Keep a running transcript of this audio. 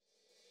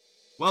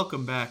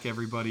Welcome back,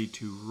 everybody,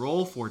 to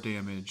Roll for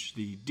Damage,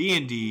 the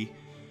D&D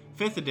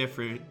 5th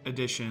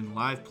edition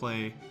live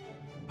play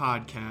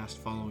podcast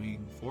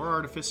following 4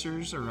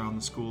 artificers around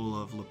the school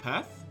of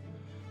Lepeth.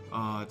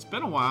 It's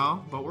been a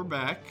while, but we're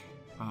back.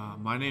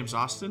 My name's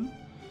Austin.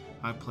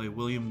 I play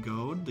William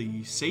Goad,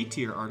 the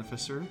Satyr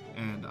artificer,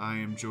 and I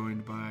am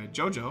joined by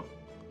Jojo.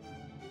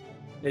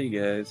 Hey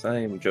guys, I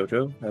am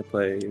Jojo. I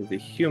play the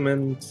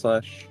human /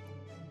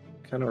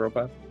 kind of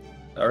robot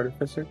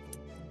artificer,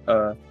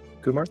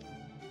 Kumar.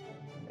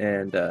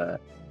 And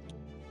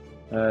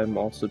I'm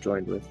also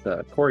joined with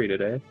Corey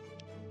today.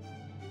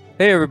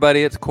 Hey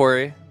everybody, it's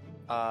Corey,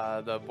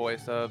 the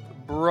voice of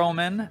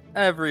Broman,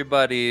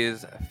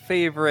 everybody's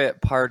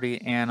favorite party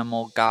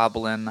animal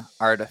goblin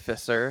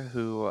artificer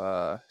who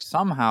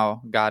somehow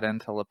got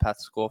into Lepeth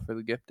School for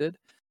the Gifted.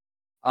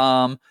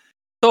 So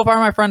far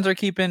my friends are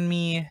keeping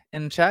me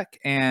in check,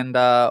 and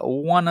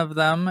one of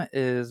them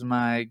is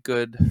my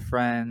good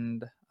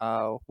friend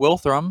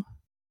Wilthram,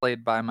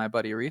 played by my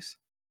buddy Reese.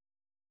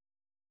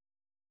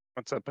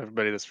 What's up,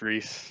 everybody? This is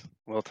Reese,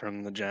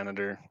 Wilthram, the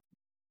janitor.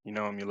 You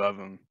know him, you love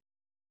him,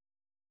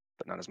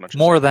 but not as much.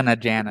 More as than a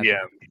janitor.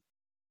 Yeah,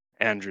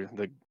 Andrew,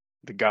 the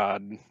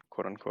god,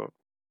 quote unquote.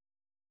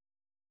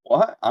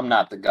 What? I'm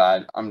not the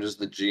god. I'm just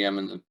the GM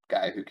and the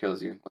guy who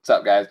kills you. What's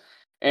up, guys?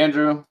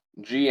 Andrew,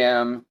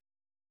 GM,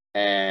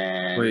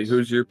 and... Wait,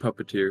 who's your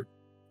puppeteer?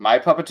 My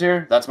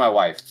puppeteer? That's my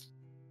wife.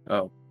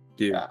 Oh,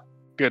 dude. Yeah.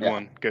 Good Yeah.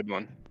 one, good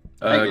one.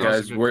 Thank you.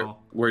 Guys, Good we're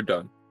call. we're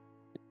done.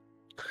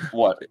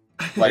 What?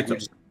 Like,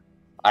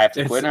 I have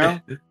to quit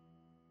now?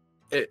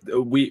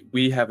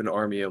 We have an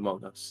army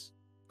among us.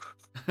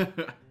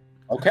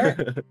 Okay.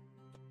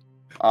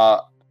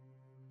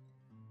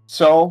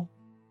 So,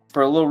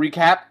 for a little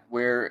recap,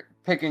 we're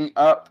picking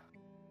up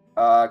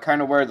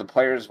kind of where the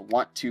players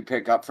want to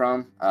pick up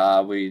from.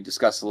 We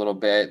discussed a little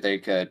bit. They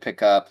could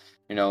pick up,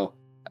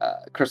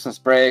 Christmas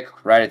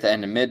break right at the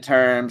end of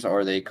midterms,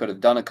 or they could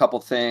have done a couple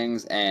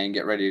things and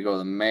get ready to go to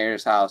the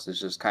mayor's house. It's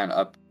just kind of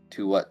up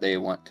to what they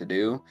want to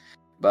do.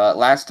 But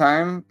last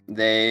time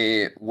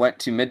they went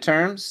to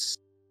midterms,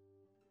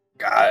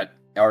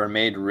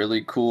 made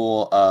really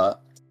cool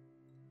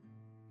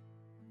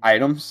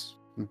items.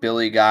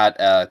 Billy got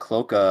a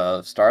Cloak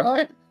of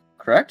Starlight,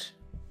 correct?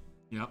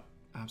 Yep,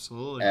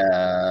 absolutely.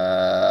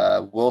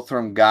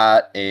 Wilthram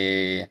got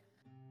a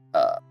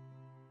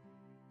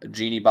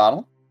genie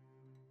bottle.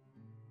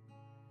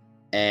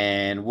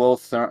 And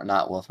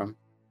Broman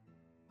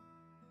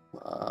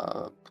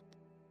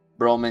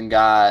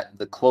got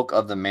the Cloak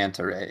of the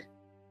Manta Ray,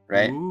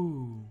 right?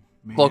 Ooh,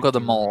 Cloak of the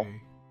Manta Mole.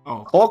 Ray. Oh,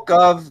 Cloak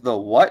of the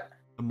what?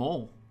 the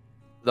mole.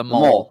 The The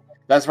mole.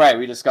 That's right,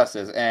 we discussed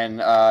this. And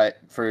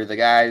for the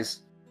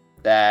guys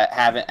that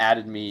haven't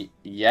added me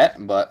yet,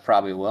 but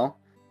probably will,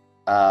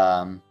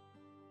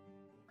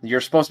 you're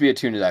supposed to be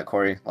attuned to that,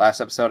 Corey.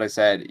 Last episode I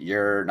said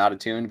you're not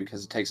attuned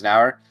because it takes an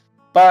hour,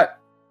 but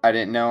I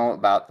didn't know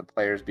about the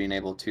players being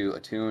able to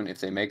attune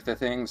if they make the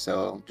thing,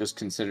 so just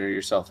consider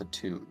yourself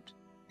attuned.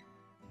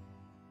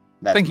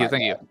 Thank you.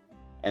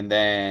 And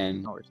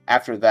then No worries.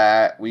 after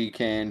that, we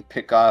can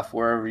pick off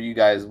wherever you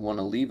guys want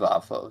to leave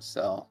off of.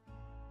 So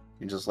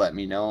you just let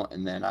me know,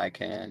 and then I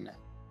can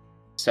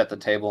set the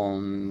table,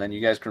 and then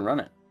you guys can run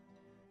it.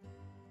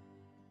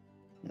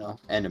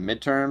 End of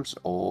midterms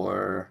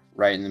or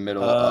right in the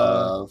middle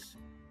of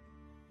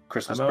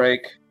Christmas I'm out.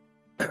 break.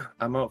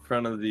 I'm out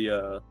front of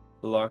the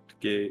locked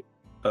gate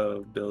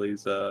of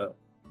Billy's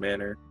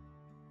manor.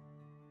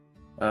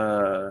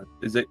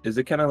 Is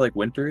it kind of like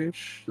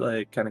winterish,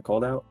 like kind of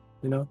cold out?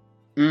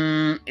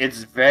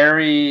 It's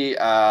very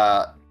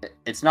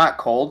it's not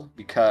cold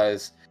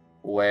because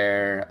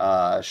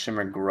where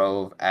Shimmer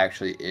Grove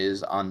actually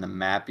is on the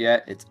map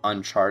yet, it's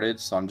uncharted,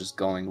 so I'm just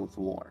going with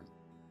warm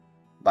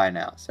by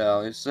now. So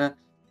it's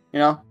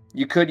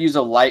you could use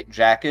a light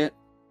jacket,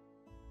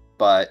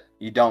 but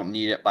you don't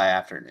need it by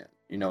afternoon.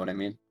 You know what I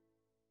mean?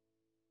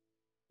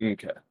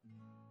 Okay.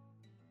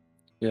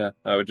 Yeah,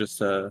 I would just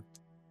kind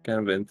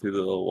of in through the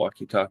little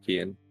walkie-talkie,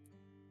 and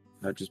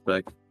I'd just be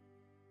like,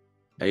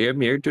 I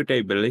am here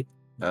today, Billy.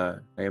 I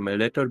am a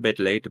little bit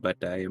late, but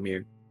I am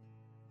here.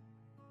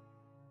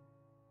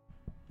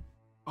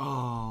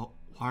 Oh,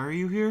 why are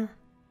you here?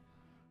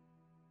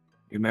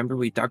 Remember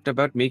we talked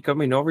about me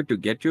coming over to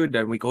get you,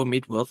 then we go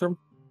meet Wilthram?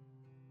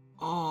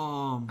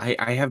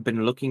 I have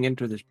been looking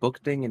into this book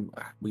thing, and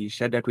we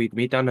said that we'd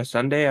meet on a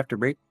Sunday after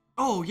break.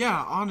 Oh,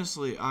 yeah,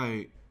 honestly,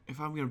 if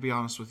I'm going to be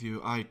honest with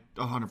you, I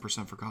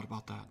 100% forgot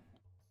about that.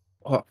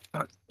 Oh,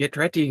 get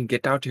ready and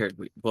get out here.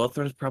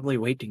 Wilthram's probably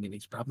waiting, and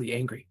he's probably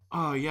angry.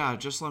 Oh, yeah,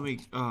 just let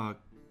me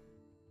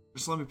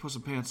put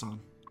some pants on.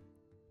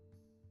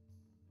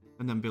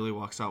 And then Billy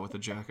walks out with a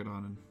jacket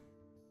on, and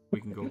we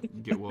can go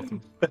get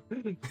Wilthram.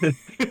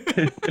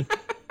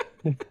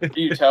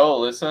 Do you tell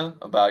Alyssa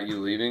about you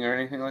leaving or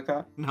anything like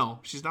that? No,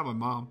 she's not my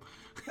mom.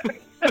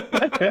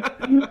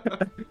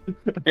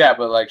 Yeah,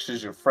 but like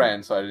she's your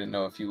friend, so I didn't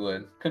know if you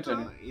would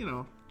continue.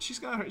 She's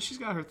got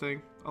her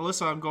thing.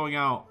 Alyssa, I'm going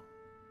out.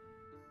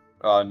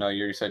 Oh no,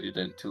 you said you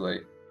didn't. Too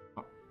late.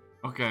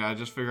 Okay, I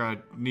just figured I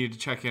needed to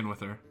check in with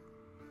her.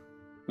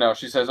 No,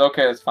 she says,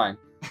 okay, that's fine.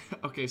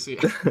 Okay, see.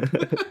 Come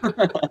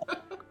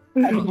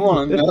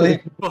on,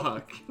 Billy.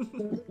 Fuck.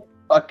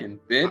 Fucking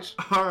bitch.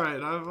 All right,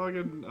 I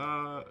fucking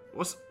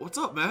what's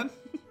up, man?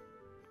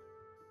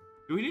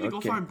 Do we need to go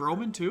Okay. find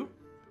Broman too?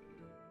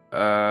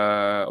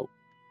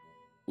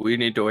 We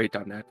need to wait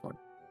on that one.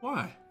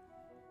 Why?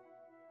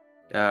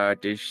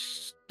 The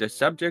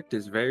subject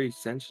is very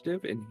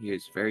sensitive and he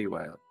is very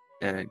wild,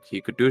 and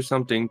he could do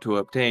something to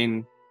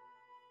obtain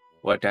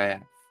what I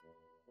have.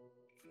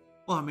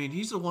 Well, I mean,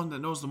 he's the one that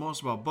knows the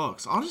most about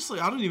books. Honestly,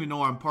 I don't even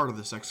know I'm part of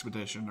this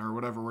expedition or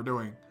whatever we're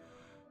doing.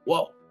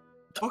 Well,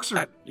 Books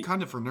are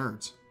kind of for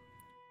nerds.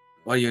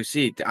 well, you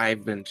see,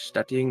 I've been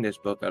studying this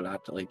book a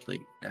lot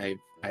lately. I've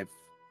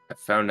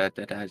found that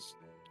it has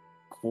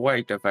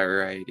quite a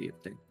variety of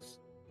things,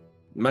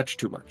 much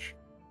too much.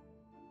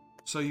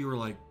 So you were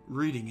like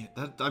reading it.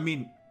 I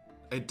mean,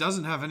 it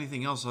doesn't have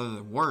anything else other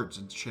than words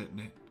and shit in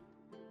it.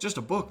 Just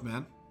a book,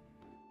 man.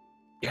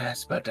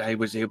 Yes, but I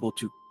was able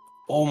to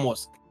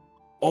almost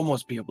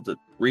be able to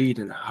read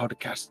and how to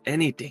cast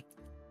anything.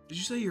 Did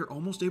you say you're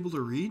almost able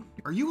to read?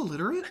 Are you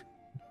illiterate?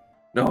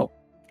 No,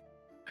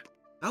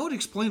 That would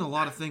explain a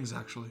lot of things,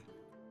 actually.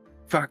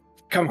 fuck,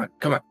 come on.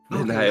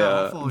 And Okay, yeah,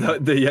 I'll follow you.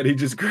 the Yeti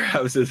just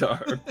grabs his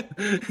arm.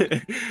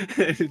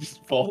 It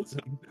just falls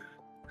him.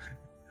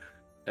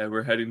 And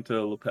we're heading to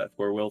Lepeth,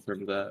 where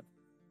Wiltherm's at.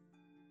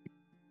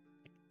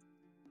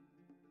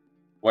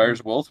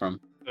 Where's Wilthram?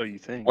 Oh, you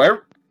think?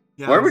 Where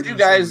Yeah, I where was would you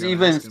gonna say guys we gotta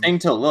even ask him.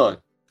 think to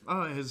look?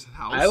 His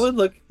house. I would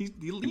look. He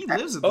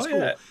lives at the Oh, school.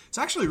 yeah. It's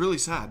actually really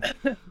sad.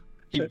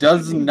 He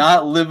does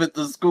not live at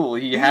the school.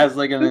 He has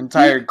like an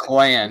entire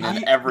clan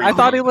and everything. I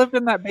thought he lived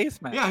in that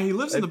basement. Yeah, he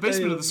lives in the I tell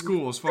basement you- of the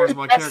school, as far as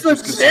my That's the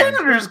character's concerned.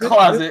 janitor's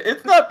closet.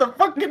 It's not the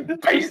fucking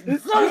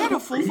basement. He had a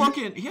full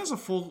fucking. He has a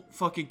full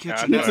fucking Yeah, I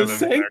kitchenette. thought I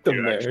It's a lived there sanctum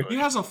too, there. He actually.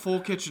 has a full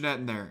kitchenette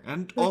in there,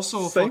 and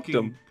also a Sanctum.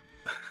 fucking.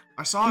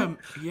 I saw him.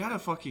 He had a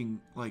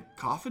fucking like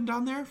coffin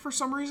down there for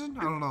some reason.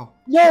 I don't know.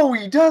 No,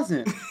 he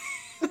doesn't.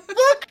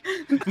 Fuck.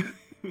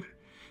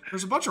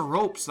 There's a bunch of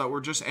ropes that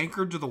were just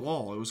anchored to the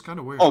wall. It was kind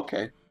of weird.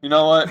 Okay, you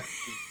know what?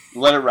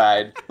 Let it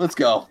ride. Let's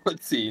go.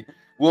 Let's see.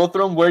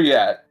 Wilthram, where you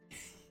at?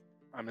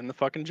 I'm in the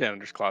fucking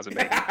janitor's closet,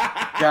 baby.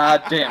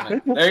 God damn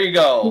it. There you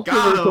go.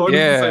 Got him.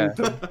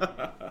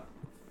 Yeah.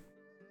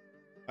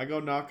 I go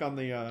knock on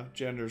the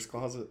janitor's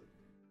closet.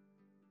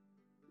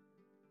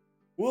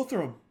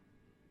 Wilthram.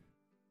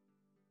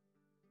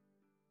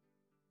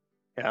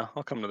 Yeah,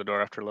 I'll come to the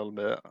door after a little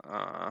bit.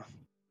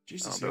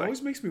 Jesus, I'll he be like-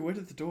 always makes me wait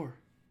at the door.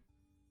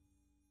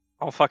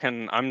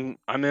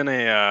 I'm in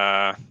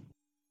a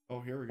Oh,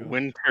 here we go.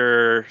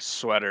 winter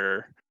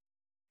sweater.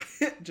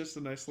 Just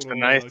a nice It's little,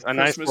 a nice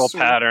Christmas little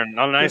sweater. pattern.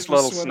 A nice Christmas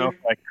little sweater.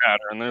 snowflake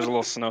pattern. There's a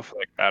little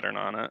snowflake pattern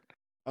on it.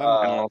 And a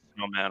Uh, little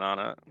snowman on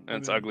it. And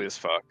it's mean- ugly as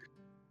fuck.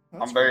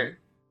 That's I'm very. fine.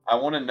 I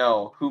want to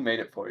know who made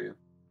it for you,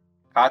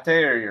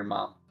 Kate or your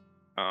mom?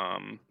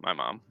 My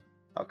mom.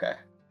 Okay.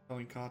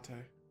 Telling Kate.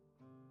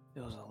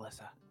 It was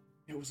Alyssa.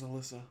 It was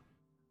Alyssa.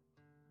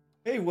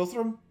 Hey,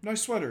 Wilthram,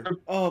 nice sweater.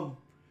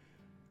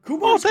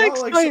 Kumar's Oh,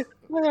 thanks. got, like,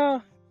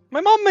 My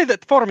mom made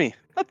it for me.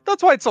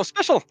 That's why it's so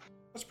special.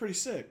 that's pretty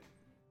sick.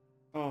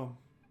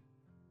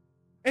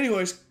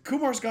 Anyways,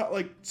 Kumar's got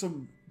like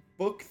some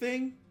book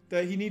thing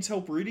that he needs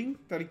help reading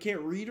that he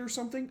can't read or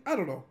something. I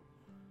don't know.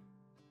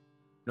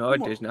 No,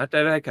 it is not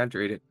that I can't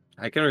read it.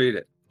 I can read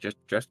it. Just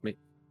trust me.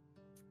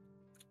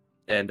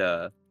 And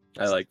I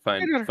like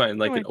find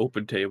like an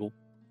open table.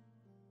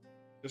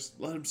 Just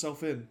let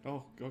himself in.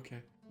 Oh,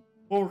 okay.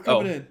 Well, we're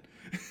coming Oh. in.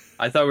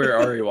 I thought we were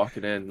already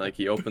walking in. Like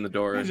he opened the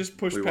door. I and just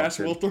pushed we past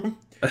walked in. Wilthram.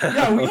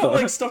 Yeah, we got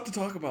like stuff to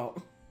talk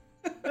about.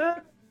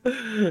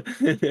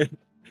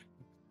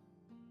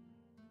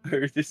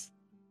 We're just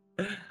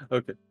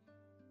okay.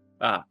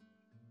 Ah,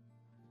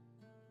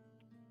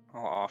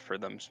 I'll offer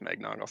them some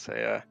eggnog. I'll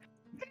say,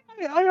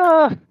 hey,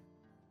 I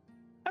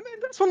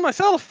made this one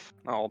myself.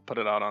 I'll put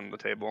it out on the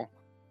table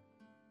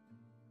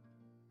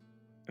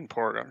and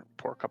pour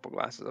a couple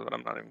glasses of it.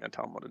 I'm not even gonna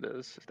tell them what it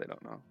is if they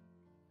don't know.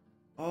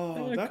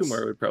 Oh, that's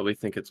Kumar would probably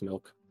think it's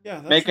milk. yeah.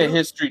 That's Make a really,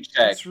 history check.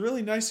 That's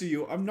really nice of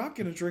you. I'm not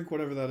gonna drink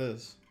whatever that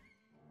is.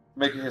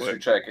 Make a history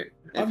Wait. check it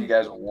if I'm- you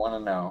guys want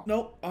to know.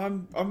 Nope,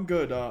 I'm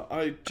good.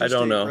 I just I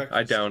don't ate know. breakfast.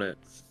 I down it.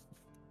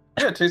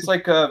 Yeah, it tastes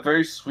like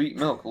very sweet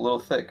milk, a little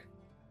thick.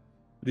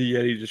 The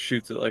Yeti just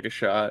shoots it like a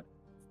shot.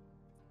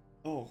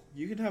 Oh,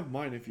 you can have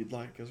mine if you'd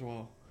like as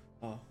well.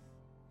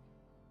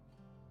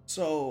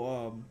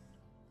 So,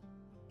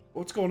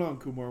 what's going on,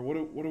 Kumar? What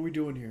are we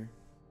doing here?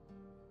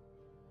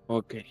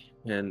 Okay.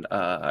 And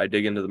I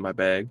dig into my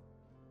bag,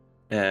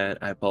 and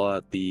I pull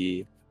out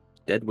the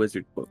Dead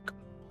Wizard book,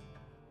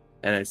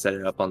 and I set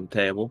it up on the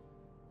table.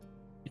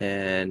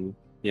 And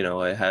you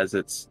know, it has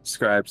its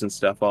scribes and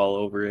stuff all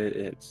over it.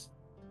 It's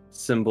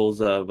symbols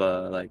of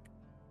like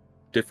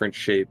different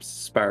shapes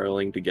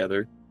spiraling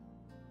together.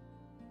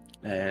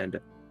 And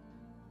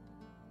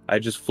I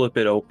just flip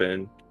it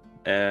open,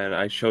 and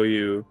I show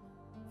you,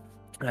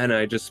 and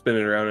I just spin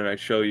it around, and I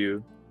show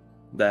you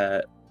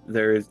that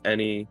there is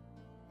any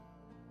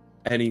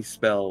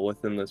spell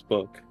within this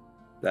book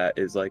that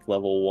is like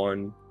level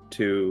 1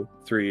 2,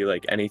 3,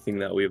 like anything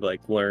that we've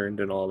like learned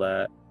and all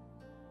that,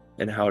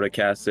 and how to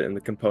cast it and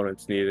the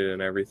components needed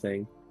and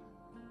everything.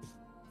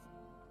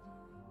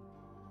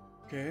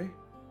 Okay.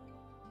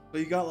 So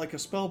you got like a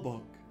spell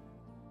book.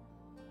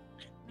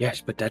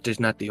 Yes, but that is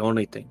not the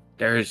only thing.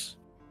 There's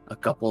a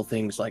couple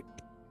things like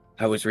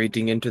I was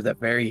reading into the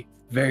very,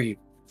 very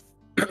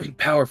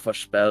powerful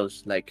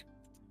spells, like,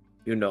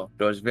 you know,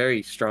 those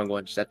very strong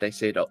ones that they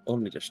say that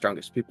only the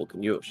strongest people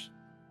can use.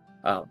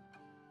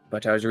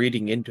 But I was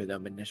reading into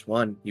them, and this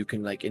one, you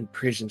can like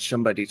imprison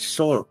somebody's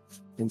soul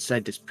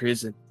inside this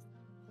prison.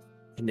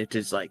 And it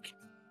is like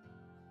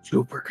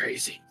super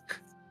crazy.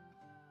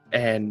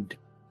 And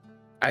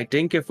I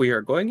think if we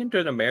are going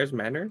into the Mayor's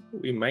Manor,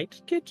 we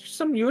might get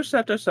some use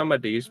out of some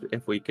of these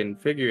if we can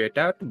figure it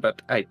out.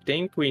 But I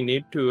think we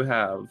need to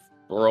have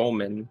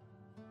Roman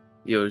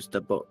use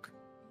the book.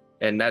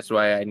 And that's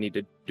why I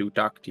needed to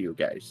talk to you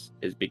guys,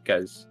 is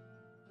because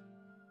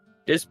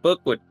this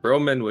book with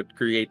Roman would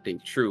create a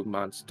true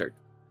monster.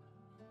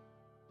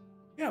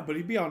 Yeah, but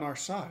he'd be on our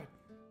side.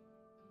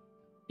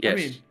 Yes. I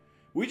mean,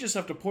 we just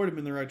have to point him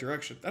in the right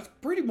direction. That's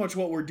pretty much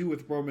what we're doing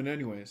with Roman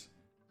anyways.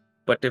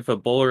 But if a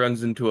bull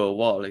runs into a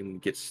wall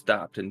and gets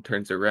stopped and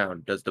turns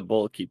around, does the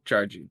bull keep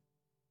charging?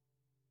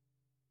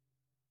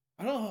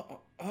 I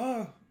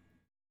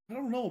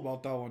don't know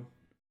about that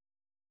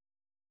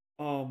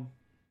one.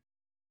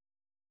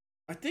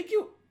 I think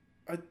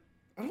I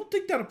don't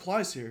think that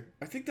applies here.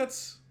 I think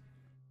that's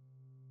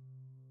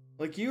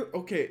like you're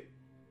okay.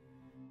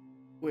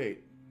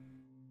 Wait.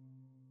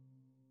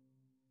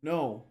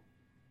 No.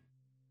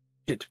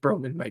 Shit,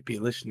 Roman might be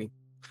listening.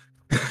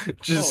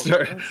 Just Oh,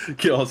 start that's-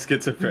 get all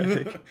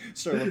schizophrenic.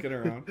 Start looking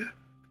around.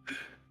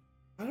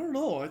 I don't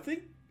know. I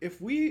think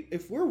if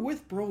we're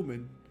with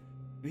Broman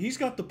and he's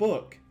got the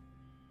book,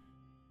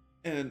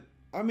 and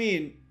I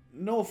mean,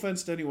 no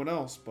offense to anyone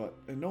else,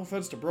 and no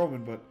offense to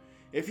Broman, but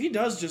if he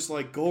does just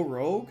like go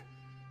rogue,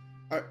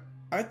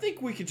 I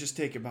think we could just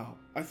take him out.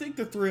 I think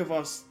the three of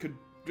us could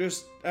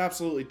just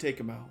absolutely take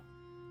him out.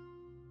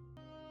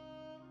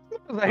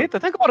 I hate to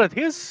think about it.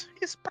 He's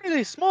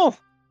pretty small.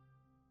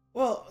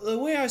 Well, the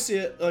way I see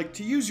it, like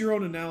to use your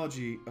own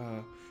analogy,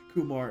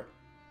 Kumar,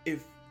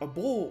 if a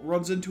bull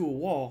runs into a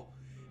wall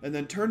and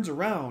then turns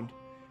around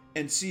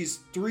and sees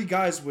three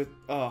guys with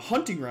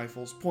hunting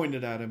rifles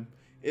pointed at him,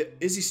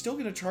 is he still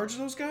going to charge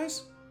those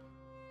guys?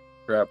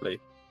 Probably.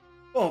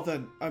 Well,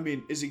 then, I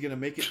mean, is he going to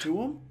make it to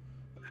them?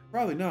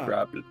 Probably not.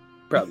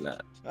 Probably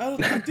not.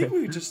 I think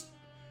we would just...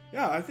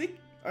 Yeah, I think...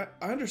 I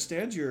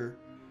understand your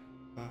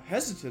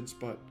hesitance,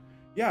 but...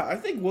 Yeah, I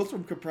think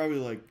Wilthram could probably,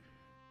 like...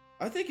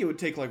 I think it would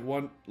take, like,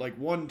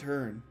 one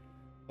turn.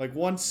 Like,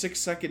 1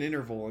 6-second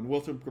interval, and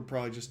Wilthram could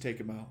probably just take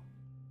him out.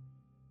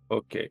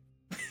 Okay.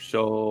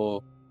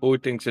 So, who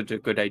thinks it's a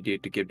good idea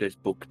to give this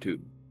book to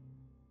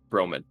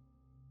Roman?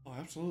 Oh,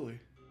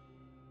 absolutely.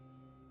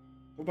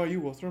 What about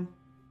you, Wilthram?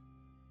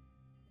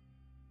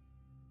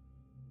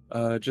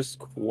 Just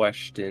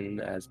question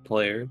as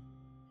player.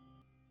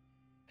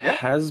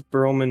 Has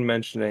Broman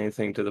mentioned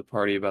anything to the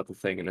party about the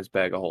thing in his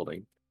bag of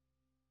holding?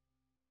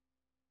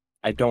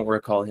 I don't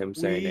recall him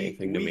saying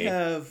anything to me. We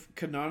have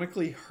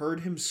canonically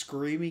heard him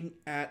screaming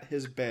at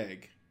his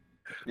bag.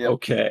 Yep.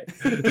 Okay.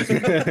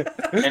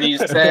 And he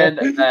said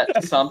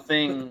that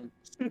something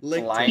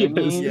Licked slimy him.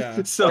 Yeah.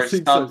 or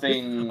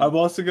something. I'm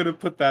also gonna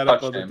put that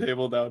up on touched the him.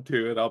 table now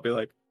too, and I'll be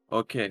like,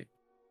 okay.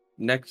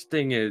 Next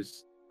thing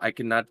is, I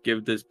cannot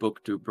give this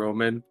book to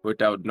Broman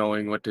without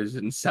knowing what is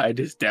inside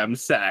his damn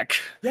sack.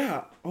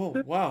 Yeah.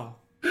 Oh, wow.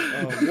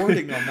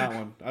 Wording on that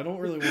one. I don't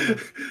really want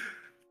to...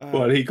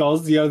 Well, he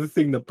calls the other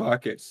thing the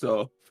pocket,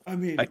 so I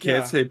mean, I can't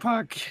yeah. say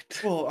pocket.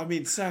 Well, I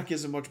mean, sack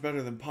isn't much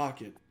better than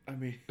pocket. I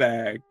mean,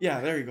 Bag. yeah,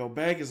 there you go.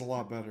 Bag is a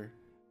lot better.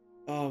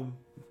 I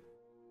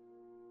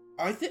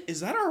think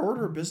is that our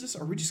order of business?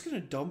 Are we just gonna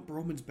dump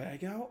Roman's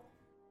bag out?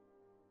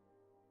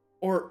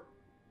 Or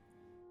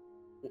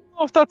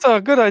Oh, if that's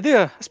a good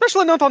idea,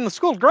 especially not on the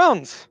school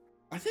grounds.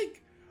 I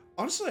think,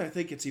 honestly, I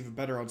think it's even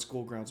better on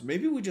school grounds.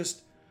 Maybe we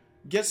just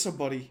get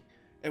somebody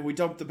and we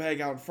dump the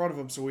bag out in front of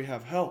them so we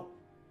have help.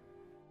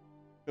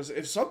 Because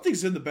if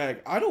something's in the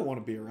bag, I don't want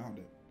to be around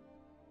it.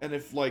 And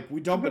if, like,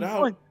 we dump it Good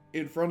out point.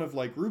 in front of,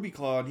 like, Ruby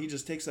Claw and he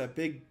just takes that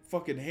big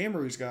fucking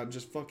hammer he's got and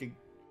just fucking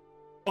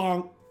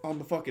bonk on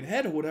the fucking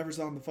head of whatever's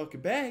on the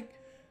fucking bag.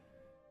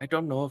 I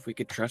don't know if we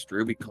could trust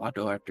Ruby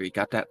Clado after he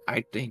got that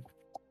eye thing.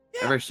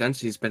 Yeah. Ever since,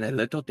 he's been a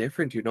little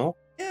different, you know?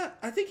 Yeah,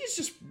 I think he's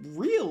just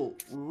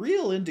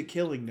real into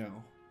killing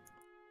now.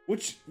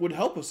 Which would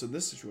help us in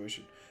this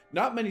situation.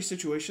 Not many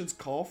situations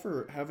call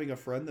for having a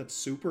friend that's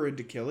super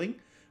into killing,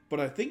 but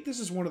I think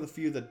this is one of the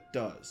few that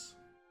does.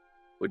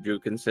 Would you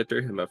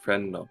consider him a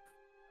friend, though?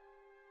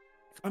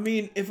 I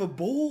mean, if a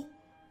bull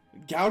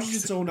gouged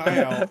its own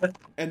eye out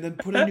and then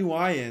put a new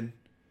eye in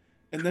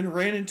and then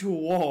ran into a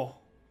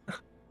wall.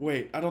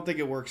 Wait, I don't think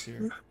it works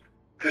here.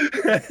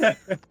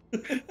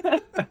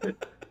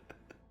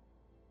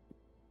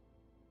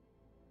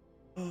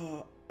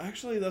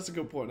 Actually, that's a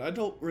good point. I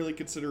don't really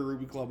consider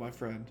Ruby Claw my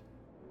friend.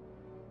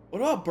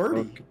 What about Birdie?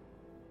 Okay.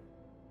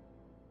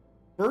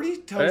 Birdie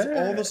tells all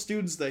Eh. the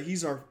students that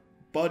he's our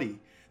buddy.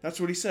 That's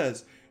what he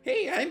says.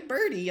 Hey, I'm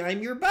Birdie.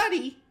 I'm your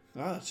buddy.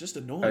 Ah, it's just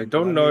annoying. I but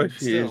don't know mean, if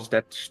he still. is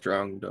that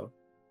strong though.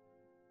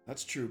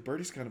 That's true.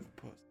 Birdie's kind of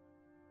a puss.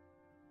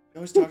 He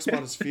always talks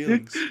about his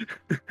feelings.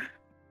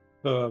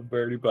 Oh,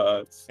 Birdie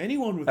Bots.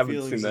 Anyone with Haven't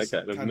feelings seen that is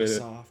kind of kind of minute.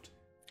 soft.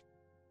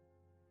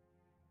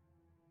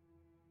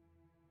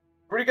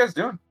 What are you guys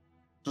doing?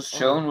 Just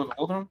chilling with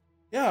Wildrum?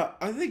 Yeah,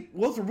 I think,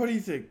 Wilthor, what do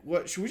you think?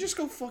 What, should we just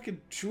go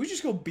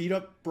beat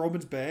up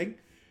Broman's bag?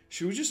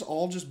 Should we just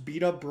all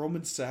beat up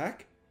Broman's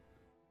sack?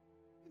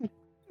 I'm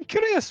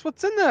curious,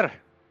 what's in there?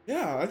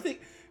 Yeah, I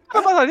think,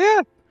 How about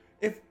that?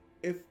 Yeah.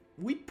 if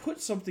we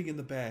put something in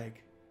the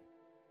bag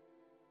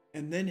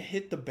and then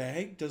hit the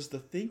bag, does the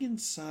thing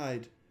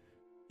inside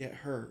get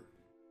hurt?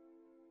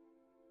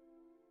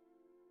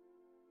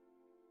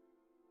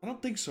 I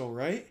don't think so,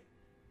 right?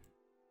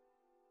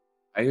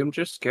 I am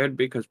just scared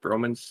because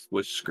Bromans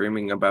was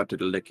screaming about it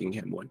licking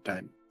him one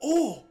time.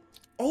 Oh,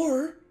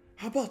 or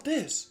how about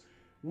this?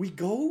 We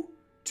go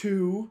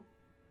to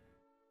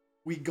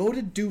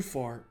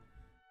Doofart.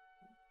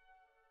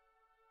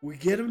 We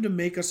get him to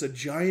make us a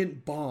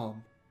giant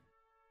bomb.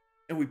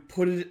 And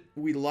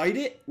we light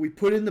it, we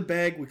put it in the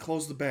bag, we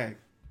close the bag.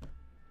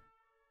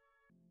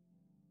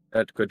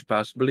 That could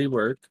possibly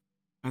work.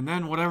 And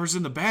then whatever's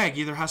in the bag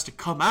either has to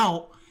come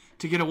out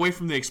to get away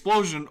from the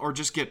explosion or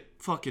just get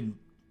fucking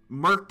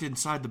murked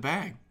inside the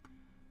bag.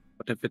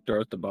 What if it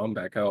throws the bomb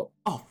back out?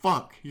 Oh,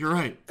 fuck. You're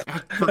right. I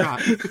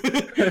forgot.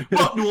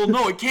 Well,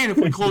 no, it can if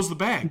we close the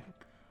bag.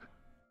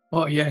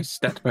 Oh yes,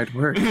 that might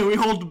work. We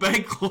hold the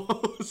bag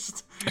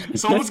closed.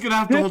 Someone's going to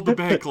have to hold the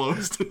bag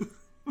closed.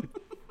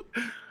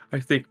 I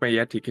think my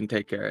Yeti can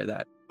take care of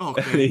that.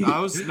 Okay, I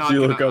was not You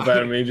gonna... look up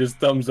at him, he just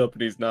thumbs up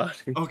and he's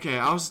nodding. Okay,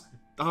 I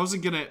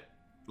wasn't going to...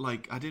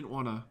 Like, I didn't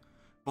want to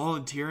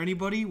volunteer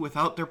anybody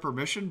without their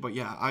permission, but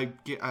yeah, I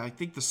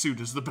think the suit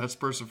is the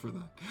best person for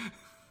that.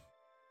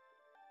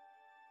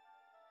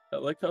 I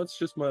like how it's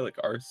just my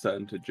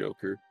Arsene to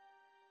Joker.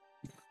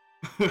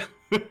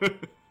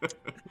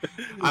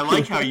 I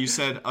like how you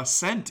said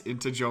ascent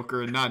into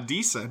Joker and not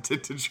descent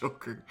into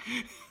Joker.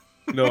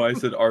 No, I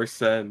said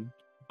Arsene.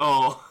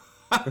 Oh,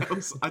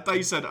 I thought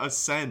you said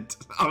ascent.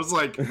 I was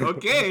like,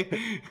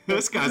 okay,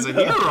 this guy's a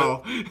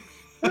hero.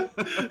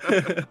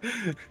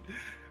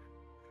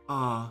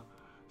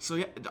 So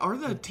yeah, do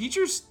the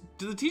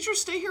teachers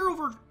stay here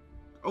over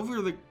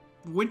the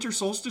winter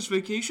solstice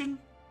vacation,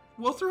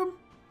 Wilthram?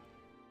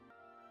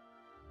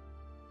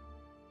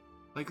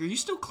 Like, are you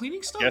still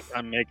cleaning stuff? Yes,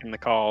 I'm making the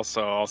call,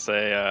 so I'll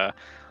say,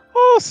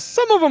 oh,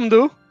 some of them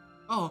do.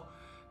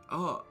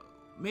 Oh,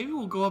 maybe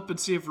we'll go up and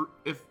see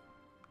if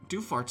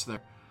Doofart's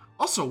there.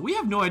 Also, we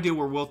have no idea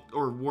where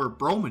where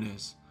Broman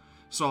is.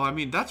 So, I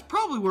mean, that's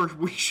probably where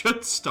we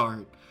should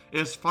start,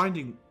 is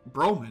finding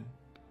Broman.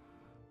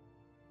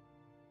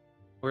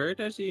 Where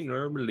does he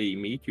normally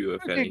meet you,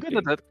 if Okay, anything? good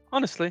at that,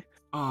 honestly.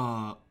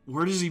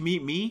 Where does he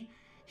meet me?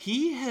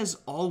 He has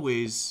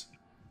always,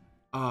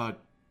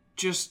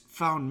 just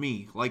found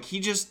me. Like,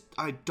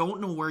 I don't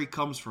know where he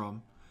comes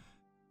from,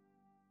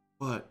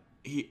 but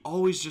he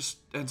always just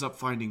ends up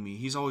finding me.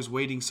 He's always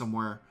waiting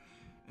somewhere,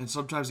 and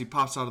sometimes he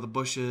pops out of the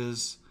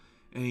bushes,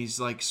 and he's,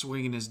 like,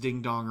 swinging his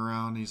ding-dong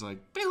around, and he's like,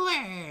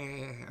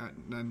 Billy!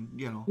 And,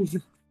 you know.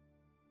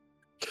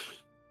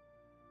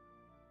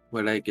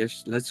 Well, I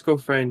guess let's go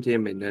find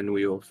him, and then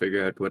we will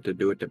figure out what to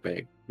do with the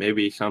bag.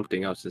 Maybe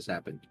something else has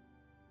happened.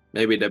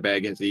 Maybe the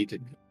bag has eaten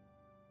him.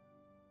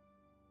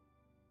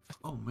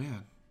 Oh,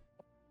 man.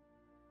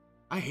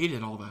 I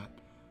hated all that.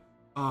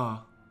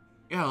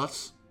 Yeah,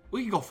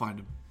 we can go find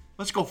him.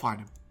 Let's go find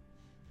him.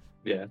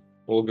 Yeah,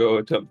 we'll go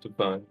attempt to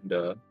find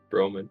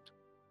Broman.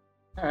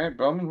 Alright,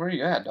 Broman, where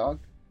you at, dog?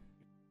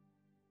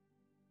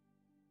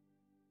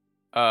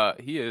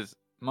 He is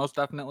most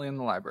definitely in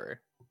the library.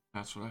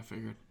 That's what I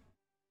figured.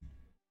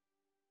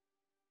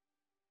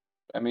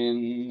 I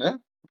mean, yeah,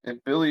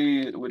 if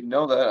Billy would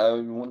know that, I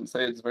wouldn't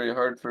say it's very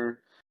hard for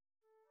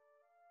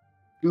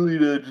Billy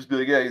to just be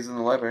like, yeah, he's in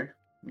the library.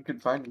 You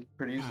could find him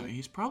pretty Yeah, easily.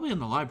 he's probably in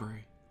the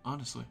library,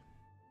 honestly.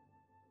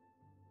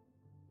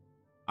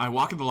 I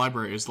walk in the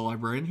library. Is the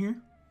librarian here?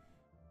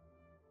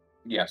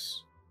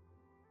 Yes.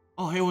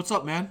 Oh, hey, what's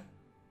up, man?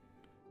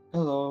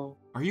 Hello.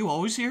 Are you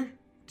always here?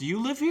 Do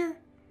you live here?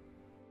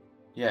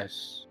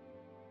 Yes.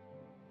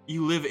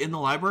 You live in the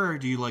library, or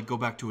do you, like, go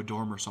back to a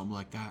dorm or something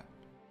like that?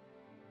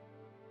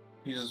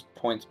 He just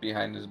points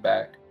behind his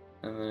back,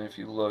 and then if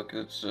you look,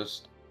 it's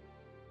just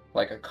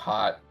like a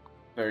cot,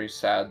 very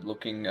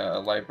sad-looking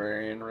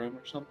librarian room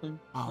or something.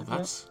 Oh,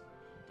 like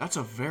that's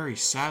a very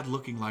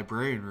sad-looking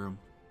librarian room.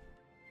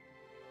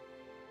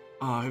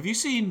 Have you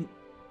seen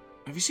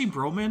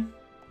Broman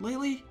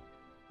lately?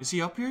 Is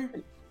he up here?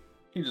 that.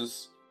 He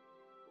just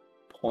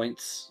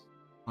points.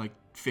 Like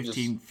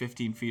 15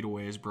 feet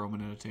away is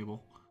Broman at a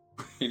table.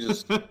 He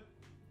just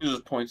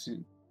points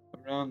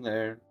around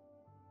there.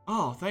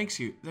 Oh, thanks.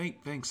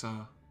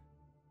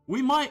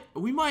 We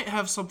might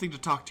have something to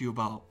talk to you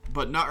about,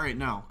 but not right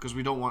now because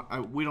we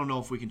don't know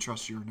if we can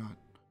trust you or not.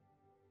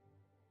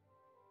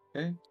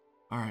 Okay.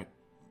 All right,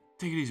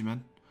 take it easy,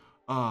 man.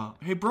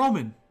 Hey,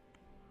 Broman.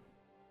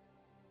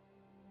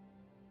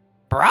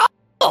 Bro!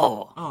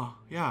 Oh,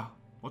 yeah.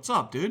 What's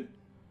up, dude?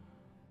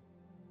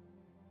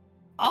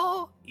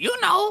 Oh,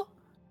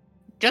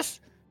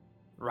 just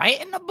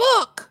writing a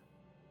book.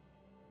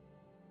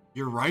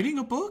 You're writing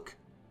a book?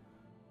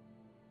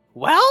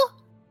 Well,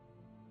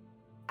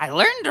 I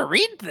learned to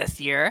read this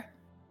year,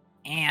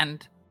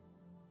 and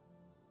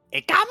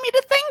it got me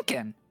to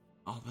thinking.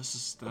 Oh,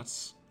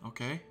 that's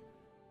okay.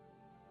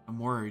 I'm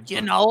worried. You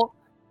but- know,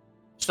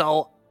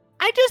 so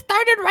I just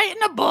started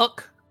writing a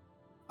book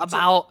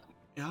about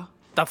Yeah.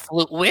 the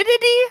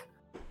fluidity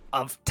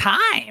of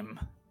time.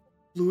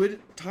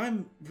 Fluid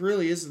time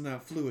really isn't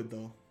that fluid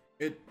though.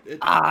 It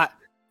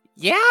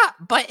Yeah,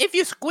 but if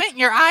you squint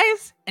your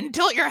eyes and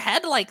tilt your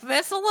head like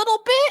this a little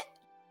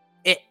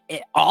bit,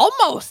 it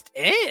almost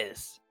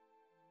is.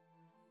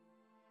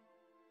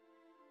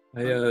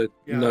 I Yeah,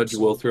 nudge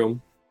absolutely.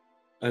 Wilthram.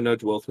 I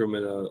nudge Wilthram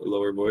in a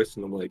lower voice,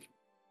 and I'm like,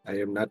 I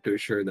am not too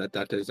sure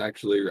that is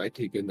actually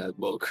writing in that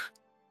book.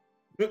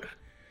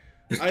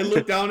 I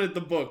look down at the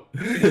book.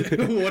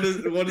 what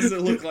does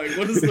it look like?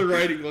 What does the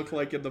writing look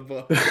like in the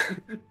book?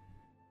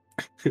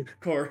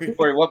 Corey.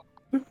 Corey, what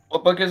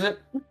book is it?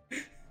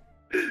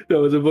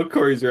 No, it's a book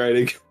Corey's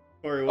writing.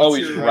 Corey, Oh, what's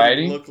he's your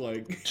writing? look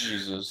like?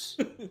 Jesus.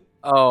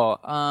 Oh,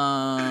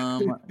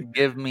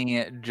 give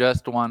me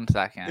just 1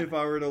 second. If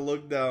I were to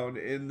look down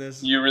in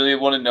this, You really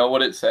want to know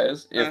what it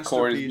says? If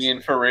Corey's Masterpiece.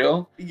 being for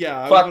real?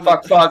 yeah, Fuck,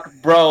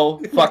 bro.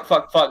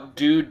 fuck,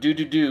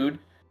 dude.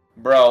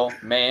 Bro,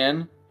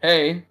 man.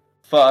 Hey,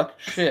 fuck,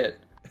 shit.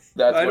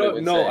 That's I what it don't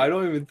would know. say. I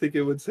don't even think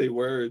it would say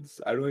words.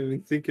 I don't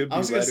even think it'd be I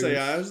was gonna say,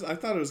 letters. I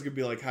thought it was gonna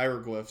be like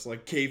hieroglyphs,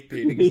 like cave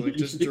paintings, like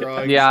just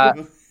drawings. Yeah.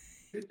 of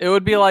It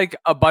would be like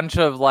a bunch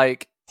of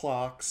like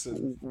clocks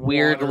and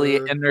weirdly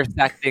water.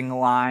 intersecting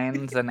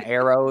lines and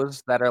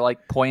arrows that are like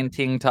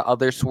pointing to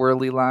other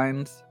swirly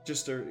lines.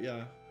 Just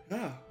yeah.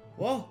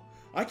 Well,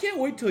 I can't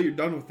wait till you're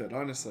done with it.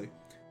 Honestly,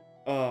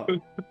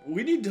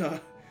 we need to.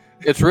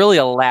 It's really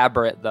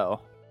elaborate though.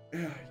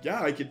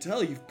 Yeah, I can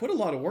tell you've put a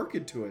lot of work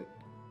into it.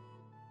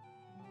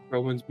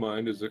 Roman's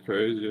mind is the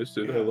craziest,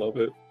 and I Yeah. love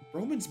it.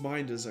 Roman's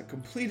mind is a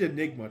complete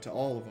enigma to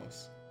all of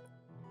us.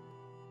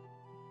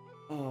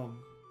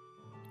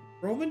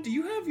 Roman, do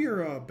you have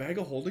your bag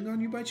of holding on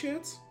you by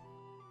chance?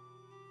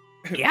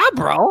 Yeah,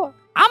 bro.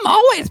 I'm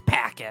always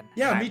packing.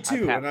 Yeah, I- me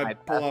too. I and I pat my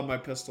pull chest. out my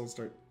pistol and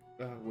start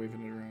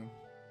waving it around,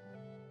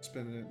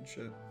 spinning it and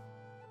shit.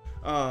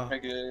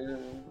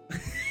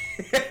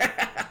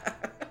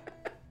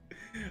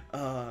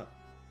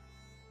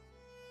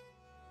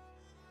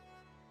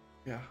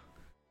 Yeah.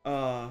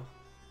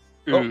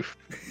 Oof.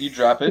 You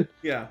drop it.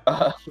 Yeah.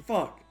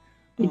 Fuck.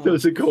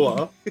 Does it go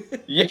off?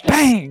 Yeah.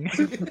 Bang!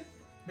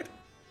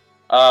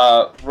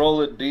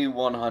 Roll a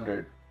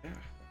D100. Yeah,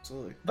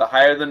 absolutely. The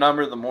higher the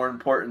number, the more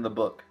important the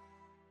book.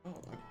 Oh,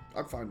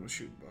 I'm fine with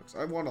shooting bucks.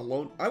 I want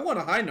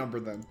a high number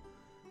then.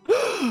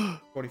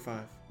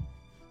 25.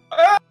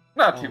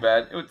 Not too Oh.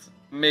 bad. It would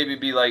maybe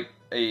be like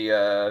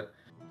a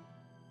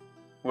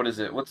what is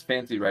it? What's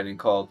fancy writing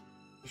called?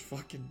 Just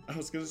fucking. I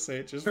was gonna say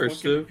it just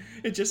Cursive?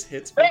 fucking. It just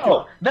hits. No,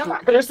 fucking-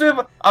 not cursive.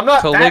 I'm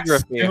not that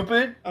Calligraphy.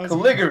 stupid. I was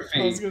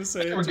Calligraphy. gonna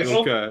say There it we just,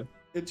 go. Okay.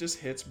 it just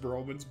hits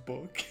Broman's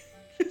book.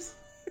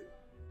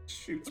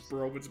 Shoots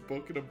Broman's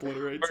book and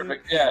obliterates it.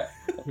 Perfect. Yeah.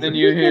 Then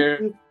you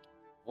hear,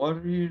 "What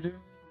are you doing?"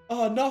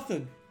 Oh,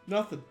 nothing.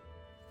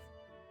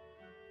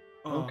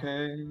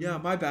 Okay. Yeah,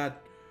 my bad.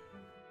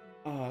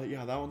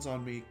 Yeah, that one's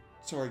on me.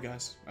 Sorry,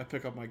 guys. I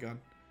pick up my gun.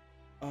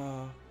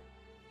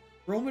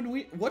 Roman,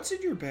 what's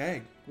in your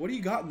bag? What do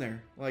you got in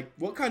there? Like,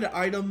 what kind of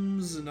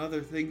items and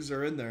other things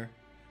are in there?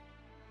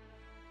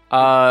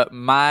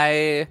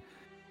 My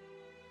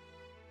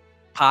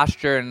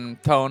posture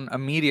and tone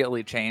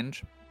immediately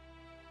change.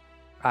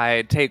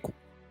 I take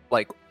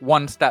like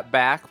one step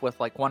back with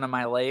like one of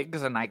my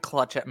legs and I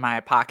clutch at my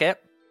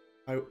pocket.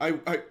 I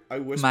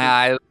whisper, My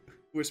eyes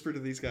whisper to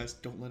these guys,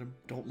 don't let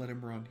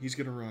him run. He's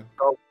gonna run.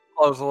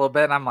 close a little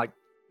bit and I'm like,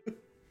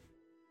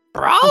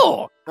 Bro,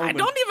 I Roman.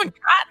 don't even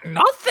got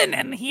nothing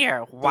in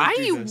here. Why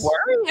do are you this.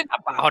 worrying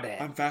about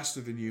it? I'm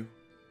faster than you.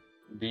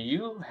 Do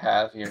you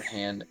have your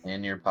hand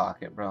in your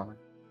pocket, bro?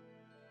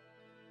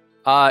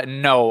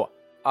 no.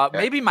 Okay.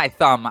 Maybe my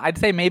thumb. I'd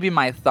say maybe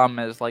my thumb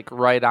is like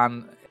right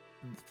on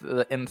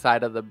the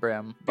inside of the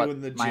brim. But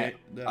Doing the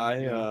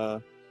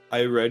my,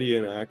 I ready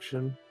in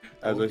action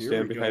as Oh, I here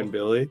stand we behind go.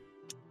 Billy.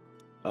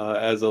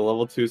 As a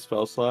level 2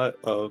 spell slot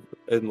of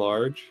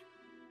enlarge,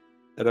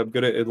 and I'm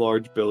gonna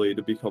enlarge Billy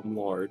to become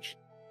large.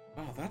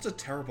 Oh, that's a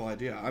terrible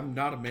idea. I'm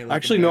not a melee.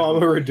 Actually, no, I'm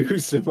combatant. gonna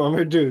reduce him.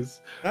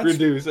 That's-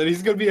 Reduce, and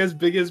he's gonna be as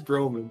big as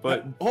Broman,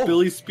 but Oh,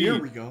 Billy's Here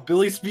speed. we go.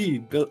 Billy's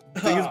speed. Big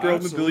as Broman,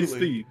 Billy's Absolutely.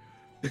 speed.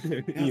 Yeah,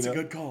 You that's a know?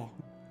 good call.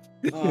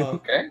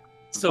 Okay.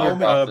 So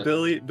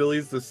Broman-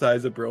 Billy's the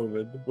size of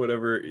Broman.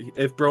 Whatever.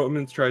 If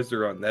Broman tries to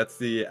run, that's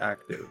the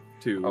active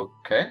to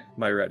Okay.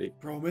 my ready.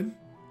 Broman?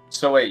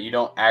 So wait, you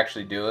don't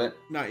actually do it?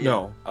 Not yet.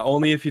 No,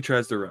 only if he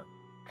tries to run.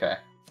 Okay.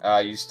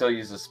 You still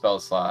use the spell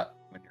slot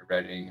when you're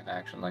ready in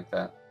action like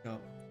that. No.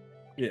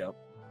 Yeah.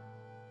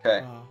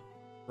 Okay.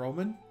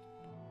 Roman?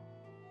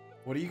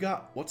 What do you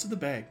got? What's in the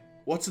bag?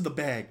 What's in the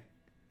bag?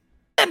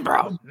 And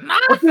bro,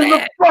 What's in the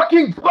nothing.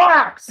 fucking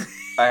box?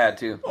 I had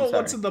to. I'm Oh, sorry.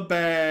 what's in the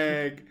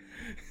bag?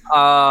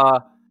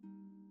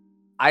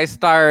 I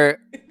start.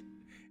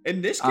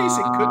 In this case,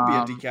 it could be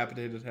a Um,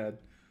 decapitated head.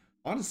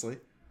 Honestly.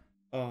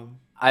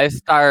 I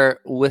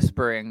start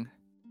whispering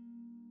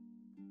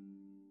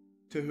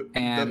To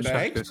and the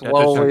bag? That's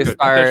slowly not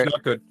start.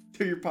 good.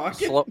 To your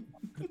pocket?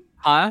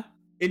 Huh?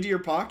 Into your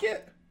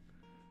pocket?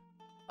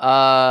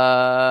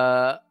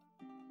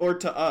 Or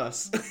to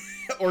us?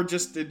 Or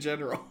just in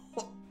general?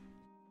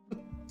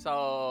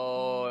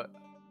 So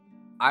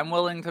I'm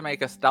willing to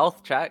make a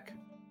stealth check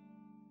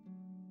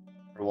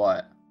For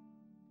what?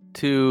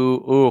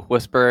 to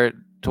whisper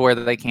to where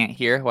they can't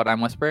hear what I'm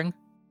whispering.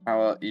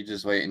 How about you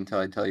just wait until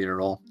I tell you to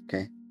roll?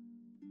 Okay.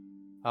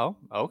 Oh,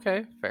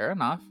 okay, fair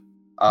enough.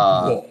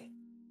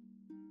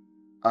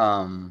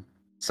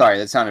 Sorry,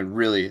 that sounded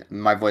really.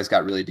 My voice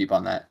got really deep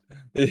on that.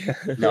 Yeah.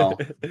 No.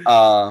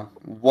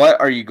 What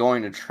are you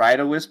going to try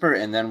to whisper,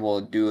 and then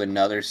we'll do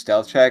another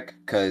stealth check.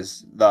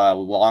 Because the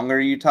longer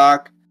you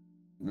talk,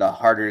 the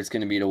harder it's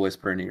going to be to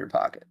whisper into your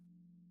pocket.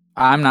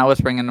 I'm not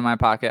whispering into my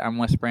pocket. I'm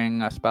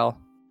whispering a spell.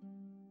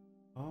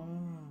 Oh.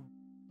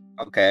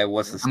 Okay,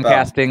 what's the I'm spell?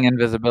 casting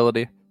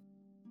invisibility.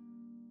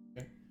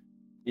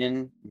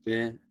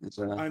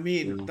 I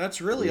mean,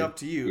 that's really up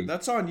to you.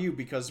 That's on you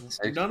because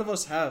none of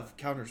us have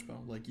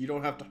counterspell. Like, you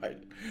don't have to hide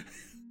it.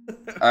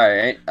 All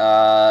right.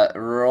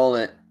 Roll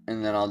it,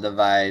 and then I'll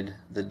divide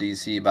the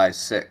DC by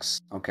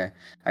 6. Okay,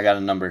 I got a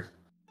number.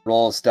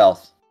 Roll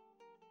stealth.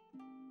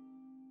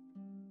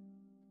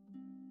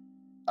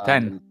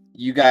 10.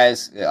 You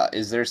guys,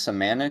 is there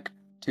semantic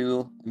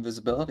to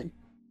invisibility?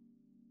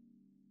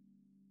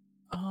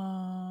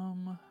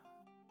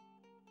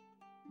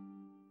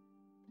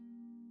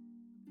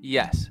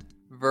 Yes.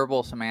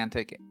 Verbal,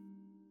 semantic.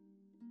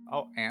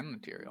 Oh, and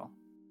material.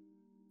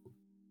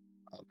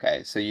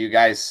 Okay, so you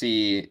guys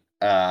see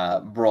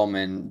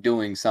Broman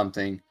doing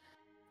something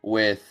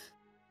with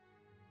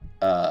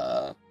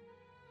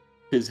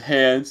his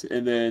hands,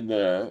 and then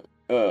the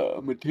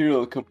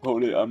material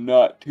component. I'm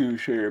not too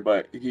sure,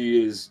 but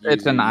he is.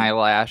 It's an using-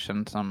 eyelash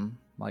and some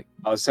like.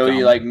 Oh, so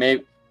you gum.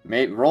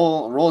 like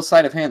roll a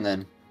sleight of hand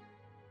then.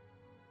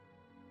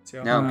 See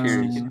how Now I'm fast you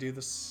curious. can do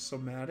the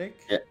somatic?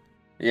 Yeah.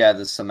 Yeah,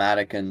 the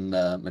somatic and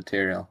the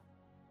material.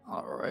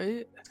 All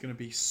right. It's gonna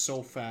be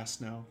so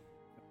fast now.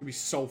 It's gonna be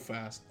so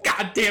fast.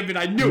 God damn it!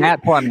 I knew Nat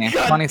it. 20,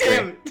 God 23.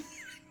 damn it!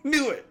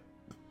 Knew it.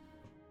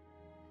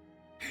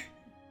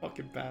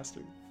 Fucking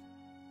bastard.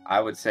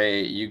 I would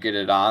say you get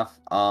it off.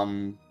 Not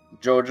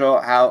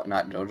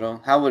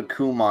Jojo. How would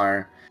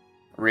Kumar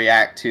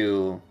react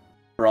to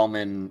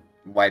Broman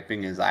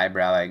wiping his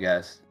eyebrow? I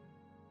guess.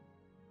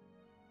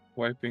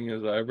 Wiping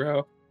his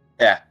eyebrow.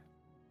 Yeah.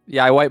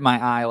 Yeah, I wipe my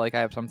eye like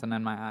I have something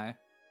in my eye.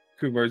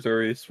 Kumar's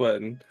already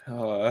sweating.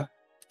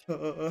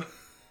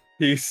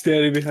 He's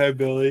standing behind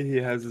Billy. He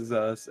has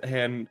his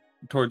hand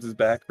towards his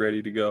back,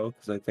 ready to go,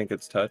 because I think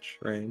it's touch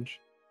range.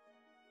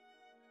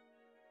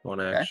 One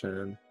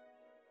action.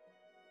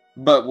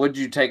 But would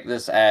you take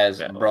this as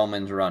No.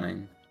 Broman's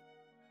running?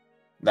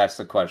 That's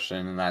the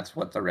question, and that's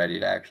what the ready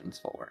to action's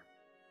for.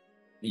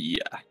 Yeah.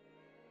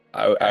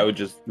 I would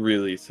just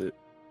release it.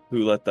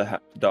 Who let the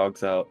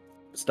dogs out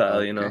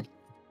style, you know?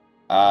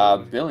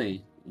 Okay.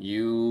 Billy,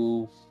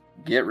 you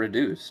get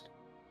reduced.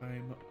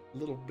 I'm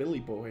little Billy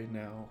boy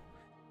now.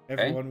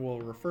 Everyone will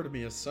refer to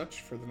me as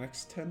such for the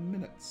next 10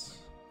 minutes.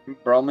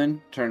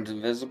 Broman turns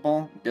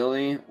invisible.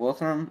 Billy,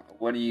 Wilthram,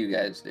 what do you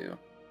guys do?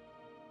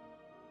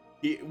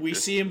 We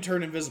see him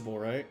turn invisible,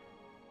 right?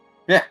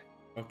 Yeah.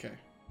 Okay.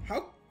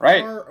 How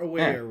Right. far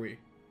away Yeah. are we?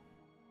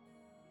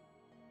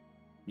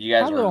 You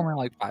guys Probably were only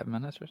like 5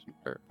 minutes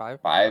or 5.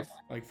 5.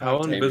 Like How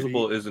 5 to 10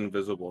 invisible feet is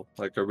invisible?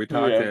 Like, are we Yeah.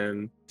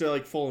 talking? to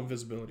like full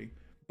invisibility.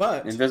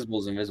 But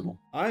Invisible's invisible.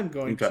 I'm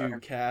going Okay. to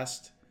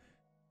cast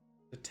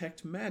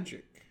Detect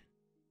Magic.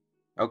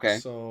 Okay.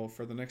 So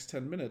for the next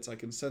 10 minutes, I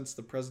can sense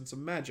the presence of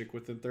magic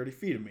within 30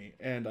 feet of me,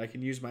 and I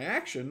can use my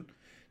action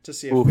to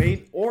see a Oof.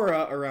 faint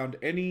aura around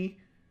any.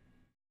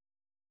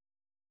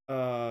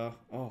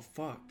 Oh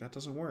fuck, that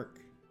doesn't work.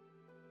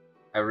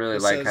 I really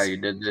It like how says you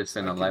did this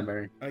in I a can-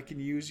 library. I can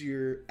use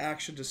your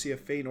action to see a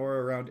faint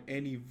aura around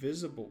any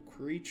visible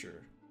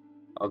creature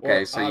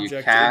Okay, or so you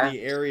object cast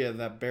in the area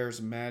that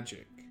bears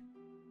magic.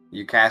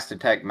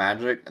 Detect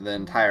Magic, the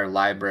entire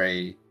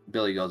library,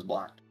 Billy goes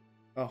blind.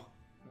 Oh,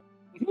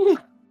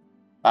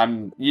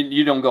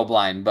 You don't go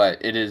blind,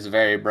 but it is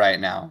very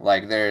bright now.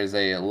 Like there is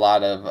a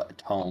lot of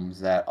tomes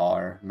that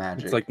are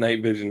magic. It's like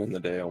night vision in the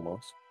day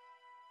almost.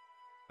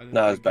 I didn't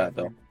Not as think bad,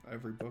 though.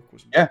 Every book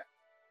was. Yeah.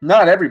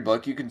 Not every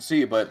book you can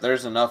see, but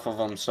there's enough of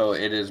them so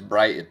it is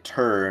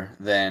brighter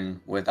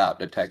than without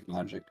Detect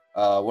Magic.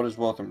 What does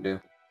Wiltham do?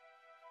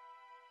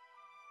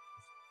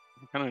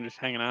 I'm kind of just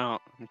hanging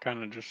out. I'm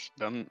kind of just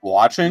done.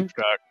 Watching?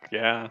 Stuck.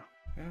 Yeah.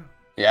 Yeah.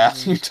 Yeah,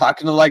 Mm. you're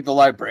talking to like the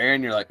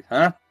librarian. You're like,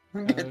 huh?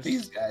 Get there's-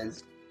 these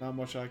guys. Not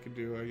much I can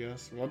do, I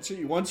guess. Once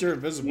you're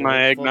invisible.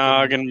 My what the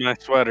fuck eggnog am and my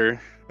sweater.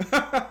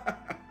 I-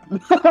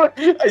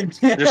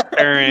 Just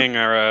carrying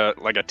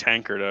like a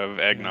tankard of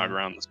eggnog Yeah.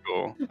 around the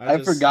school. I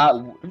just- forgot.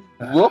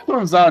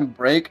 Wilfram's on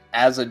break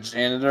as a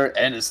janitor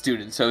and a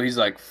student, so he's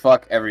like,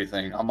 "Fuck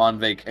everything. I'm on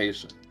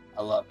vacation."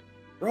 I love it.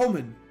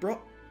 Roman,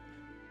 bro.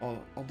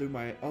 I'll do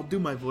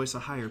my voice a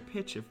higher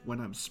pitch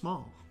when I'm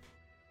small.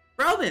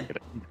 Roman,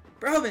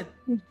 Roman,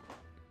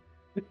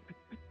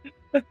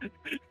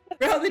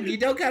 Roman, you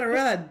don't gotta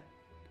run.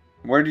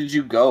 Where did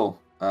you go,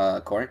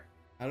 Corey?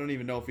 I don't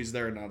even know if he's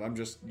there or not. I'm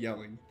just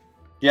yelling.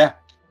 Yeah,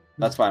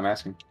 that's why I'm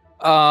asking.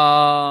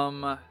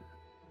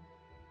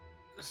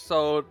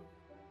 So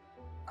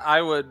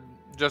I would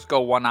just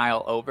go one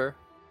aisle over.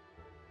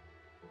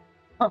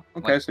 Oh,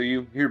 okay. So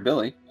you hear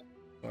Billy.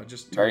 So I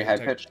just Very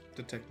turned high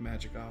detect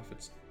magic off.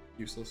 It's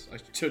useless. I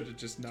should have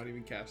just not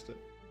even cast it.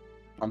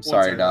 I'm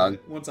sorry, dog.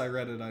 Once I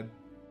read it,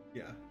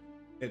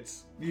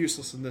 it's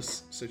useless in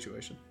this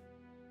situation.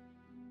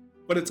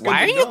 But it's good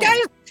Why are to you know.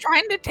 guys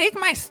trying to take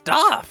my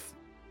stuff?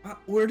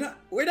 We're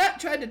not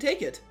trying to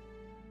take it.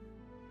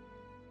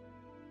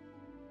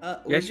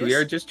 Yes, we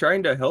are just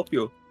trying to help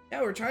you.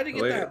 Yeah, we're trying to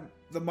get Later.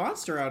 the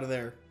monster out of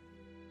there.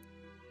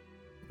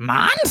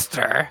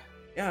 Monster?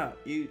 Yeah,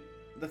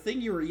 the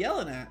thing you were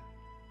yelling at.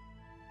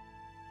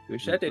 You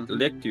said it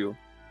licked you.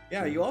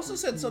 Yeah, you also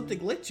said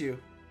something licked you.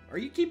 Are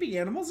you keeping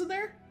animals in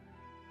there?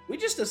 We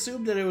just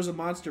assumed that it was a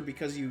monster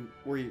because you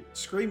were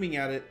screaming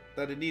at it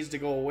that it needs to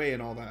go away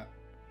and all that.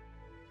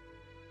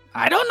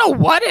 I don't know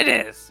what it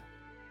is.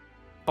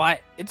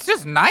 But it's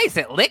just nice.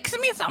 It licks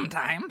me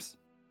sometimes.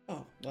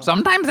 Oh, well.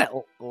 Sometimes it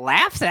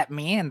laughs at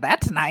me, and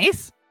that's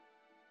nice.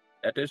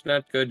 That is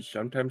not good.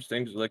 Sometimes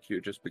things lick you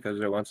just because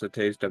it wants a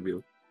taste of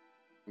you.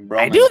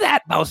 I do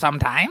that, though,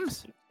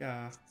 sometimes.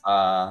 Yeah,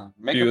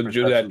 Make Do a you do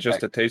perception that just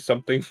check. to taste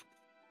something?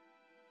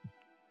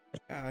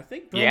 yeah. I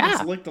think Yeah.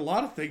 Broman's licked a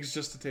lot of things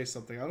just to taste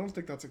something. I don't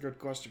think that's a good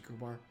question,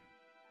 Kumar.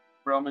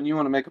 Roman, you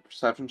want to make a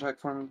perception check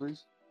for me,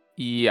 please?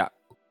 Yeah.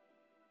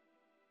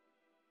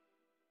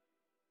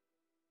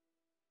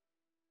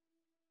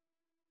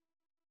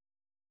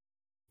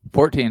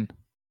 $14.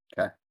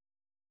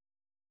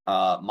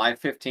 My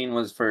 15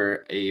 was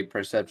for a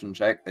perception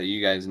check that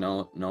you guys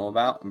know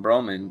about.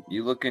 Broman,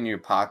 you look in your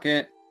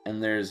pocket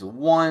and there's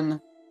one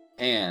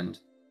hand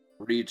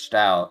reached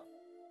out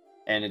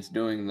and it's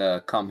doing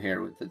the come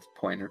here with its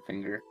pointer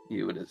finger,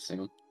 you would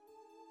assume.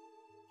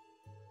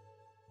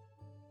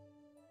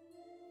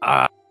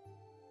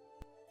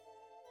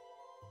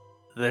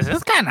 This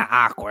is kind of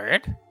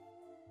awkward.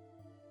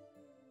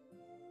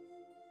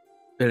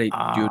 Billy,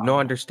 do you Ah. not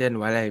understand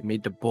why I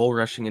made the bull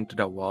rushing into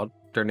the wall,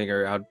 turning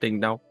around thing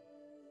now?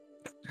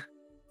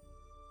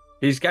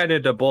 He's kind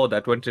of the bull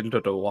that went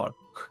into the wall.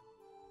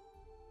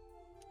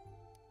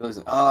 It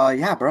was,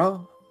 yeah,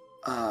 bro.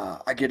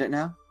 I get it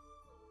now.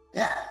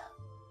 Yeah.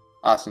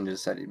 Austin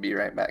just said he'd be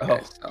right back,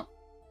 guys. So,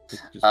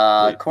 Just wait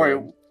for Corey,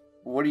 him.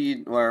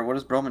 what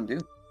does Broman do?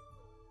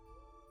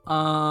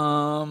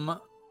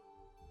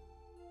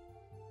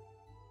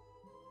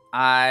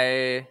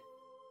 I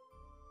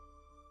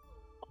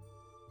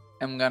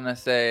am gonna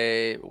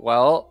say,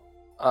 well,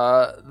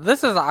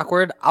 this is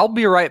awkward. I'll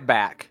be right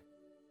back.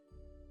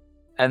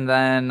 And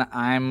then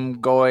I'm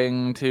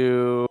going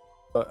to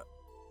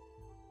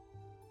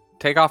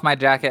take off my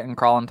jacket and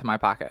crawl into my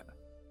pocket.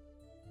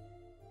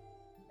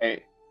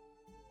 Hey,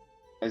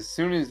 as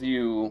soon as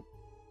you,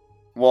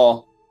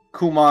 well,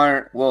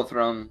 Kumar,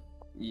 Wilthram,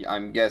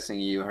 I'm guessing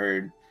you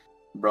heard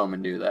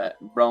Broman do that.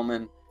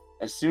 Broman,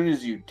 as soon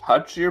as you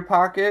touch your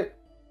pocket,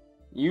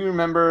 you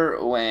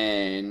remember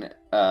when,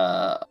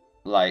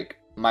 like,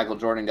 Michael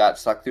Jordan got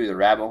sucked through the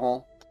rabbit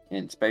hole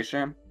in Space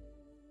Jam?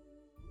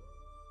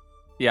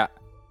 Yeah.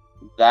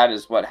 That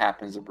is what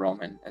happens to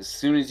Broman. As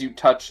soon as you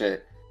touch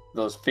it,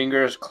 those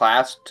fingers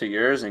clasp to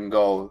yours and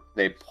go,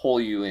 they pull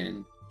you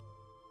in.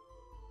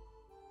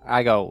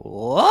 I go,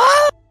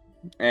 what?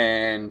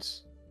 And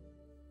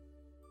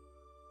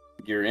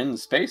you're in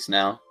space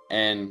now.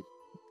 And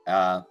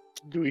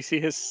Do we see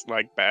his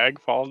like bag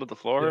fall to the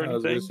floor or Yeah, I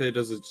was gonna anything? say,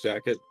 does his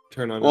jacket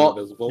turn on well,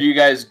 invisible? do you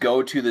guys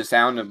go to the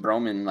sound of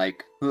Broman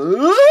like,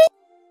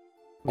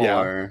 Yeah.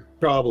 or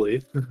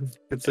Probably.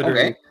 Considering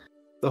okay?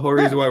 the whole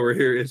reason why we're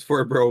here is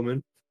for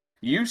Broman.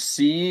 You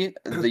see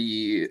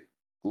the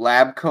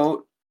lab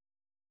coat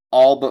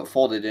all but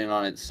folded in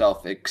on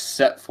itself,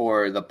 except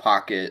for the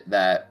pocket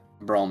that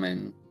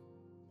Broman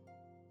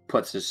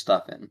puts his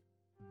stuff in.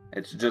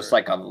 It's just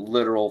like a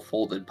literal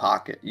folded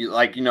pocket. You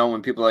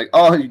when people are like,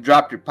 "Oh, you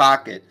dropped your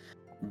pocket,"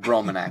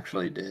 Broman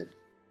actually did.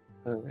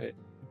 Alright.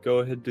 Go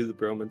ahead and do the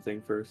Broman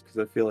thing first, because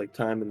I feel like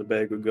time in the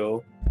bag would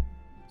go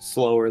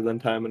slower than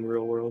time in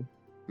real world.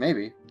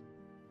 Maybe, It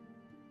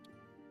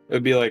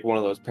would be like one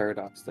of those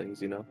paradox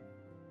things, you know?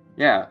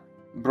 yeah.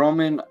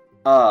 Broman,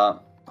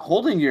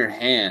 holding your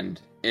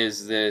hand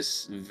is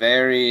this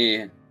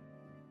very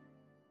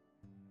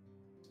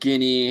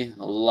skinny,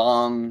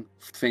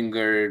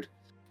 long-fingered.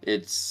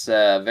 It's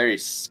very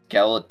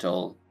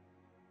skeletal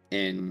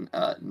in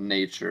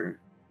nature.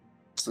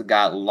 It's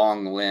got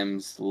long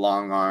limbs,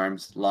 long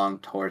arms, long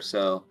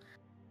torso,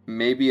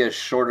 maybe a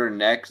shorter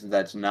neck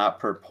that's not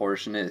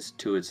proportionate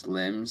to its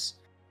limbs.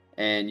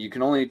 And you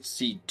can only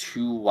see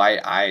 2 white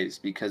eyes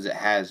because it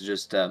has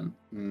just a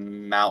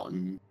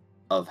mountain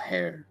of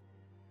hair.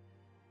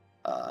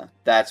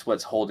 That's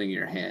what's holding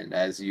your hand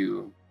as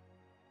you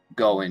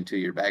go into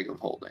your bag of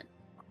holding.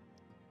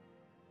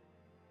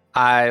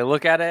 I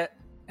look at it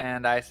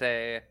and I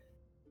say,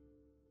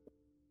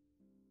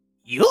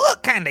 You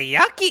look kind of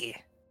yucky.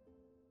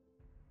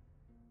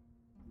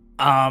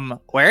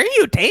 Where are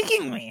you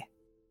taking me?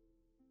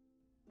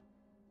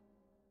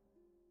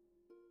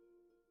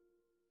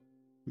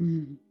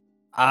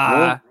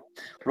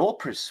 Roll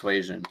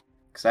persuasion,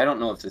 because I don't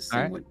know if this thing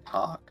Alright. would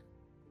talk.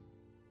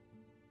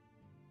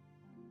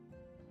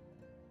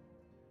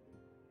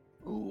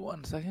 ooh,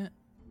 1 second.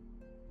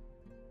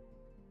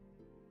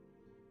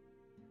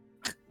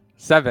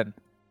 7.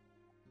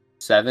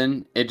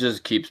 7, it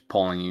just keeps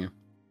pulling you.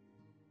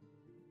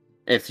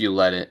 If you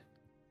let it.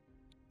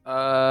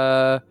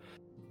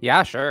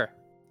 Yeah, sure.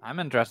 I'm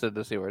interested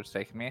to see where it's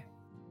taking me.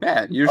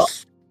 Yeah, you're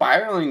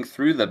spiraling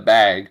through the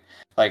bag.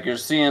 Like you're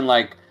seeing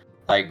like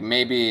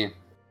maybe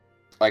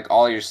like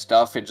all your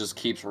stuff, it just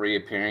keeps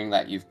reappearing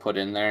that you've put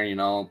in there, you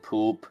know,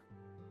 poop,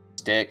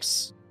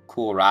 sticks,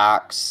 cool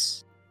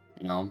rocks,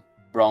 you know,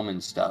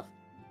 Broman stuff.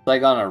 It's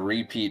like on a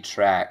repeat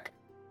track.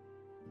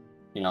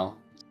 You know,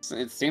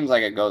 it seems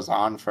like it goes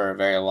on for a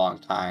very long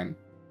time.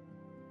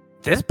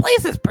 This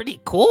place is pretty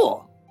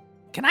cool.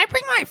 Can I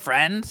bring my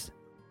friends?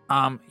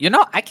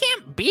 I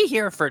can't be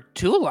here for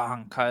too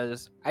long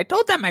because I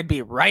told them I'd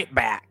be right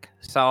back.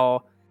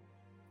 So,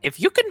 if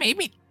you could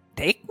maybe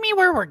take me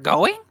where we're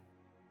going?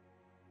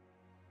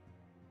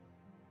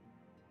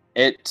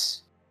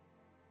 It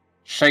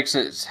shakes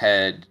its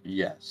head,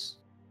 yes.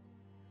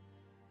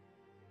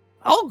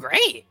 Oh,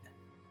 great.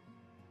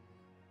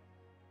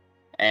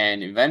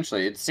 And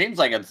eventually, it seems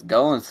like it's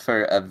going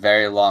for a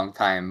very long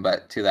time,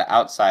 but to the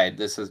outside,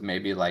 this is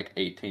maybe like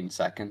 18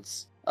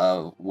 seconds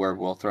of where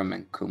Wilthram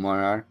and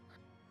Kumar are.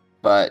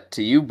 But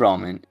to you,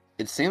 Broman,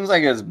 it seems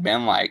like it's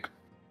been like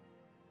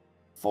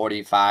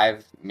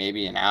 45,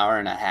 maybe an hour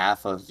and a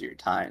half of your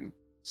time.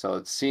 So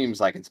it seems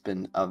like it's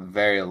been a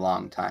very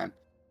long time.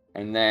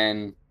 And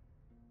then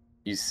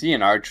you see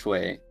an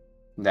archway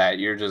that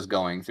you're just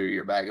going through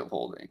your bag of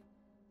holding.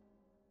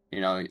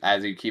 You know,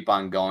 as you keep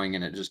on going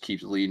and it just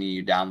keeps leading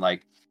you down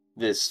like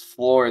this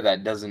floor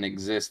that doesn't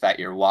exist that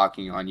you're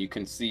walking on. You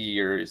can see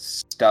your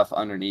stuff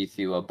underneath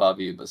you, above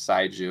you,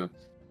 beside you.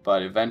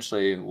 But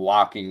eventually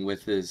walking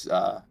with this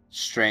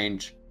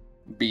strange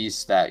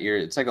beast that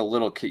it's like a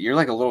little kid. You're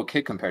like a little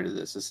kid compared to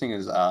this. This thing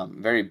is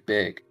very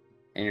big,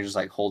 and you're just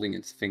like holding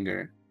its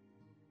finger,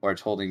 or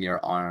it's holding your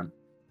arm.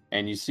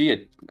 And you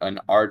see an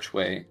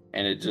archway,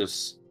 and it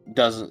just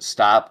doesn't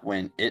stop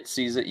when it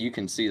sees it. You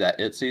can see that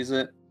it sees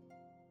it.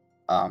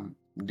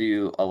 Do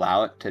you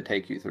allow it to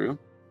take you through?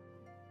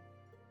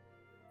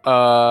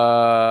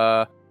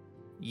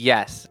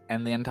 Yes.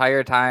 And the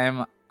entire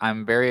time,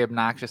 I'm very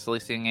obnoxiously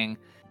singing,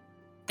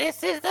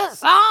 This is the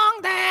song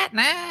that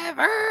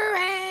never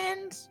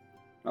ends.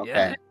 Okay.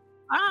 Yeah.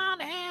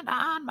 On and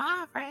on,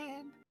 my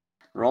friend.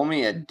 Roll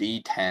me a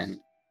d10.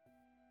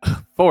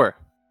 4.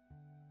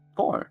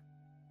 4.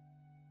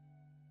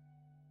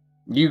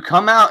 You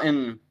come out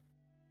and...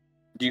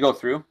 Do you go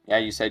through? Yeah,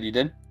 you said you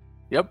did?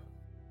 Yep.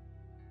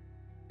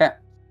 Okay.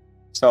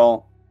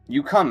 So,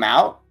 you come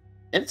out.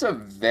 It's a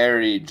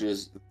very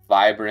just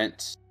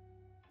vibrant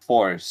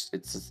forest.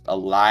 It's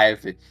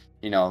alive.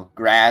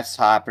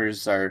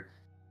 Grasshoppers are...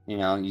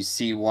 you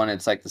see one,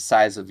 it's like the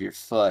size of your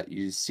foot.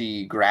 You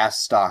see grass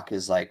stalk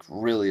is like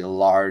really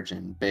large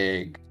and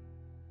big.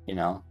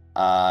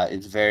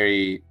 It's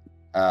very...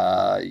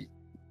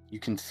 you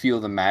can feel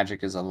the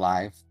magic is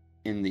alive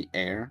in the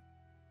air.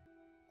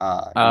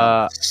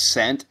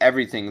 Scent,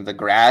 everything, the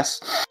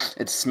grass,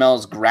 it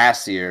smells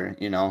grassier,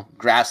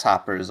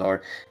 grasshoppers,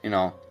 or,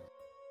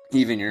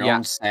 even your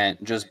own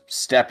scent. Just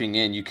stepping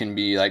in, you can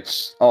be like,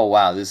 oh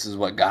wow, this is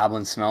what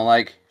goblins smell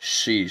like?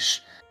 Sheesh.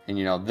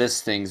 And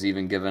this thing's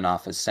even giving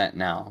off a scent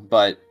now.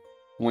 But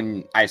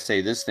when I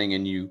say this thing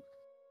and you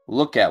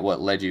look at what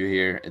led you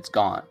here, it's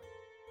gone.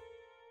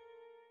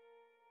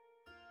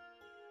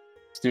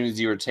 As soon as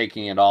you were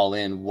taking it all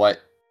in,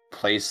 what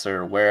place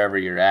or wherever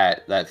you're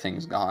at, that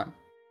thing's gone.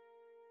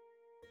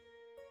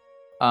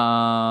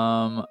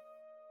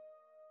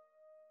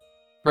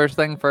 First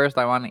thing first,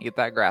 I want to eat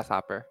that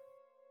grasshopper.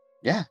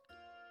 Yeah,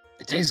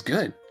 it tastes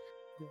good.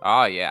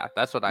 Oh yeah,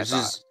 that's what I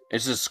thought.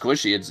 It's just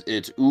squishy.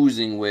 It's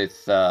oozing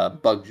with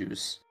bug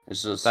juice.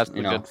 It's just That's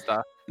the good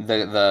stuff.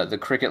 The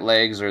cricket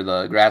legs or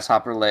the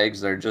grasshopper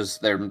legs.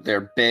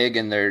 They're big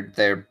and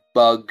they're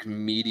bug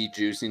meaty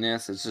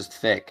juiciness. It's just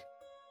thick.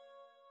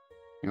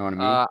 You know what I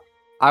mean?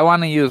 I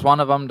want to use one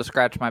of them to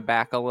scratch my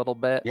back a little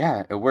bit.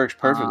 Yeah, it works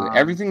perfectly.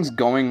 Everything's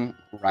going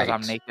right.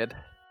 'Cause I'm naked.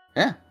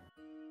 Yeah.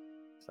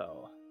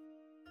 So,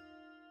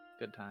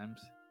 good times.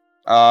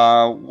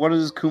 What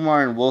does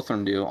Kumar and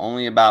Wilthram do?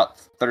 Only about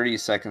 30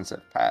 seconds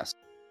have passed.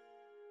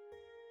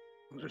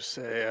 I'll just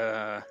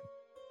say,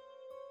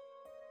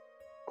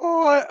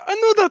 Oh, I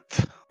knew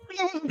that.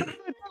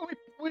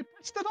 We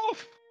pissed it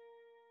off.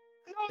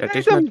 That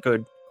is not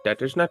good.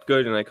 That is not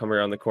good. And I come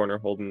around the corner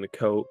holding the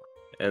coat,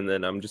 and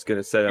then I'm just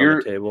gonna set it on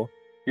You're- the table.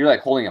 You're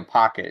like holding a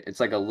pocket. It's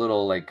like a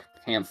little like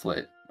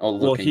pamphlet. Oh,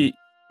 Well, looking.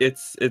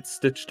 it's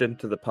stitched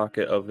into the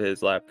pocket of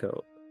his lab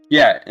coat.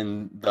 Yeah,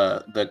 and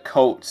the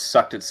coat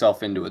sucked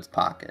itself into its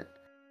pocket.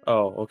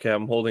 Oh, okay.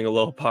 I'm holding a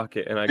little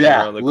pocket, and I come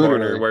Yeah, around the literally.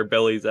 corner where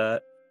Billy's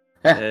at,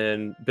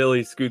 and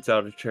Billy scoots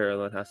out a chair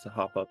and then has to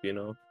hop up, you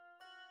know,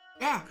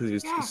 Yeah. because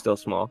he's yeah. still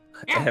small.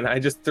 Yeah. And I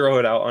just throw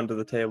it out onto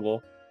the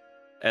table,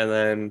 and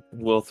then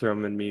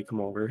Wilthram and me come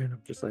over, and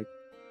I'm just like,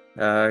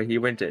 he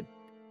went in.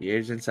 He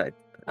is inside.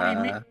 What do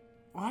you mean?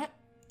 What?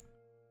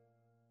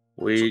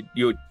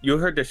 You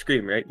heard the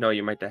scream, right? No,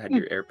 you might have had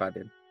your AirPod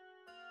in.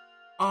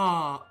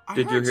 I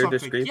Did you heard hear the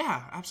something. scream?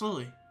 Yeah,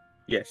 absolutely.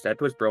 Yes, that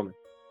was Broman.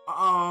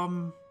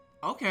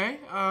 Okay.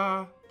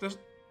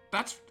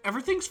 That's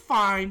everything's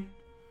fine.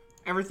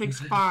 Everything's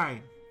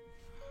fine.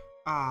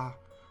 I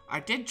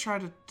did try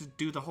to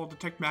do the whole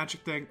detect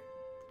magic thing.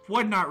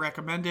 Would not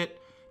recommend it.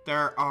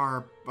 There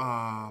are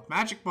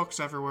magic books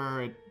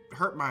everywhere. It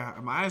hurt my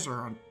eyes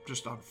are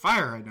just on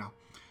fire right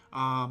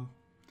now.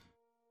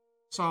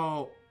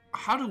 So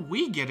how do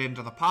we get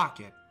into the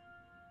pocket?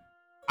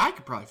 I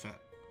could probably fit.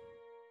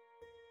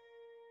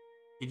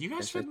 Can you guys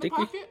Yes, fit I in the think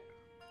we- pocket?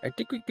 I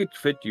think we could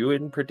fit you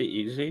in pretty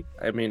easy.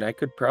 I mean, I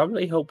could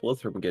probably help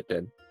Wilthram get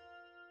in.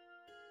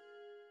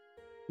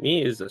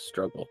 Me is a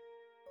struggle.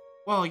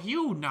 Well,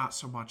 you not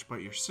so much,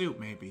 but your suit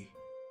maybe.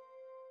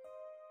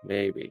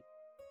 Maybe.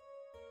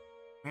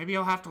 Maybe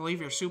you'll have to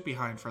leave your suit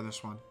behind for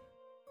this one.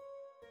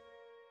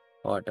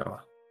 Oh, no.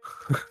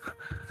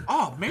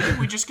 Oh, maybe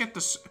we just get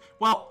the...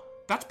 Well,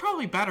 that's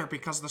probably better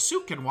because the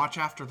suit can watch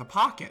after the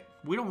pocket.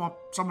 We don't want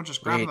someone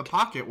just grabbing the Wait.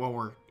 pocket while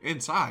we're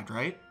inside,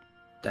 right?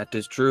 That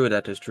is true.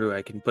 That is true.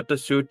 I can put the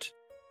suit.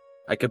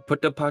 I could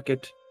put the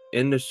pocket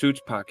in the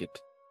suit's pocket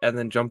and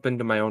then jump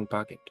into my own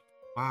pocket.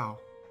 Wow.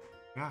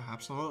 Yeah,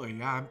 absolutely.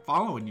 Yeah, I'm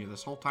following you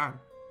this whole time.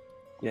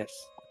 Yes.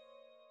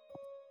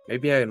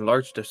 Maybe I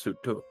enlarged the suit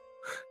too.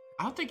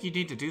 I don't think you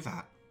need to do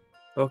that.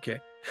 Okay.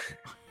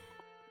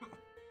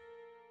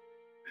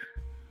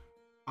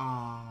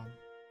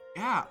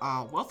 Yeah,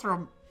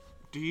 Wilthram,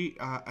 do you,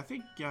 I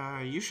think,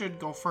 you should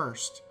go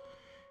first.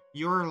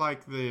 You're,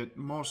 like, the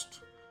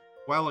most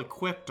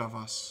well-equipped of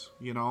us,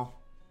 you know?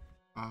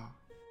 As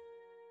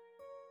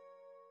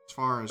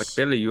far But as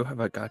Billy, you have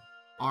a gun.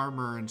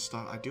 armor and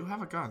stuff. I do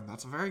have a gun.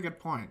 That's a very good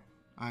point.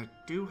 I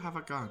do have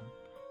a gun.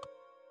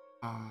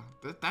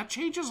 That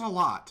changes a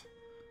lot.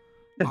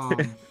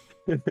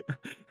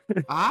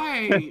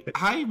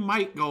 I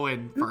might go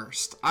in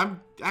first.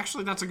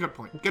 Actually, that's a good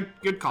point.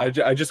 Good call.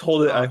 I just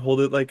hold it. I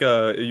hold it like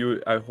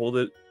I hold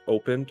it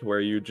open to where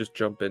you just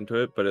jump into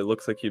it, but it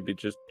looks like you'd be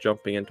just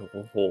jumping into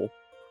a hole.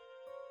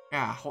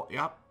 Yeah.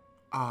 Yep.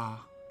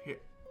 Here,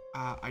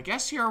 I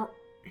guess here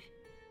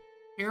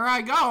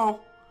I go.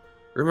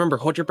 Remember,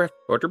 hold your breath.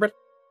 Hold your breath.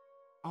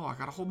 Oh, I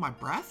gotta hold my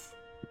breath.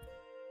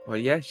 Well,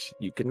 yes,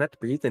 you cannot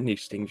breathe in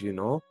these things, you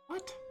know.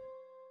 What?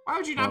 Why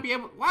would you not Well- be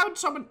able? Why would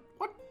someone?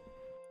 What?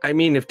 I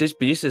mean, if this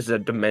beast is a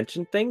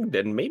dimension thing,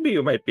 then maybe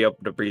you might be able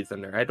to breathe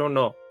in there. I don't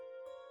know.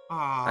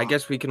 I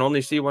guess we can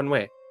only see one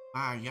way.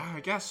 Yeah, I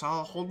guess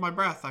I'll hold my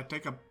breath. I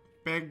take a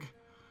big,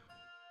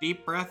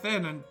 deep breath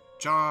in and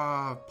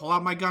pull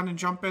out my gun and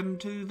jump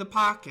into the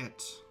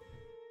pocket.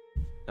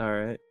 All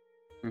right.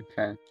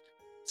 Okay.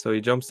 So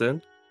he jumps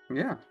in.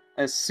 Yeah.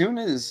 As soon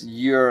as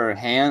your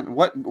hand,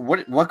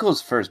 what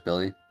goes first,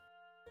 Billy?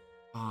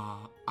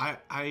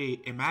 I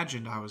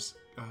imagined I was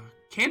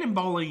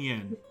cannonballing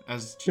in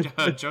as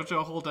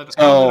Jojo held it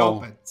Oh.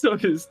 open. So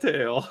his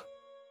tail.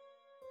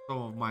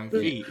 So my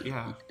feet,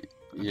 yeah.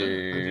 I do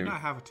Yeah.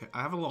 not have a tail.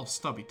 I have a little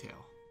stubby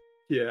tail.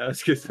 Yeah, I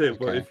was gonna say,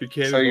 but Okay. if you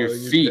can't. So your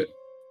feet.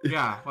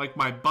 Yeah, like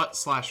my butt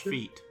 /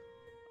 feet.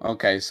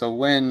 Okay, so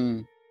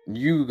when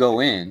you go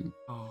in,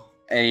 Oh,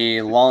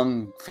 a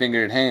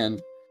long-fingered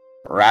hand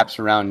wraps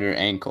around your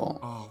ankle.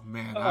 oh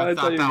man, Oh, I I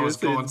thought thought you that were was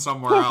gonna say going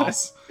somewhere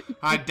else.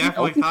 I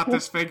definitely thought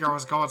this finger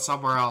was going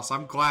somewhere else.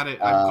 I'm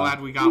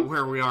glad we got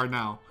where we are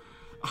now.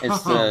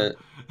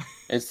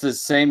 It's the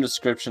same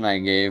description I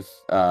gave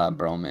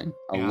Broman.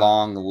 A Yeah.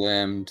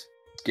 long-limbed,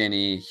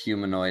 skinny,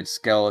 humanoid,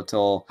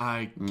 skeletal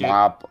I get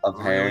mop of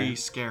really hair.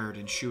 scared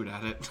and shoot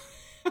at it.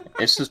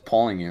 It's just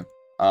pulling you.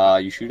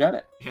 You shoot at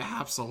it. Yeah,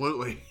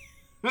 absolutely.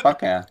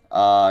 Fuck yeah.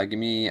 Give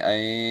me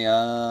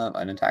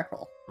an attack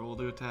roll. Roll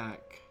to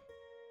attack.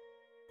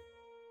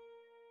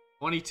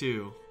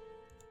 22.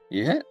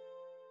 You hit.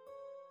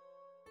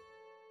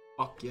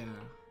 Fuck yeah.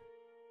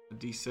 A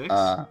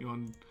D6? You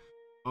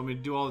want me to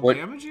do all the what-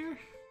 damage here?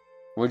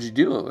 What'd you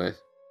do it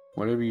with?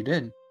 Whatever you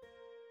did.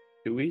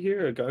 Do we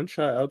hear a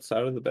gunshot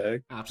outside of the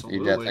bag? You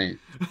Absolutely. definitely.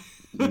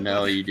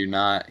 No, you do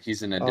not.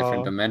 He's in a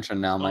different Oh.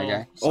 dimension now, my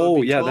guy. So it'd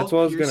Oh, be yeah, 12 that's what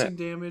I was gonna- piercing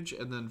damage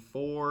and then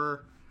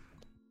 4,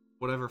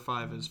 whatever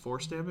 5 is,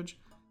 force damage.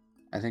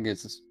 I think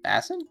it's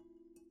acid.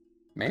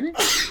 Maybe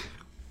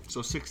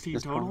So 16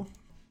 That's total.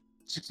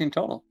 16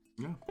 total.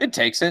 Yeah. It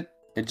takes it.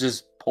 It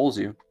just pulls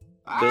you.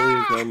 Billy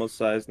is Ah! normal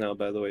size now,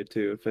 by the way,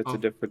 too. If it's Oh. a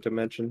different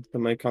dimension,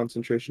 then my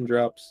concentration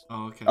drops.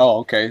 Oh, okay. Oh,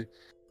 okay.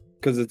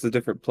 Because it's a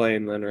different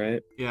plane then,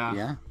 right? Yeah.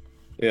 Yeah.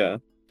 Yeah.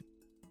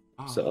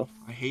 Oh, So.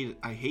 I hate it.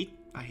 I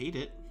hate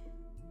it.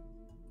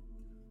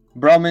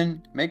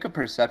 Broman, make a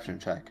perception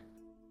check.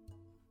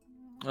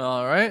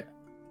 All right.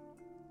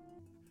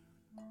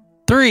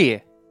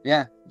 3.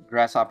 Yeah,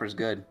 Grasshopper's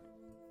good.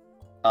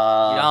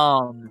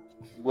 Yum.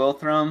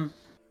 Wilthram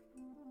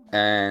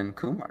and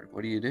Kumar,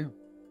 what do you do?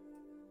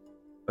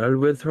 Well,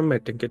 Withram, I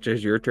think it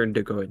is your turn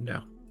to go in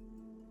now.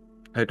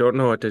 I don't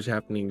know what is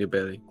happening to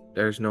Billy.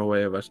 There's no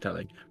way of us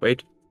telling.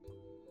 Wait.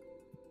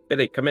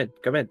 Billy, come in.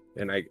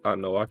 And I,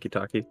 on the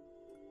walkie-talkie.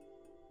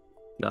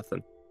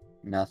 Nothing.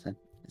 Nothing.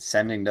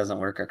 Sending doesn't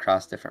work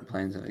across different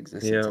planes of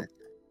existence.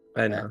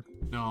 Yeah. I know.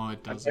 No, it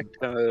I'd doesn't. like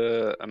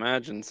to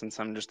imagine, since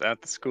I'm just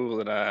at the school,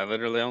 that I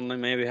literally only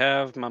maybe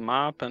have my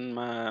mop and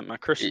my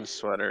Christmas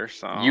sweater.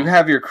 So You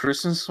have your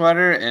Christmas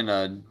sweater and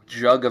a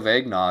jug of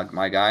eggnog,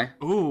 my guy.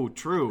 Ooh,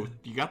 true.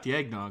 You got the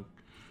eggnog.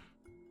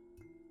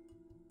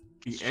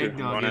 The It's true, I'm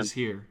eggnog going is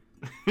here.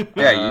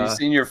 Yeah, Uh, you've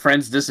seen your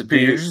friends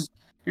disappear. do you-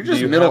 You're do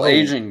just you have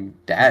middle-aging Do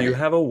daddy. you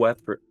have a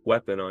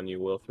weapon on you,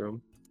 Wilthram?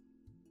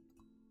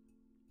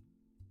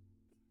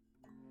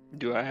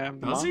 do I have?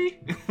 Does mop? he?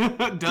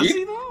 Does You-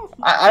 he though?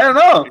 I don't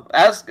know.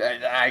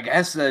 I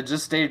guess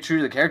just stay true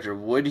to the character.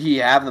 Would he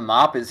have the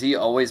mop? Is he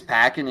always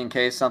packing in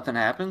case something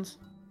happens?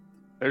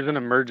 There's an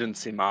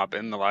emergency mop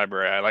in the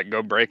library. I like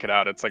go break it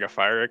out. It's like a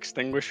fire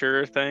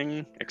extinguisher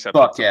thing, except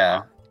Fuck it's a yeah.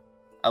 mop.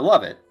 I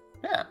love it.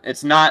 Yeah,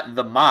 it's not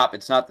the mop.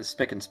 It's not the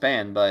spick and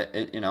span, but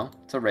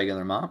it's a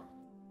regular mop.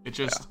 It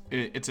just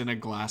it's in a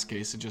glass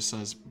case. It just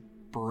says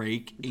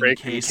break in Break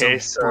case, in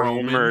case of of Broman.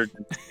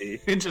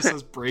 emergency. It just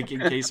says break in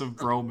case of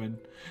Broman.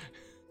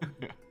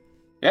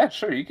 Yeah,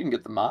 sure. You can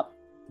get the mop.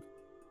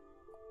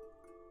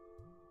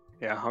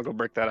 Yeah, I'll go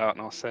break that out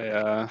and I'll say,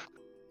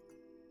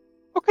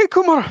 okay,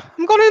 Kumar,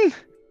 I'm going in.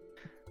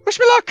 Wish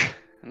me luck.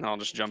 And I'll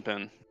just jump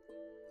in.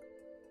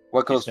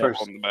 What goes He's not first?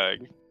 holding the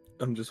bag.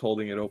 I'm just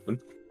holding it open.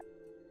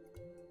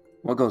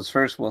 What goes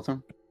first,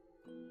 Wiltham?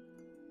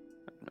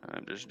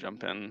 Just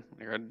jump in.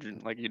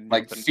 Like you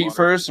Like feet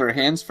first or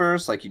hands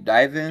first? Like you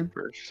dive in?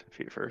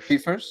 Feet first.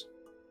 Feet first?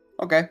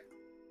 Okay.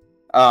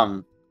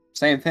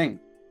 Same thing.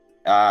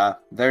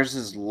 There's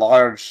this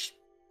large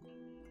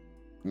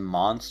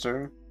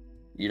monster.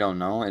 You don't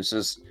know. It's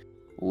just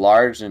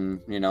large and,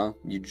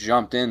 you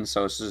jumped in,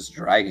 so it's just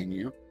dragging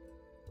you.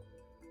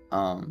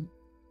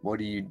 What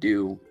do you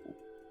do?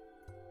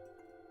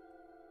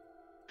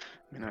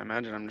 I mean, I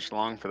imagine I'm just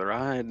along for the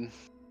ride.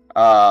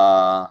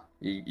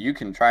 You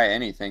can try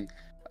anything.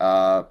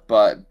 But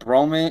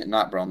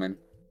not Broman.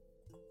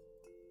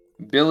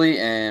 Billy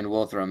and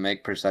Wilthram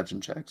make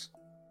perception checks.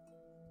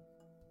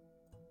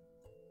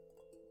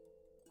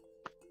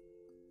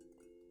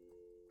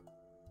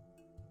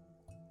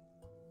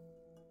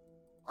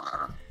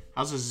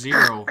 How's a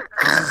zero?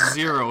 How's a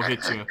zero hit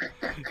you?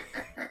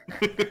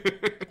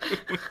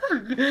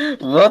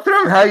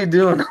 Wilthram, how you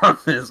doing on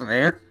this,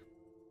 man?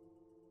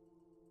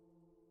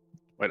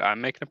 Wait, I'm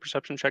making a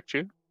perception check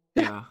too?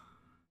 Yeah.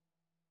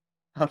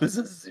 How does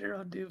a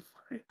 0 do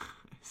for you?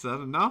 Is that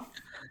enough?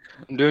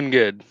 I'm doing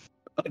good.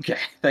 Okay,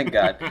 thank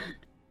God.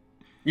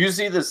 You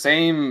see the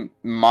same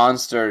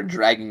monster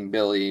dragging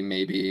Billy,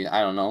 maybe.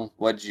 I don't know.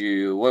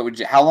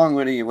 How long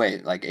would he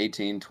wait? Like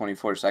 18,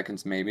 24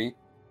 seconds, maybe?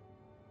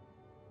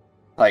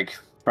 Like,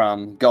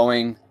 from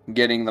going,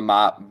 getting the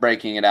mop,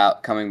 breaking it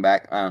out, coming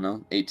back, I don't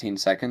know, 18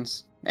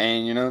 seconds.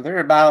 And, they're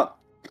about...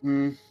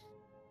 they're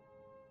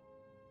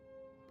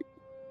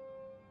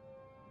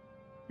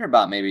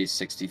about maybe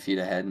 60 feet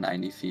ahead,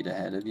 90 feet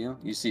ahead of you.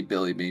 You see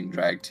Billy being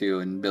dragged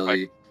too, and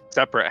Billy...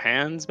 Separate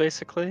hands,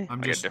 basically? I'm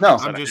Like just a different No.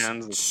 set I'm of just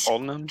hands that's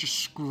holding them? just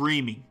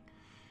screaming.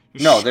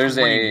 Just No, there's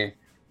screaming.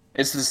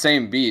 it's the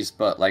same beast,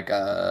 but like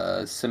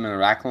a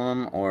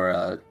simulacrum or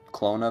a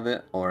clone of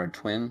it or a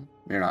twin.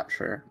 You're not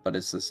sure, but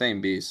it's the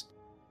same beast.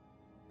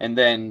 And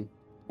then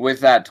with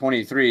that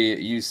 23,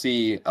 you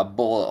see a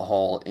bullet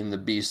hole in the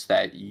beast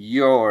that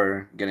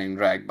you're getting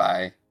dragged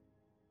by.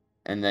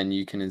 And then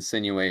you can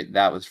insinuate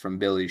that was from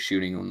Billy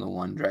shooting on the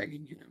one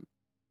dragging you.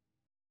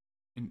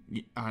 And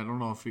I don't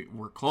know if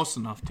we're close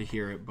enough to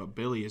hear it, but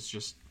Billy is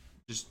just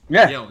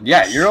Yeah, yelling.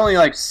 yeah, you're only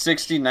like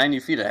 60, 90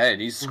 feet ahead.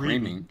 He's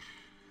Screaming. screaming.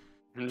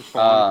 I'm just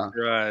along for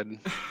the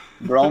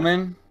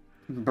ride.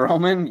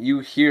 Broman, you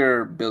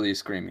hear Billy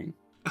screaming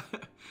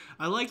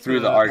I like through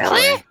the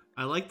archway.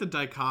 I like the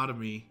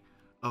dichotomy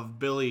of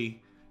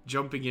Billy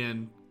jumping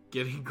in,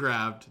 getting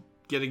grabbed,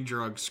 getting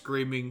drugged,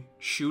 screaming,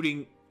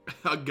 shooting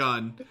a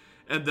gun,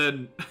 and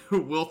then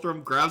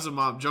Wilthram grabs him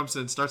up, jumps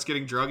in, starts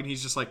getting drugged, and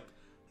he's just like,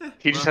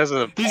 He just has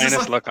a he's just plainest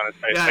like- look on his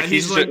face. yeah, like he's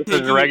he's like just,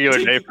 it's a regular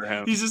day for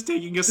him. He's just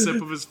taking a sip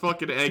of his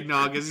fucking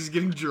eggnog as he's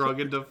getting drugged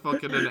into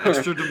fucking an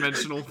extra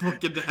dimensional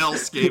fucking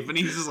hellscape, and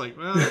he's just like,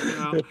 well,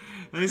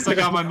 at least I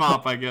got my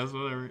mop, I guess,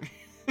 whatever.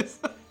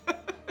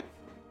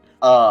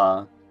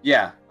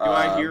 Yeah. Do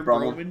I hear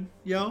Broman? Broman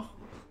yell?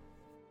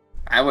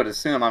 I would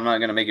assume I'm not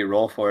gonna make you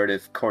roll for it.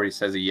 If Corey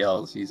says he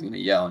yells, he's gonna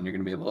yell, and you're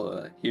gonna be able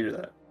to hear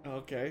that.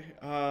 Okay.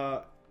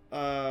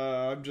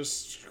 I'm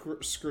just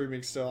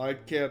screaming still. I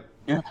can't.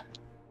 Yeah.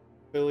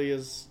 Billy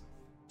is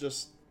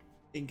just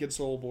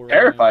inconsolable right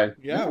Terrified. now.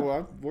 Yeah,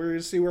 well, we're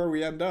gonna see where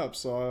we end up.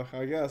 So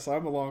I guess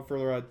I'm along for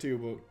the ride too,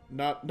 but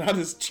not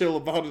as chill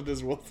about it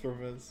as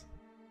Wilthram is.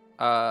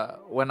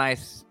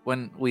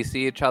 When we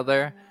see each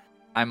other,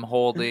 I'm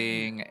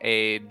holding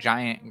a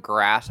giant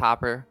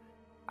grasshopper.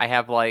 I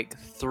have like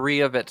 3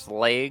 of its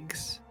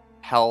legs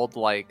held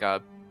like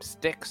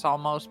sticks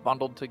almost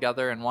bundled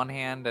together in one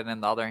hand, and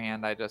in the other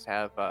hand I just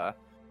have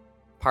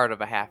part of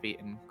a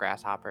half-eaten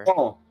grasshopper.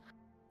 Oh,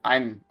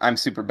 I'm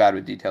super bad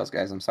with details,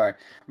 guys. I'm sorry.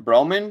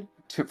 Broman,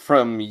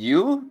 from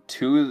you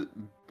to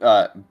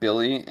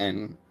Billy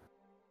and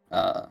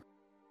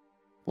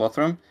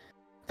Wilthram,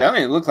 they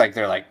only look like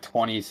they're like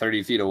 20,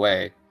 30 feet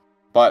away.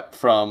 But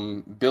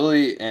from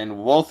Billy and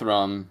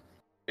Wilthram,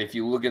 if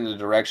you look in the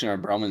direction of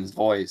Broman's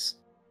voice,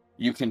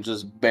 you can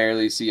just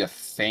barely see a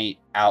faint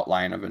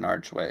outline of an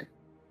archway.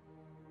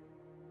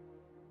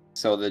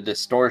 So the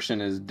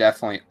distortion is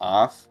definitely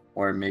off,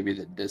 or maybe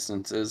the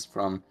distance is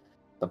from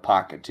the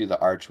pocket to the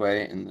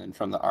archway, and then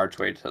from the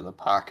archway to the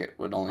pocket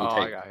would only I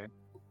take, got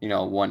you.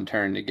 one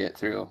turn to get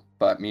through.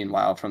 But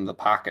meanwhile, from the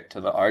pocket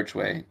to the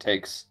archway it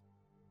takes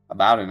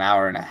about an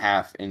hour and a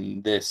half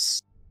in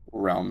this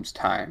realm's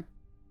time.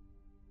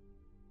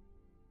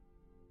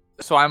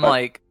 So I'm But-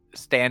 like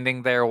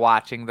standing there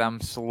watching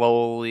them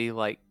slowly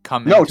like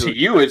come No, into to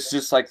you it's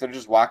just like they're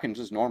just walking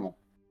just normal.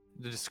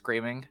 just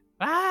screaming.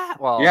 Ah!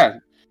 Well, Yeah,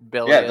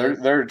 Billy yeah, is.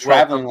 they're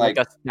traveling Wilthram's like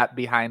a step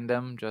behind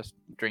him, just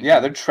drinking. yeah,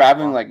 they're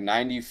traveling Well, like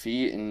 90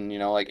 feet in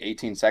like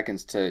 18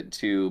 seconds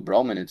to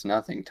Broman. It's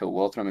nothing. To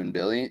Wilthram and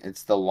Billy,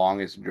 it's the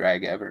longest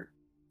drag ever.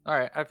 all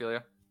right, I feel you.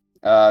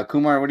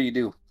 Kumar, what do you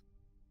do?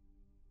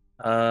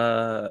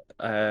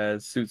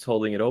 As Suit's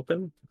holding it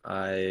open,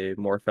 I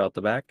morph out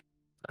the back.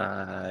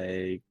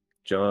 I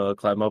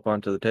climb up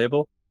onto the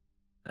table,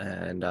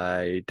 and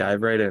I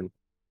dive right in,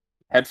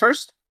 Head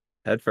first?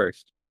 head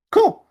first.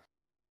 Cool.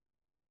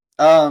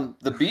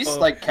 The beast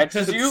Oh,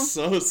 catches that's you.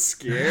 So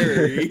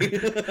scary.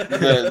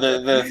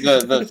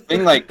 The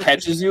thing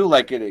catches you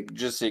like it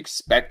just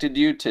expected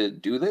you to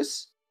do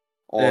this.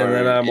 And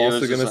then I'm it also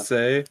was just gonna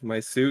say my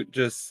suit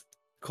just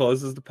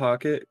closes the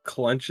pocket,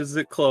 clenches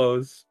it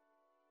closed.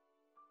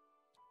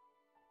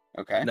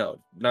 okay. No,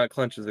 not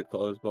clenches it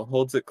closed, but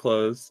holds it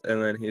closed,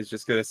 and then he's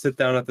just gonna sit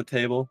down at the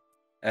table,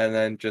 and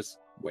then just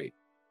wait.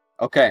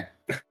 Okay.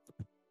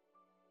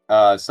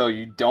 So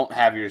you don't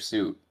have your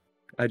suit.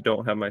 I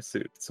don't have my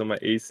suit, so my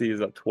AC is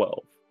at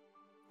 12.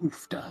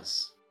 Oof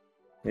does.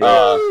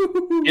 Yeah.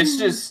 It's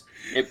just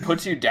it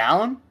puts you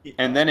down,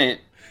 and then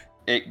it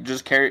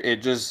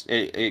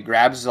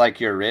grabs like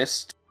your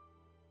wrist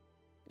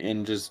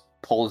and just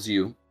pulls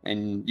you,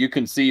 and you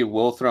can see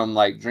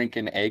Wilthram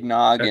drinking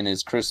eggnog in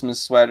his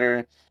Christmas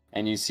sweater,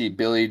 and you see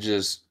Billy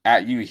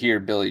you hear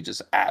Billy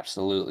just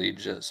absolutely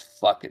just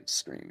fucking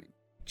screaming.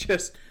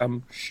 Just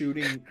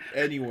shooting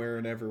anywhere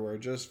and everywhere.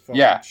 Just fucking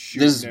Yeah,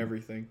 shooting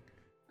everything.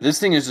 This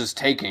thing is just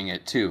taking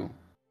it too.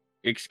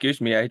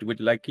 Excuse me, I would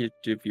like it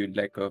if you'd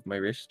let go of my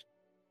wrist.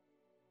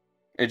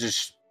 It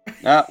just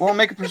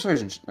make a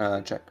persuasion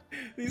check.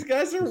 These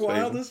guys are Persuasion.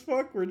 wild as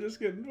fuck. We're just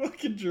getting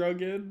fucking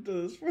drug into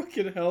this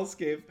fucking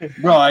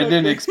hellscape. Bro, I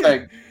didn't Okay.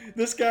 expect.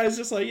 This guy's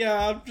just like,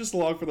 yeah, I'm just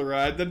along for the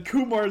ride. Then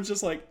Kumar's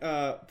just like,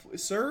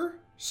 sir?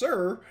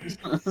 Sir,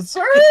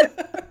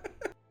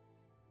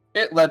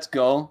 it lets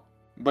go,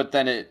 but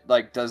then it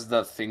does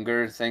the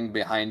finger thing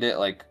behind it,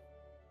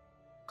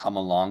 come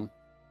along.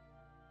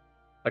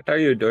 What are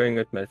you doing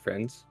with my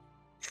friends?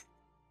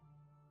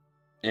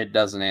 It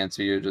doesn't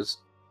answer you, just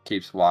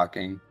keeps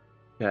walking.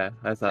 Yeah,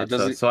 I thought It so.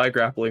 doesn't- So I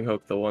grappling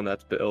hook the one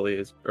that's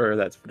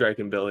that's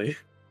striking Billy.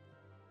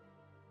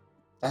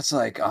 That's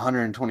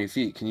 120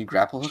 feet. Can you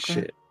grapple hook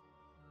Shit.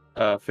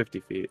 50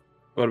 feet.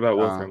 What about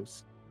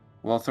Wilthram's?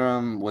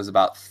 Wilthram was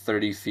about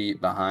 30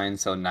 feet behind,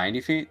 so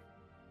 90 feet.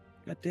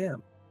 God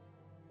damn.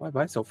 Why am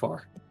I so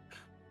far?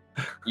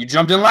 You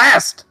jumped in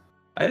last!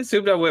 I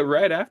assumed I went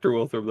right after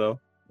Wilthram, though.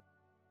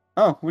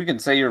 Oh, we can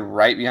say you're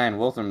right behind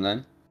Wilthram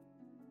then.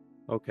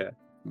 Okay.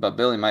 But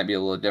Billy might be a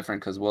little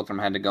different because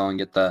Wilthram had to go and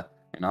get the,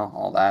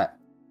 all that.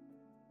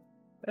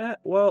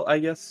 Well, I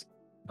guess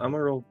I'm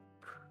gonna roll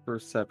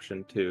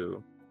perception,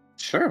 too.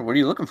 Sure, what are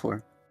you looking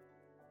for?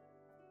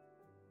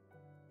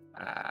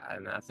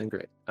 Nothing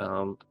great. I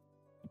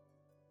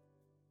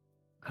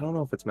don't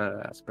know if it's mad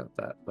to ask about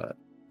that, but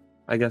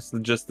I guess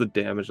just the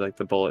damage,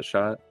 the bullet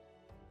shot.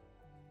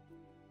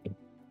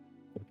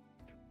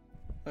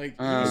 Like,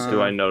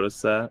 Do I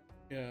notice that?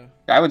 yeah.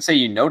 I would say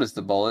you notice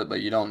the bullet,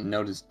 but you don't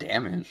notice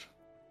damage.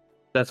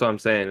 That's what I'm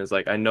saying, is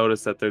I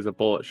noticed that there's a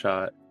bullet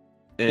shot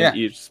in Yeah.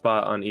 each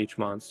spot on each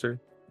monster.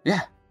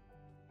 Yeah.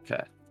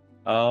 Okay.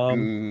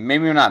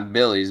 Maybe not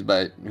Billy's,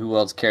 but who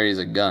else carries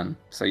a gun?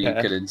 So you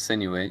Yeah. could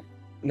insinuate.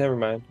 Never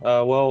mind.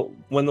 Well,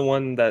 when the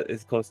one that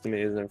is close to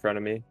me is in front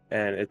of me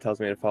and it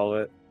tells me to follow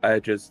it, I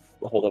just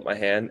hold up my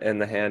hand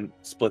and the hand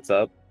splits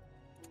up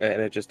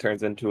and it just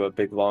turns into a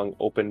big long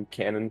open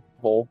cannon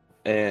hole,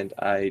 and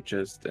I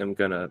just am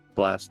gonna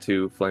blast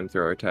 2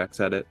 flamethrower attacks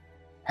at it.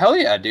 Hell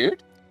yeah,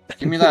 dude.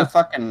 Give me that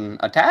fucking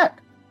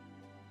attack.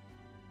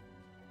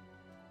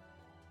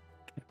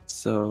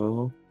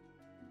 So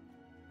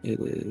it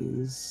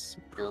is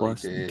Billy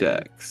plus did.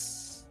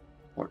 dex.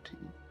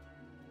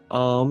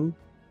 14.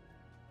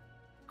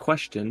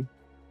 Question.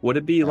 Would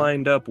it be Yeah.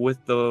 lined up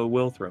with the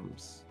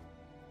Wilthrams?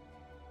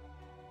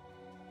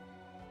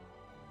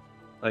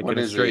 Like What in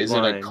a is it? straight Is it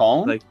a line.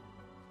 cone? Like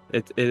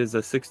it is a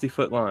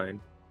 60-foot line.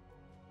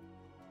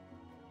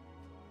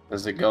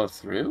 Does it go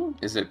through?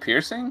 Is it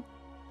piercing?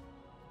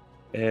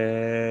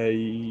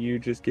 You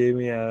just gave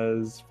me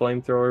as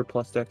flamethrower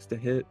plus dex to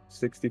hit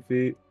 60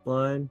 feet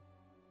line.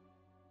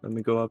 Let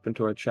me go up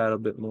into our chat a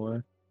bit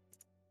more.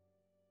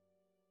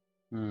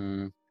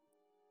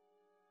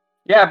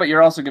 Yeah, but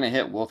you're also gonna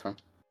hit Wolfram.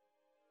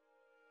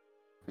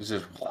 It's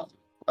just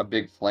a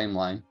big flame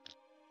line,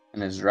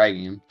 and it's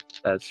dragging him.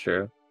 That's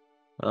true.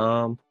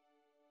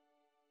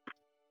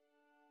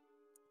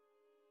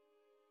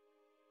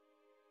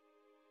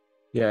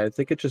 Yeah, I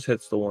think it just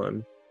hits the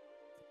one.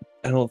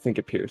 I don't think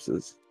it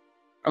pierces.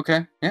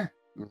 Okay, yeah.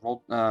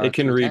 Roll, It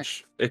can to attack.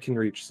 reach. It can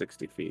reach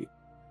 60 feet.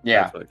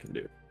 Yeah, That's what it can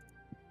do.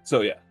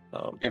 So yeah.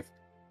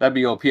 that'd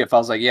be OP if I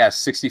was like, yeah,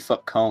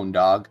 60-foot cone,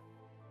 dog.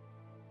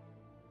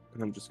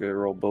 And I'm just gonna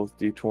roll both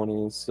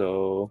d20s.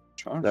 So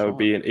Sure, that would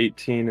be an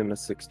 18 and a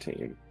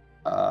 16.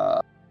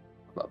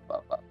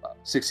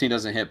 16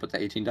 doesn't hit, but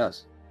the 18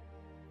 does.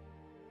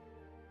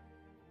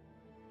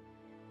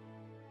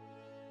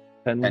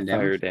 10 10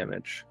 fire damage?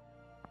 damage.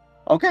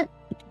 Okay.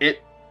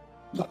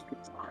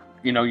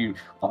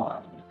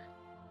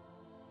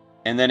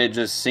 And then it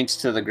just sinks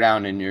to the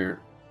ground and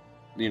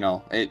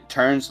it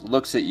turns,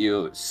 looks at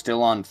you,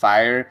 still on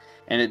fire,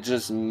 and it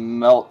just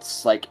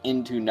melts like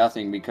into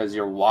nothing because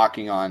you're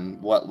walking on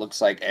what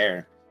looks like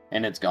air,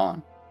 and it's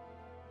gone.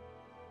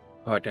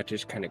 Oh, that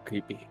is kind of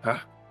creepy.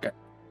 Ah, God.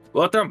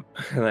 Wilthram!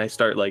 And I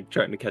start like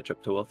trying to catch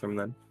up to Wilthram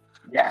then.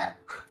 Yeah.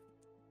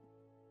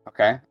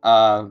 Okay.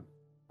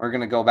 We're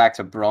gonna go back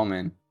to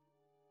Broman.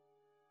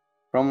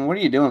 Broman, what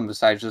are you doing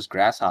besides just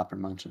grasshopper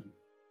munching?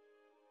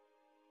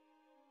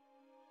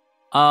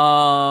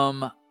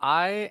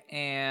 I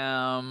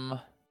am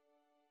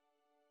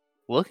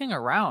looking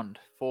around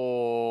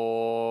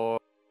for.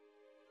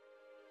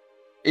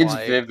 It's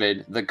Like-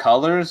 vivid. The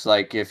colors,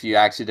 like if you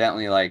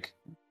accidentally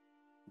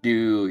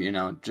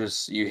do,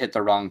 just you hit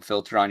the wrong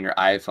filter on your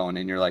iPhone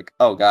and you're like,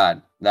 oh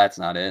God, that's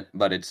not it.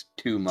 But it's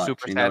too much.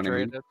 Super You know what I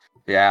mean? saturated.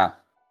 Yeah.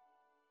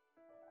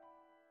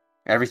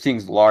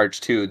 Everything's large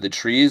too. The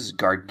tree is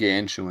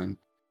gargantuan.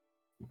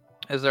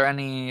 Is there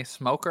any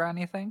smoke or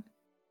anything?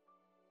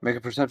 Make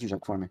a perception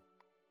check for me.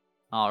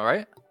 All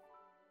right.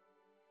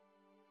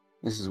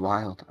 This is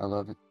wild. I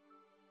love it.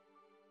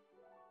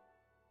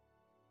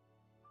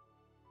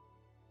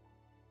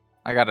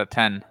 I got a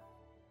 10.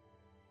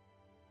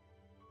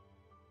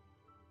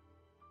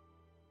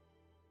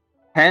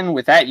 10,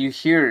 with that, you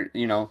hear,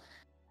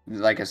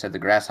 like I said, the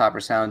grasshopper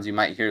sounds. You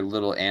might hear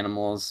little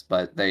animals,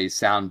 but they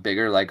sound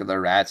bigger. Like the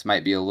rats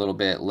might be a little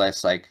bit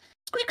less like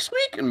squeak,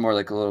 squeak, and more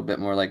like a little bit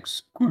more like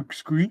squeak,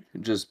 squeak,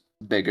 just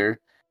bigger,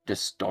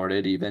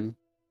 distorted even.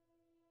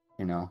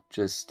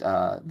 Just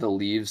the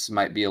leaves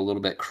might be a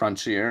little bit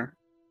crunchier.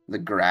 The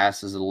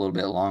grass is a little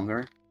bit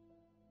longer.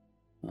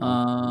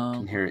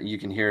 You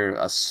can hear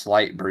a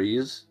slight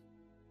breeze,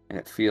 and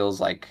it feels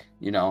like,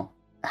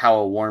 how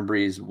a warm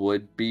breeze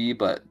would be,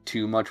 but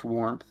too much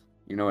warmth.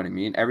 You know what I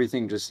mean?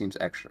 Everything just seems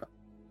extra.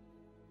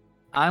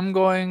 I'm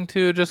going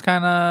to just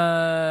kind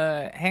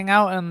of hang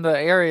out in the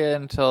area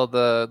until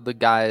the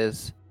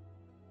guys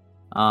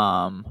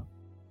finally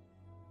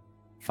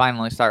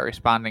start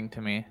responding to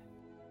me.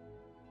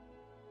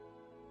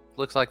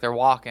 Looks like they're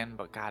walking,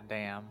 but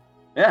goddamn.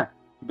 Yeah.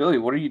 Billy,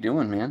 what are you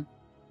doing, man?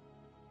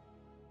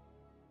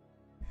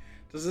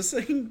 Does this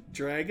thing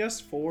drag us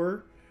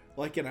for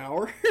like an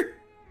hour?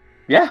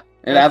 Yeah,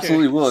 it Okay,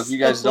 absolutely will. If you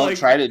guys so, don't like-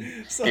 try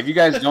to so- if you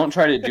guys don't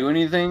try to do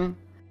anything,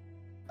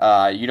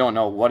 you don't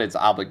know what its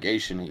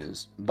obligation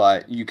is,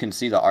 but you can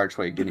see the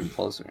archway getting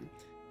closer.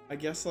 I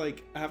guess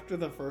after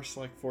the first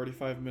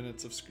 45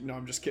 minutes of no,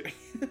 I'm just kidding.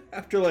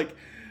 After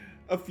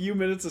a few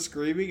minutes of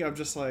screaming, I'm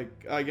just I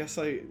guess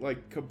I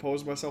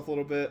compose myself a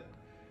little bit,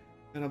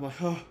 and I'm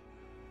like,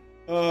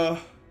 I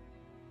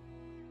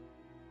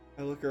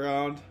look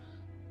around.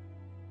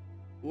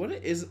 What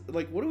is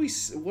what do we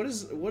what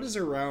is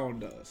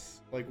around us?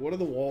 What do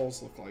the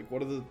walls look like?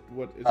 What is it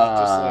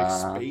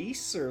just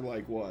space or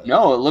what?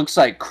 No, it looks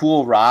like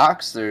cool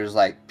rocks. There's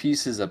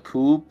pieces of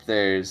poop.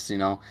 There's,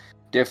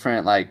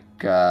 different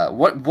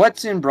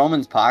what's in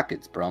Broman's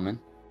pockets, Broman?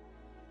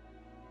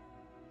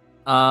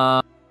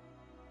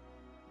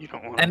 You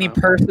don't want Any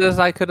purses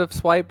I could have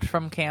swiped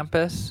from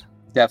campus?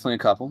 Definitely a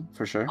couple,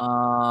 for sure.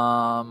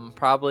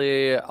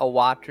 Probably a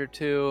watch or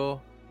two,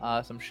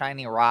 some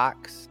shiny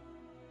rocks.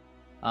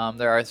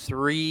 There are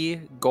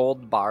 3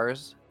 gold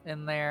bars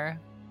in there.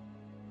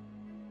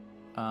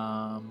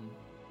 A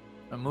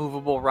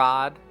movable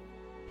rod.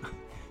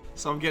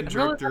 So I'm getting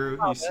I really jerked through.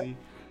 thought You about see,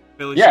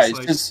 Billy's Yeah, just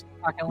it's just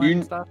Fucking learn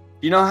You- stuff.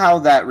 you know how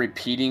that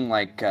repeating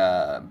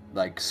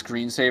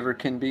screensaver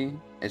can be?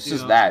 It's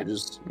just Yeah. that.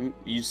 Just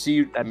you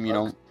see, Dead you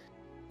know, bugs.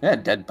 yeah,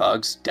 dead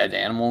bugs, dead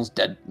animals,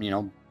 dead,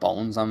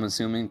 bones. I'm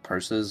assuming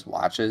purses,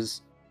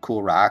 watches,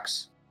 cool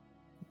rocks.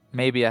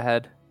 Maybe a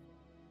head.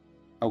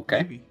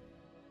 Okay, Maybe.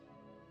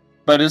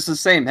 but it's the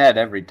same head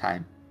every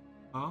time.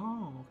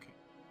 Oh,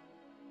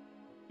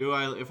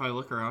 okay. If I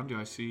look around, do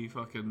I see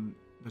fucking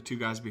the two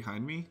guys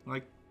behind me?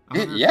 Like,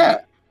 100 Yeah,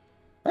 feet?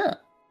 yeah.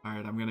 All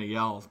right, I'm gonna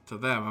yell to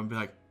them. I'm be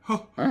like,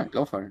 "Oh, All right,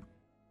 go for it.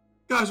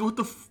 guys,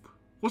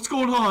 what's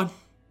going on?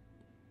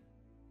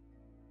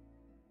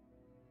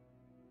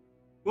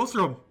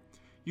 Wilthram,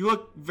 you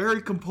look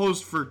very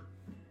composed for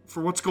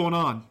what's going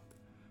on."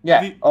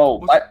 Yeah. The- Oh,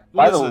 what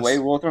by is the this? way,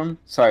 Wilthram.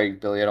 Sorry,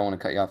 Billy. I don't want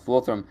to cut you off.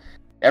 Wilthram.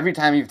 Every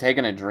time you've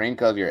taken a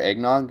drink of your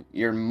eggnog,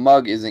 your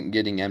mug isn't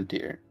getting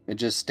emptier. It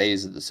just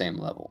stays at the same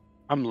level.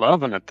 I'm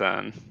loving it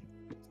then.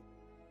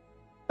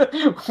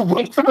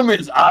 Wilthram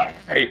is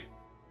alright.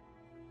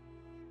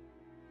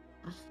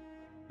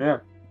 Yeah.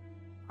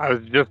 I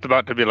was just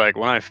about to be like,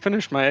 when I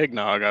finish my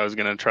eggnog, I was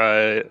gonna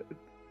try,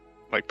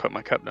 like, put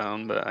my cup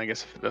down, but I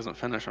guess if it doesn't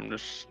finish, I'm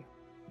just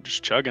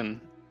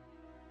chugging.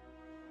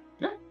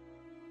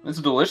 It's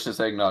a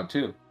delicious eggnog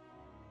too.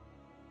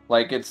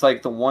 Like it's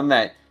like the one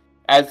that,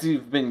 as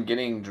you've been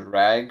getting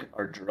dragged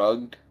or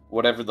drugged,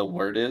 whatever the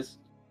word is,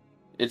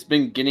 it's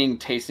been getting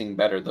tasting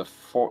better. The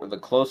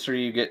closer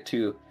you get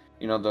to,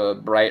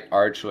 the bright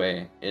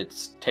archway,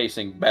 it's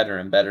tasting better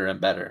and better and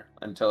better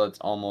until it's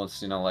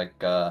almost,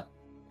 like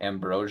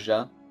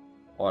ambrosia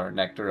or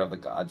nectar of the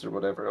gods or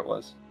whatever it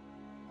was.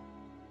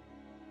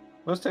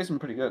 But it's tasting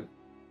pretty good.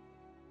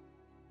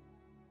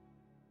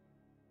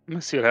 I'm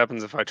gonna see what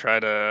happens if I try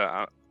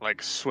to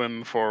like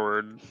swim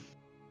forward.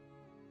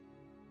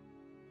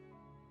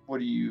 What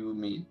do you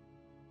mean?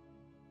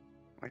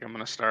 Like I'm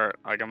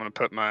gonna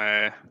put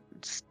my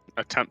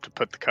attempt to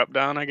put the cup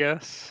down, I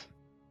guess.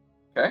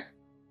 Okay.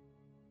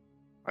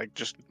 Like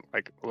just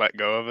like let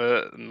go of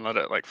it and let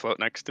it like float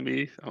next to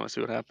me. I want to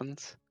see what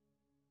happens.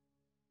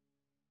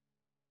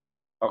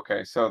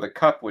 Okay, so the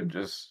cup would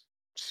just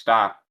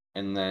stop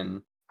and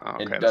then Oh,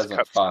 it okay, this doesn't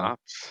cup fall.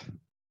 stops.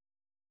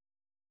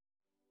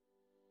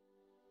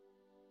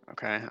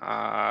 Okay.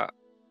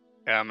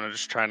 Yeah, I'm gonna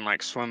just try and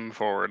like swim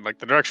forward. Like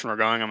the direction we're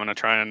going, I'm gonna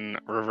try and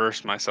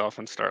reverse myself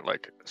and start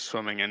like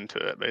swimming into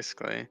it,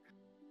 basically.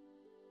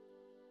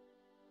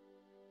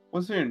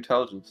 What's your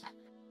intelligence?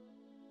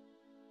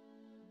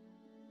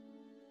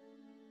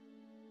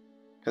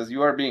 Because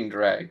you are being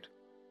dragged.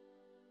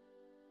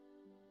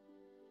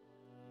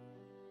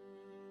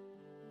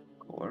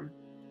 Or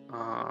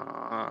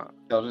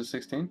intelligence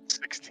 16?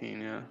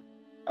 16, yeah.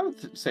 I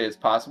would say it's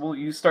possible.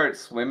 You start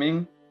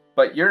swimming,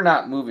 but you're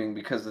not moving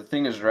because the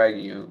thing is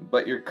dragging you.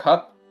 But your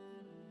cup,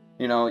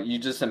 you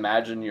just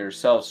imagine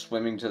yourself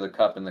swimming to the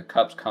cup and the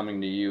cup's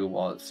coming to you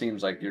while it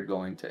seems like you're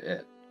going to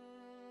it.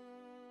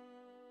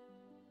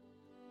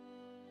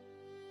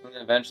 And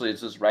then eventually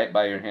it's just right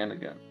by your hand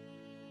again.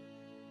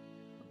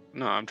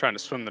 No, I'm trying to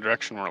swim the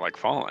direction we're like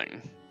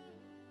falling.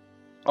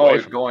 Oh, away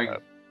it's from the going.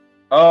 cup.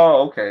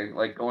 Oh, okay.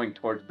 Like going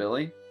towards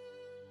Billy?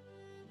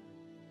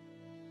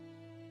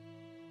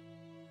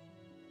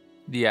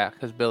 Yeah,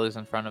 because Billy's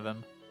in front of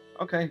him.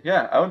 Okay,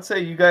 yeah. I would say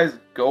you guys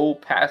go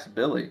past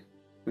Billy,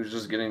 who's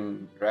just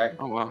getting dragged.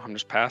 Oh well, I'm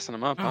just passing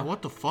him up. Oh, Huh?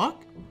 what the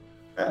fuck?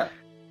 Yeah.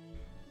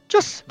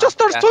 Just Not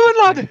start fast swimming,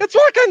 enough. lad. It's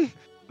working.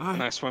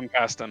 And I I, swim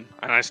past him,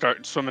 and I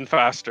start swimming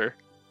faster.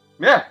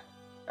 Yeah,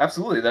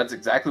 absolutely. That's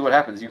exactly what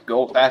happens. You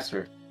go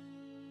faster.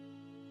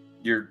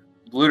 You're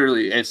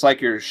literally, it's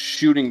like you're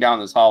shooting down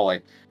this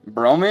hallway.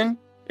 Broman,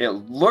 it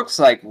looks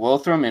like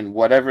Wilthram and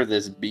whatever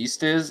this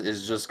beast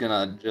is just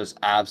gonna just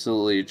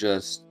absolutely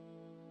just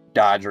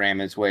dodge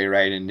ram its way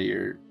right into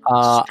your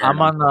I'm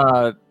sternum. on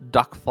the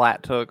duck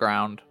flat to the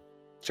ground.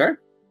 Sure.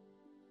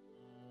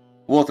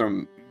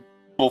 Wilthram,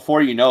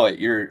 before you know it,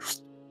 you're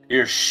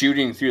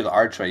shooting through the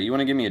archway. You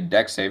want to give me a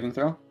dex saving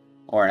throw?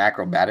 Or an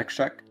acrobatics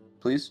check,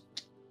 please?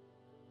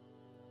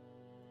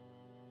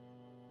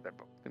 They're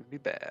both gonna be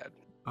bad.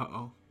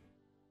 uh-oh.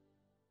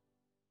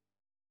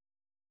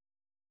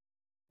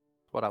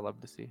 What I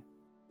love to see.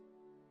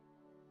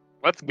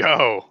 Let's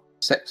go.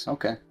 6,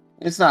 okay.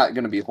 It's not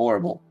going to be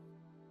horrible.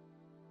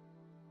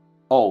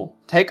 Oh,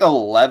 take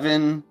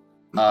 11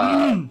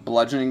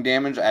 bludgeoning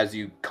damage as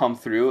you come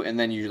through, and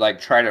then you like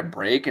try to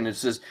break, and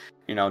it's just,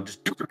 just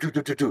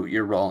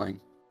you're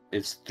rolling.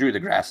 It's through the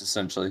grass,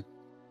 essentially. Did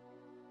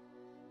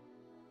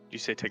you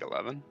say take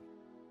 11?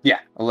 Yeah,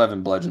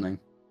 11 bludgeoning.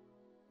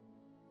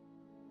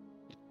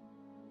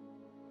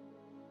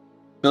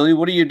 Billy,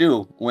 what do you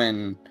do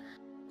when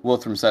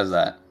Wilthram says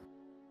that?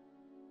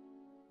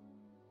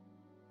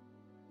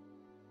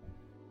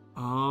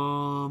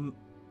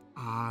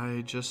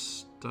 I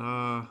just,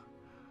 I'm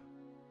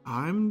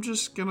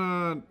just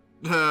gonna,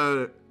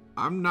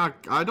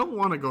 I don't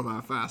want to go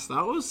that fast.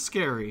 That was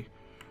scary.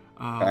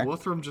 Okay.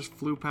 Wilthram just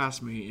flew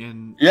past me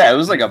and Yeah, it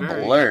was like a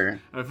very- blur.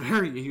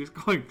 he was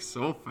going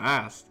so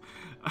fast.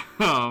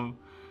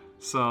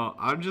 So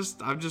I'm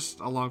just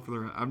along for the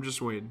ride. I'm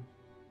just waiting.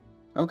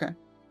 Okay.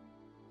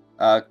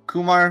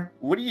 Kumar,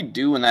 what do you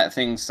do when that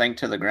thing sank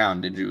to the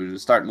ground? Did you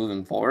start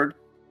moving forward?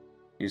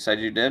 You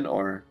said you did,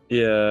 or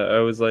Yeah, I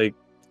was like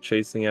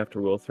chasing after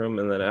Wilthram,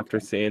 and then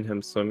after seeing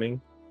him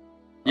swimming,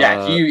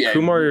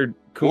 Kumar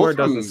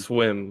doesn't Wilthram-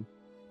 swim.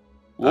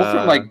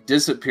 Wolfram Uh, like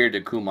disappeared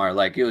to Kumar.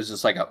 Like it was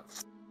just like a.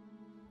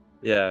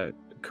 Yeah,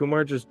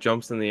 Kumar just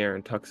jumps in the air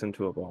and tucks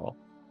into a ball.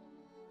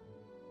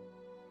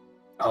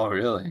 Oh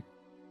really?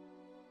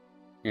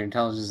 Your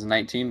intelligence is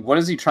 19. What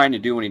is he trying to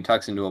do when he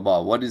tucks into a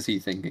ball? What is he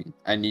thinking?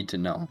 I need to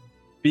know.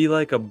 Be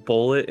like a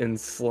bullet and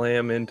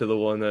slam into the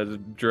one that's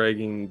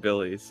dragging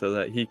Billy, so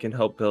that he can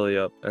help Billy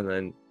up, and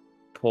then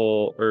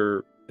pull,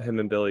 or him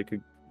and Billy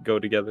could go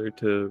together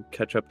to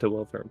catch up to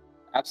Wilthram.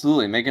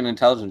 Absolutely, make an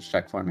intelligence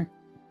check for me.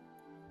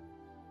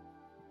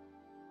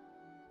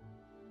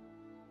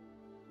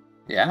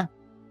 Yeah,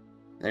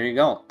 there you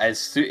go.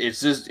 It's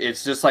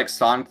just like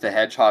Sonic the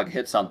Hedgehog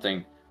hit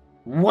something,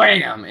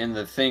 wham, and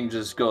the thing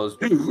just goes,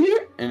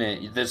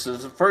 and this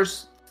is the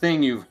first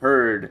thing you've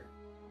heard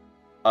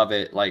of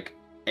it, like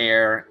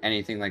air,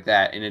 anything like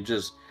that, and it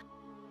just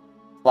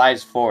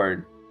flies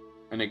forward,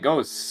 and it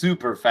goes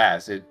super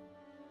fast. It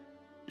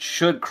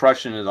should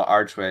crush into the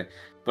archway,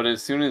 but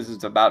as soon as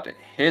it's about to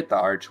hit the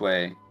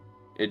archway,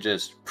 it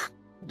just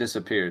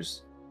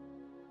disappears.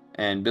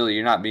 And Billy,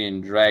 you're not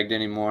being dragged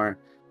anymore.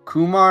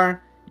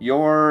 Kumar,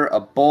 you're a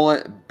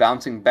bullet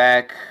bouncing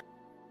back.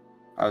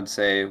 I would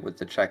say with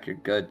the check, you're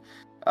good.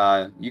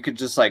 You could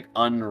just like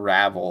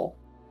unravel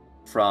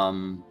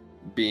from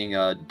being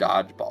a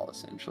dodgeball,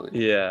 essentially.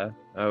 Yeah,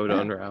 I would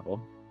Yeah.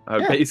 unravel. I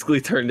would Yeah.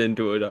 basically turn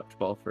into a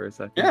dodgeball for a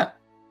second. Yeah.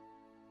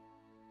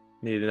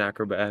 Need an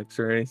acrobatics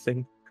or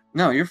anything?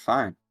 No, you're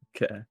fine.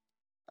 Okay.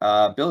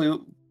 Billy,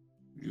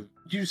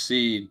 you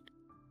see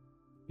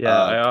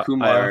Yeah, I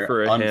Kumar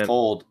offer a hand.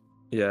 unfold.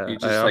 Yeah, You I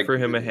just, like- offer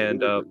him a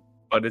hand up,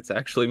 but it's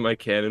actually my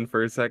cannon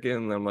for a second,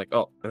 and I'm like,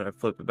 oh, and I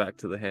flip it back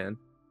to the hand.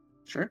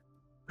 Sure.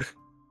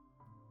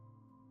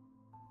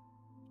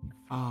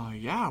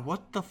 Yeah,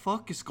 what the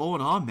fuck is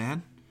going on,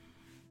 man?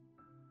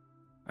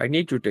 I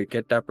need you to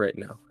get up right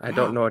now. I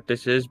don't know what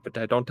this is, but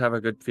I don't have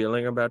a good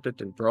feeling about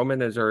it, and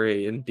Broman is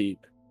already in deep.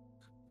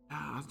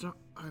 I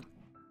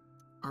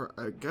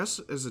guess,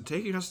 is it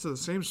taking us to the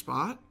same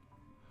spot?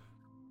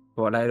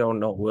 But I don't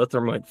know.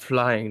 Wilthram went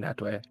flying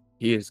that way.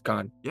 He is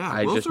gone. Yeah,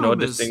 I just know Wilthram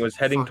this is thing was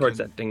heading towards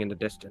fucking- that thing in the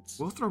distance.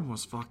 Wilthram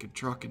was fucking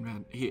trucking,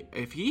 man.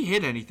 If he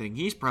hit anything,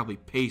 he's probably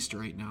paced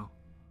right now.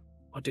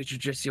 Oh, did you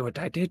just see what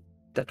I did?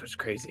 That was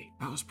crazy.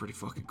 That was pretty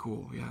fucking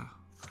cool, yeah.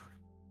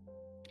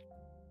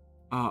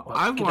 Well,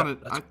 I get up,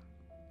 wanted. let's-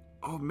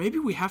 Maybe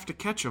we have to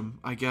catch him,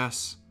 I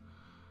guess.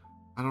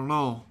 I don't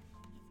know.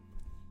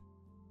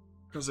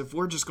 Because if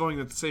we're just going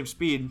at the same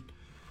speed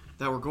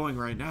that we're going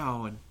right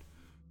now, and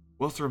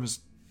Wilthram is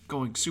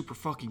going super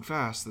fucking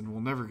fast, then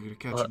we'll never get to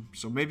catch him.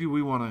 So maybe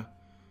we want to.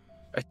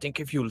 I think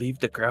if you leave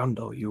the ground,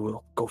 though, you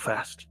will go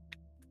fast.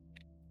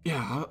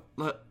 Yeah,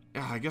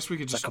 I guess we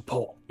could It's just. like a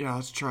pole. Yeah,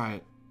 let's try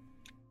it.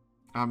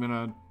 I'm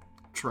gonna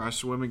try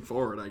swimming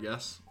forward, I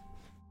guess.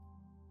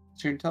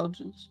 What's your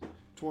intelligence?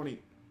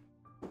 20.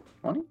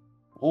 20?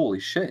 Holy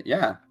shit,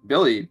 yeah.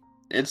 Billy,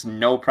 it's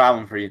no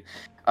problem for you.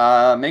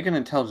 Make an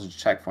intelligence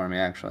check for me,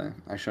 actually.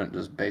 I shouldn't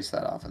just base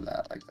that off of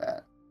that like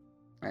that.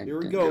 Here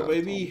we go,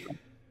 baby.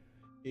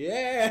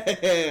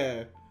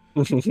 Yeah!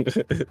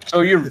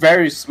 So you're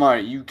very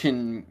smart. You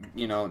can,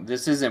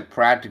 this isn't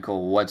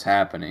practical what's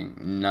happening.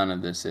 None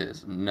of this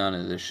is. None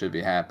of this should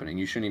be happening.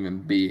 You shouldn't even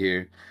be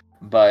here.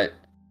 But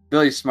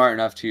Billy's smart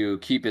enough to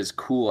keep his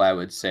cool, I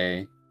would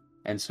say.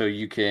 And so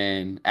you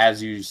can,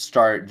 as you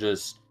start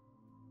just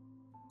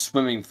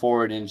swimming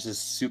forward and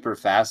just super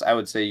fast, I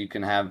would say you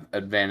can have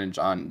advantage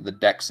on the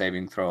deck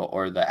saving throw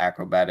or the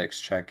acrobatics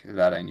check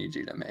that I need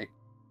you to make.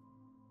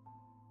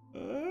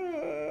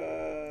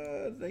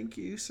 Thank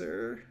you,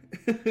 sir.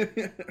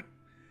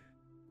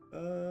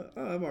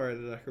 I'm alright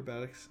at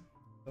acrobatics.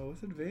 Oh,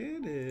 with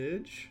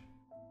advantage.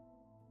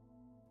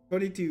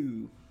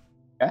 22.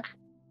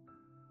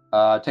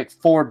 Take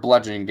 4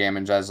 bludgeoning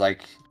damage as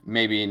like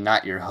maybe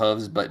not your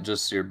hooves, but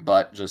just your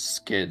butt just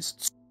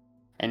skids.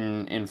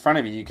 And in front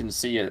of you, you can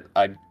see a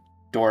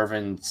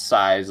dwarven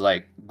size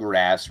like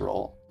grass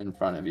roll in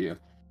front of you.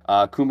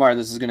 Kumar,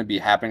 this is going to be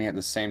happening at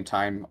the same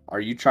time. Are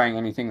you trying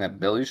anything that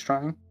Billy's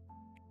trying?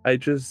 I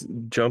just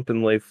jump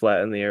and lay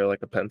flat in the air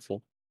like a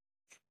pencil.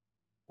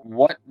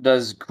 What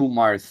does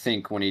Kumar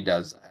think when he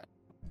does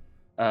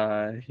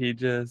that? He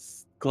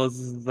just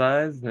closes his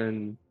eyes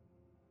and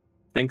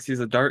thinks he's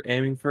a dart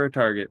aiming for a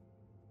target.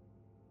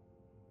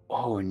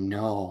 Oh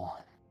no.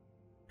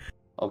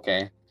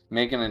 Okay,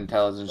 make an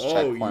intelligence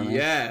check for me.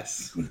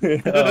 yes.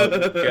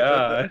 Oh,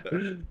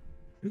 God.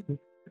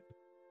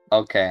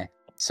 Okay,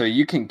 so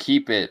you can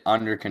keep it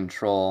under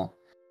control.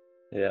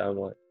 Yeah, I'm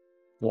like,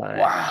 lying.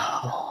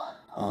 Wow.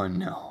 Oh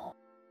no.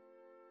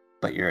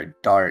 But you're a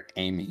dart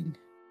aiming.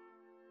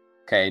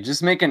 Okay,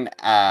 just make an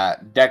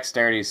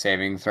dexterity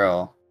saving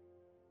throw.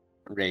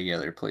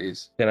 Regular,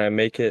 please. Can I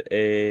make it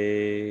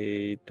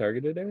a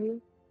targeted area?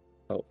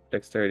 Oh,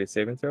 dexterity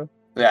saving throw?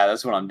 Yeah,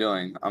 that's what I'm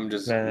doing. I'm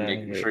just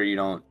making Right. sure you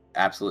don't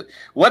absolutely.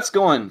 What's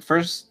going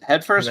first?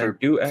 Head first Can I or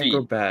do feet?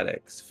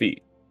 acrobatics?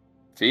 Feet.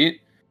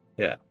 Feet?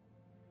 Yeah.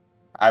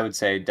 I would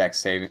say dex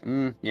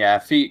saving. Yeah,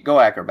 feet. Go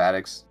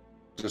acrobatics.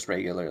 Just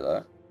regular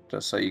though,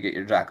 just so you get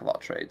your jack of all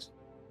trades.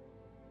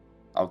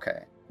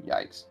 Okay.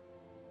 Yikes.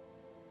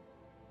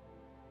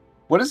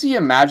 What does he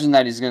imagine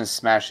that he's gonna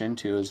smash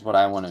into? Is what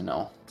I want to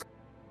know.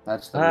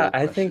 That's the real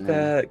I think question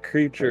here. that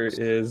creature Six,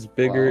 is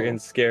bigger 12, and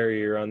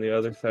scarier on the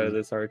other side of 15.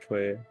 this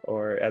archway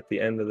or at the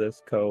end of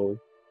this cove.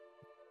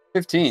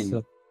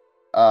 15.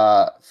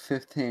 So,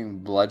 15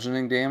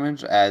 bludgeoning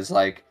damage as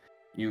like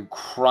you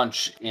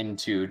crunch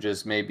into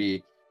just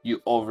maybe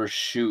you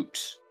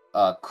overshoot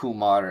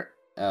Kumar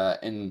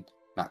in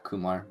not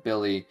Kumar,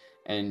 Billy,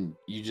 and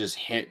you just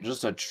hit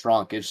just a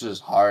trunk. It's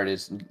just hard.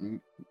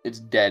 It's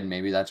dead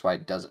maybe. That's why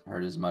it doesn't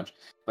hurt as much.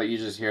 But you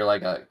just hear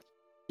like a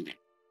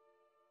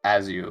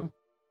as you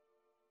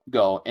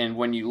go. And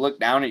when you look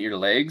down at your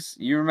legs,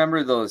 you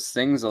remember those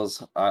things,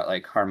 those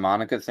like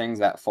harmonica things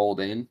that fold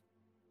in?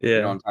 You know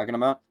what yeah. I'm talking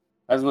about?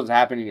 That's what's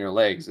happening in your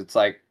legs. It's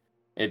like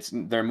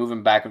they're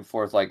moving back and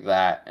forth like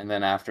that, and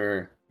then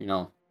after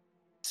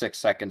 6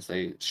 seconds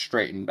they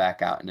straighten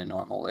back out into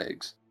normal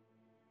legs.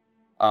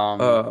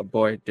 Oh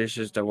boy, this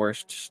is the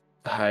worst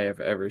I have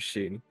ever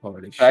seen.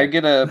 Holy Could I shit.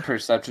 get a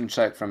perception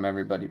check from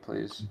everybody,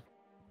 please?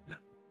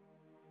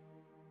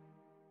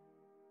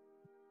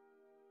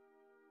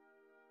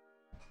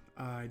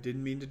 I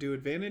didn't mean to do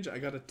advantage. I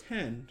got a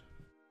 10.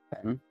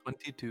 10.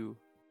 22.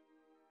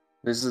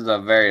 This is a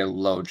very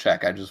low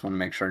check. I just want to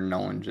make sure no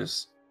one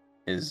just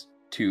is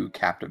too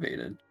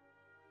captivated.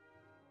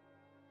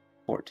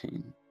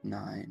 14,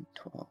 9,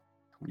 12,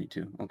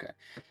 22. Okay.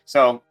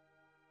 So,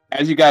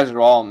 as you guys are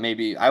all,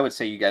 maybe, I would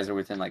say you guys are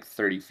within like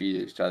 30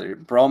 feet of each other.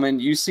 Broman,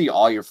 you see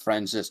all your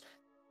friends just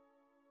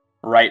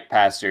right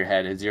past your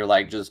head as you're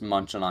like just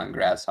munching on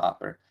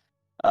grasshopper.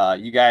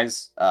 You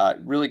guys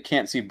really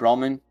can't see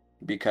Broman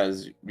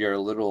because you're a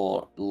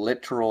literal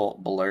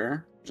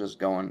blur just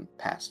going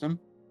past him.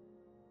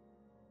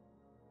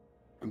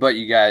 But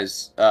you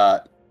guys,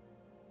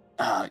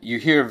 you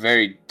hear a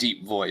very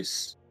deep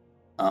voice.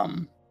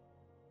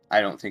 I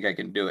don't think I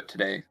can do it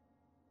today,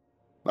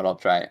 but I'll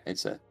try it.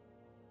 It's a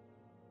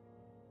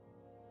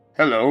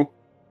hello,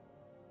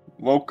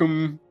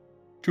 welcome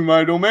to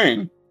my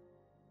domain.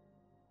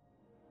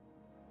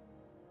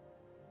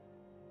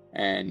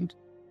 And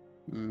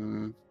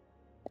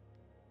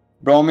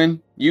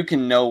Broman, you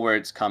can know where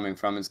it's coming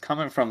from. It's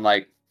coming from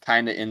like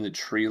kind of in the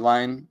tree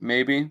line,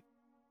 maybe.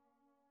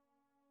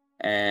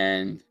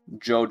 And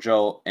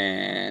Jojo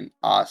and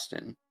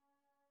Austin,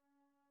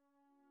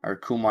 or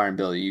Kumar and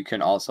Billy, you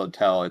can also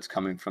tell it's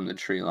coming from the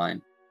tree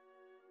line.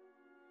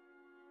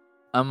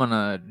 I'm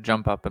gonna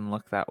jump up and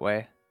look that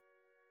way.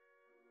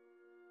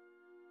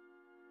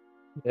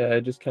 Yeah, I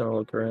just kind of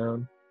look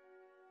around.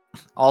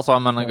 Also,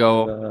 I'm gonna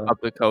go And, up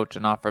to Coach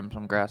and offer him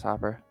some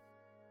grasshopper.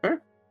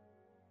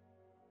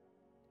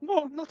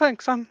 No,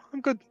 thanks. I'm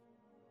good.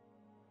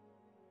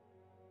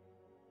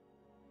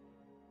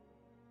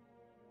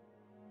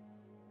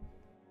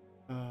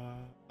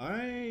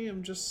 I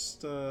am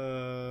just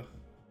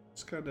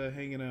kind of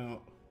hanging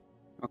out.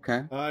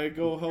 Okay. I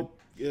go help.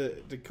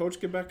 Did Coach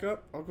get back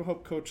up? I'll go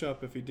help Coach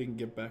up if he didn't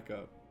get back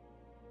up.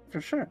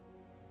 For sure.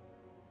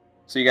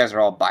 So you guys are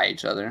all by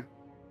each other.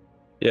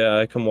 yeah,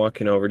 I come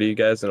walking over to you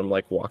guys, and I'm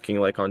like walking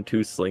like on two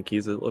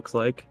slinkies. It looks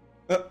like.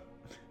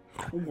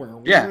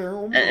 Yeah,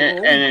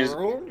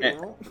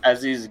 and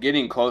as he's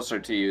getting closer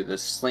to you, the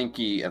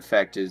slinky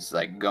effect is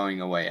like going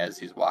away as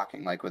he's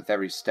walking. Like with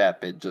every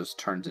step, it just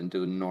turns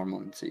into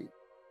normalcy.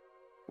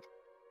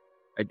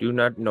 I do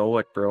not know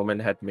what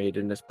Broman had made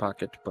in his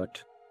pocket,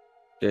 but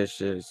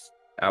this is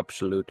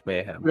absolute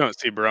mayhem. We don't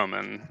see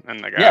Broman and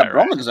the guy. Yeah,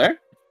 right? Broman's there.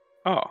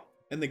 Oh,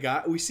 And the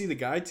guy, we see the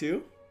guy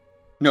too.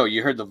 No,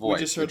 you heard the voice.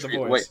 We just heard the tree-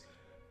 voice.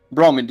 Wait,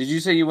 Broman, did you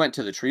say you went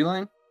to the tree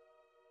line?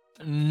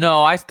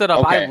 No, I stood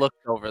up. Okay. I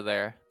looked over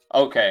there.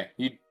 Okay,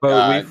 you.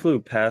 But we flew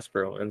past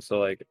Broman, so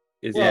like,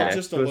 is he Well, next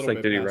just a to us? little Like,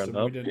 bit did he past run him.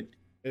 up? We didn't.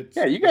 It's,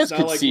 Yeah, you guys it's not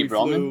could like see we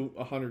Broman. flew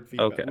 100 feet.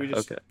 Okay, We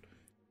just, okay.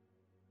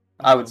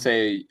 I would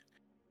say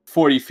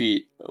 40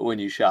 feet when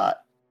you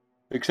shot,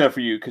 except for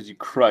you because you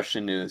crushed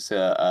into this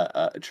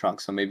a trunk,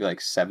 so maybe like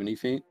 70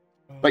 feet.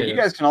 But you Yeah.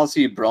 guys can all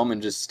see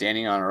Broman just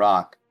standing on a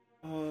rock.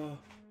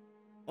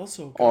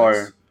 Also,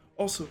 Or-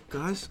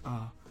 guys,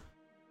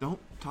 don't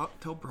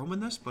tell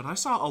Broman this, but I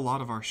saw a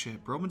lot of our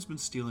shit. Broman's been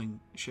stealing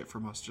shit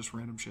from us, just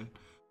random shit.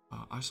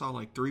 I saw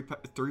like three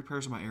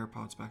pairs of my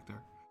AirPods back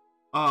there.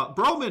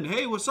 Broman,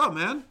 hey, what's up,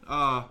 man?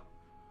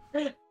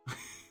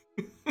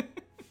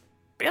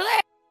 Billy!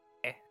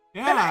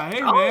 Yeah,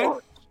 hey, Oh. man.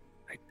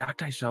 I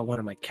thought I saw one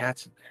of my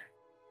cats in there.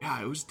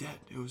 Yeah, it was dead.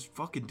 It was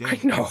fucking I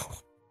dead. know.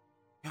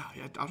 Yeah,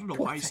 I don't know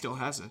why he still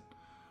has it.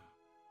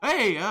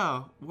 Hey,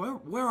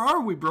 where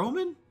are we,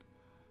 Broman?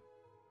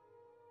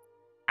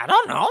 I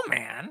don't know,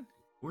 man.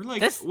 We're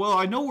like, This- well,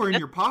 I know we're in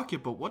your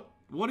pocket, but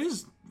what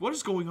is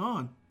going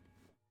on?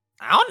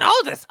 I don't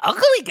know. This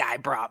ugly guy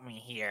brought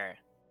me here.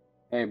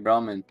 Hey,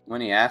 Broman, when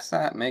he asks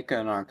that, make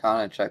an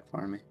Arcana check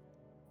for me.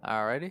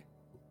 Alrighty.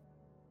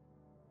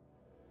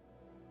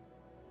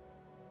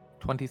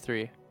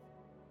 23.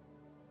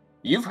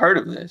 You've heard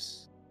of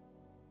this.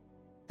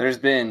 there's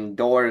been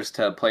doors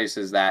to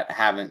places that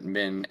haven't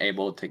been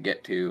able to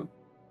get to.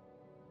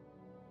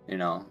 You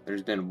know,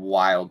 there's been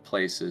wild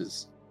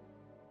places.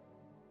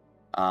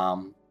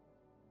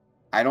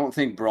 I don't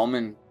think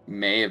Broman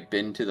may have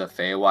been to the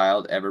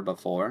Feywild ever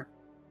before,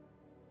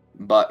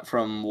 but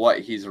from what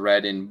he's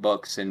read in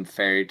books and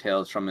fairy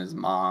tales from his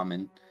mom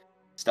and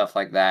stuff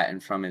like that,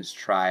 and from his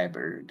tribe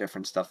or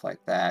different stuff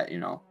like that, you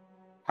know,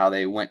 how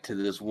they went to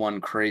this one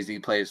crazy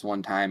place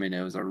one time and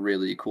it was a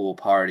really cool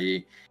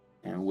party,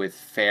 and with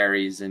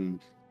fairies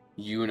and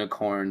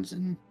unicorns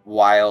and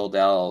wild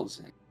elves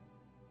and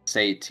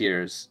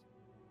satyrs,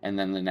 and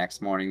then the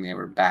next morning they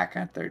were back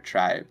at their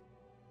tribe.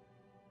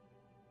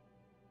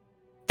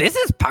 This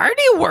is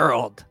Party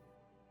World.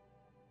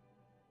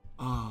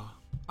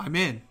 I'm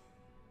in.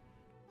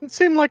 It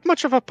seemed like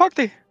much of a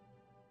party.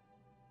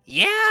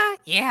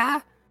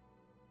 Yeah.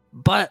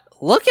 But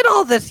look at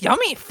all this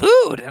yummy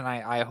food. And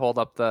I hold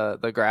up the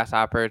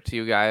grasshopper to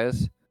you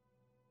guys.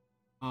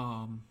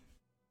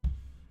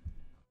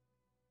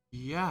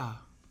 Yeah.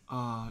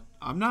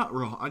 I'm not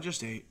raw. I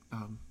just ate.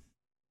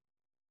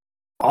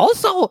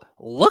 Also,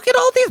 look at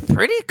all these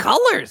pretty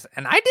colors.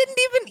 And I didn't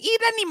even eat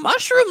any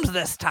mushrooms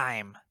this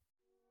time.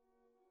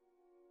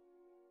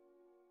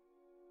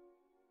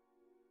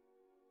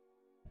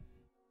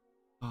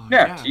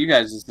 Yeah, to you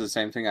guys, it's the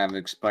same thing I've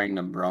explained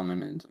to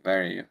Broman. It's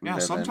very Yeah,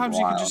 vivid, sometimes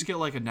you wild. can just get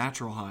like a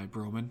natural high,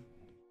 Broman.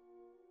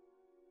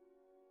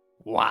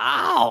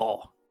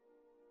 Wow.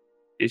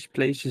 This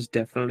place is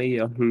definitely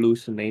a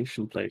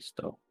hallucination place,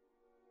 though.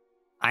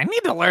 I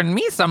need to learn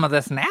me some of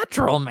this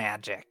natural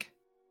magic.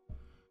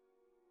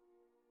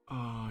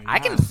 Yeah. I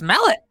can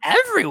smell it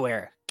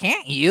everywhere.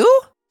 Can't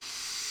you?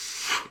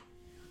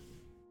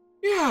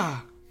 Yeah.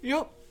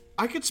 Yep.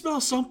 I can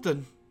smell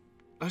something.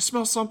 I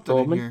smell something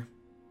Roman? in here.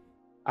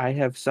 I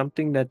have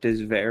something that is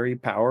very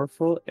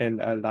powerful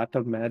and a lot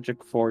of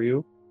magic for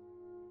you.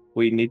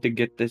 We need to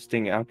get this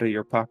thing out of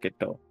your pocket,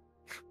 though.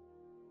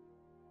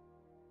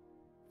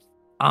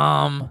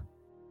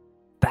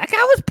 That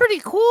guy was pretty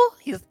cool.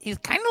 He's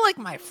kind of like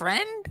my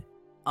friend.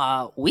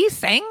 We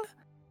sang.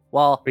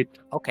 Well, Wait,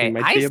 okay, you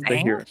might I be able to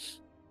sang hear us.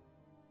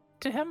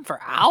 to him for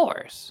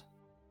hours.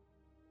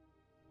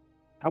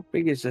 How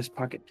big is this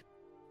pocket?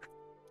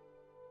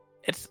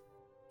 It's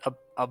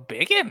a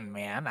big one,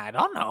 man. I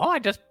don't know. I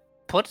just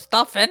put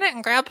stuff in it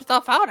and grab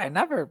stuff out. I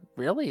never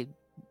really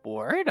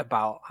worried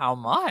about how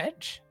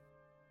much.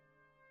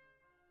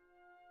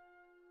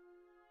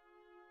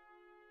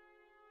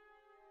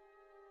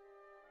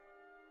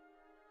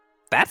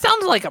 That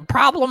sounds like a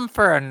problem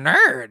for a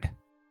nerd.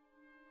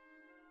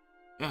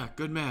 Yeah,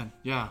 good man.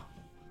 Yeah.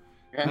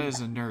 That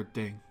is a nerd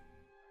thing.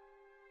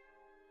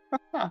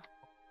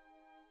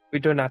 We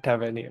do not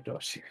have any of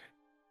those here.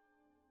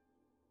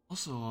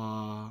 Also,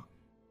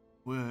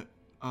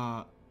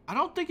 I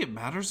don't think it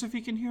matters if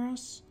he can hear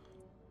us.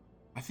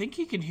 I think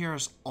he can hear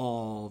us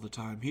all the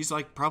time. He's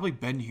like probably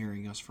been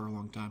hearing us for a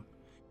long time.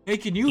 Hey,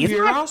 can you He's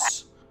hear not-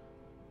 us?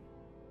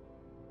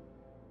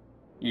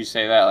 You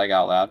say that like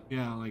out loud?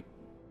 Yeah, like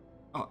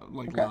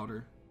Okay.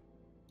 louder.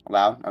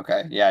 Loud?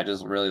 Okay. Yeah,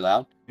 just really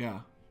loud.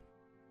 Yeah.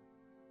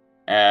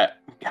 God,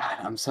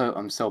 I'm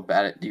so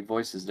bad at deep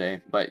voices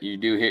today, but you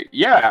do hear.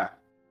 Yeah, of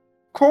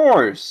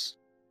course.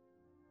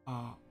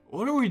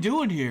 What are we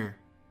doing here?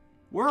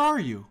 Where are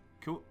you?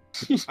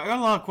 I got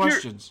a lot of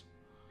questions.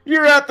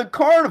 You're at the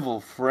carnival,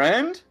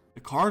 friend.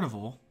 The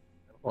carnival?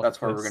 That's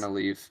where we're gonna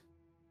leave.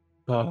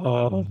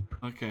 Oh,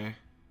 Okay.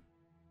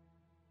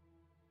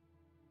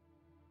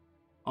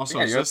 Also,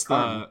 Yeah, is you're this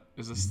fine.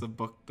 the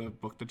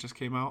book that just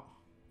came out?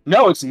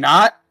 No, it's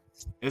not.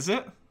 Is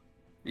it?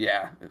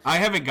 Yeah. I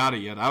haven't got it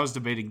yet. I was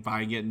debating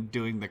buying it and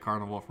doing the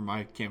carnival for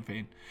my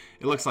campaign.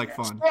 It looks like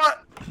fun.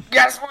 What?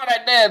 Guess what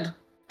I did?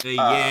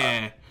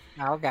 Yeah.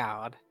 Oh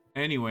God.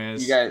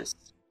 Anyways. You guys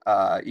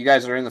are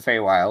in the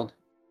Feywild.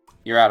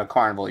 You're at a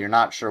carnival. You're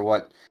not sure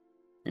what.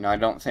 I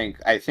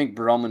think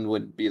Broman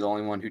would be the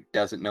only one who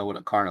doesn't know what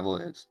a carnival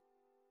is.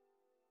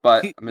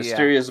 But a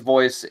mysterious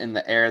voice in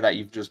the air that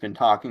you've just been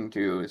talking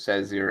to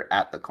says you're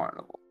at the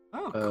carnival.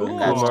 Oh, cool.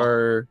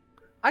 Kumar,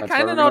 I That's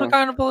kind where of we're know what a going.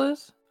 carnival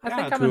is. I Yeah,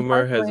 think I'm in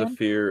Kumar has a Parkland.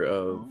 fear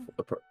of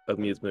Oh.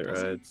 amusement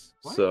Does he? rides.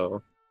 What?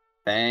 So,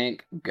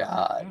 Thank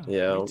God.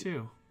 Yeah. Me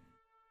too.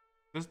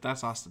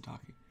 That's Austin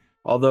talking.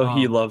 although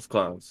he Um, loves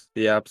clowns,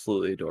 he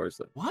absolutely adores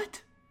them.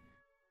 What?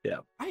 Yeah.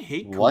 I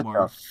hate What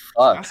Kumar. the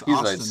fuck? That's He's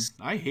Austin.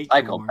 I hate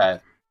Kumar.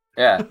 psychopath.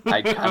 Yeah,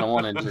 I kind of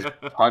want to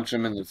just punch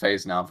him in the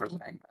face now for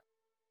saying that.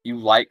 You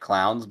like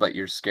clowns, but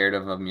you're scared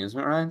of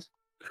amusement rides?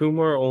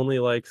 Kumar only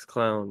likes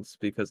clowns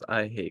because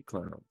I hate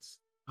clowns.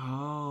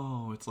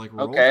 Oh, it's like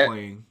role Okay.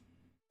 playing.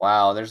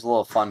 Wow, there's a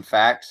little fun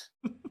fact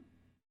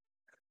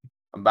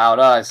about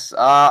us.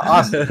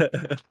 Austin,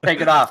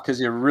 take it off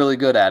because you're really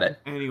good at it.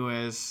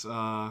 Anyways,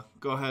 go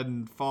ahead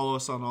and follow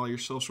us on all your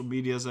social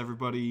medias,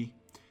 everybody.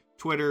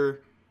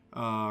 Twitter,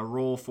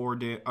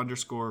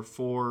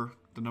 roll4_4,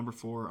 the number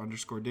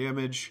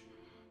 4_damage.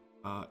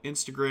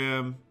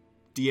 Instagram,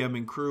 DM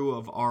and crew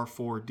of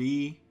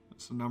R4D.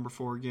 That's the number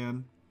 4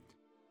 again.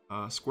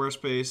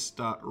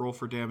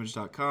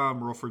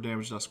 squarespace.rollfordamage.com,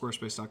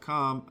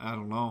 rollfordamage.squarespace.com. I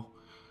don't know.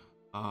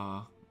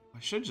 I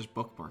should just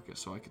bookmark it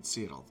so I can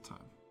see it all the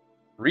time.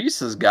 Reese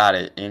has got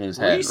it in his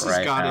head Reese right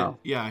has got now. it.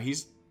 Yeah,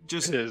 he's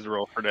just It is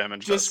roll for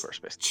damage. just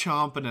Squarespace.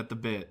 chomping at the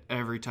bit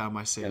every time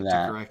I say it Look to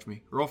at that. correct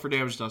me.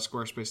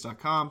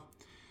 Rollfordamage.squarespace.com.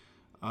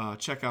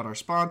 Check out our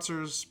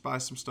sponsors, buy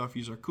some stuff,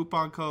 use our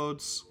coupon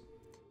codes,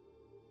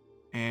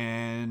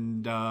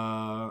 and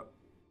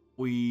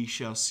we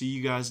shall see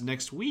you guys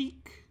next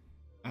week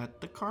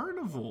at the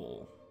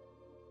carnival.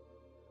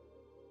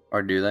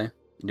 Or do they?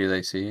 Do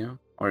they see you?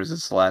 Or is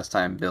this the last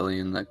time Billy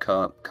and the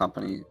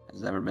company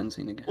has ever been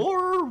seen again?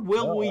 Or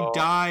will we Uh-oh.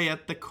 die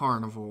at the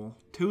carnival?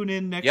 Tune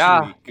in next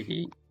Yeah.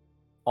 week.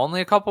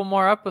 Only a couple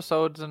more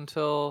episodes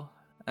until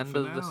end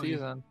of the Finale.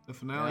 season. The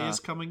finale Yeah. is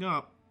coming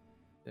up.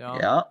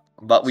 Yeah,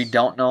 but we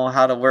don't know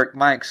how to work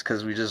mics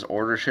because we just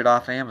order shit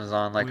off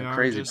Amazon like We a are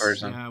crazy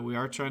person. Yeah, we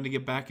are trying to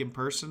get back in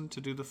person to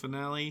do the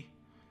finale.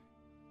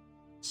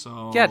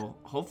 So Yeah.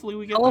 hopefully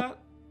we get Tell- that.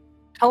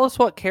 Tell us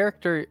what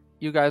character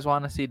you guys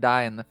want to see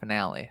die in the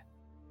finale.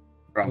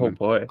 Oh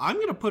boy. I'm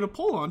gonna put a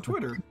poll on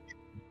Twitter.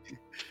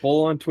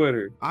 Poll on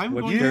Twitter. I'm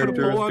Which going to put a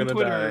character is poll on gonna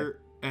Twitter,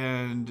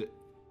 and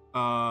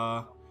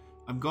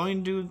I'm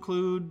going to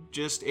include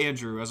just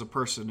Andrew as a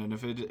person. And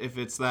if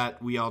it's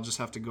that, we all just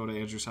have to go to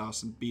Andrew's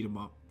house and beat him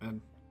up,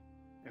 and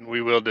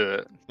We will do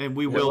it.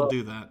 we will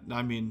do that.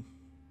 I mean,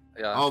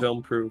 Yeah. I'll-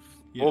 Film proof.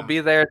 yeah. We'll be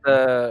there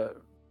to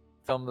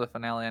film the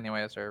finale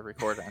anyways, or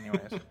record it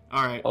anyways.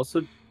 All right.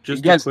 Also,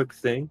 just guys- a quick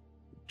thing.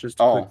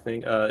 Oh.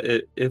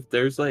 If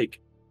there's like,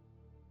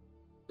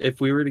 if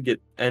we were to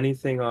get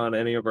anything on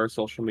any of our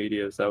social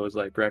medias that was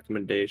like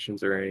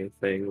recommendations or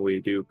anything, we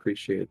do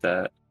appreciate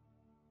that.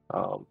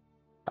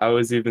 I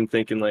was even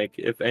thinking like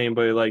if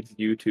anybody likes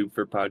YouTube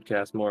for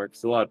podcasts more,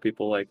 because a lot of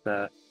people like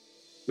that,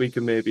 we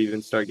could maybe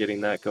even start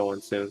getting that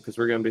going soon, because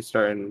we're going to be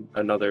starting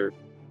another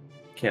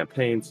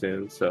campaign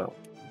soon, so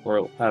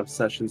we'll have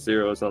session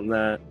zeros on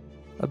that.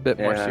 A bit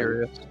more And-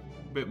 serious. A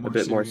A bit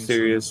more than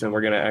serious, this and one.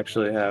 we're gonna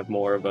actually have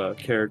more of a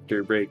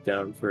character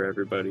breakdown for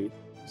everybody.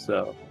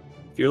 So,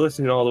 if you're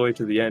listening all the way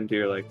to the end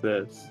here like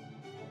this,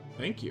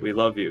 Thank you. we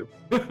love you.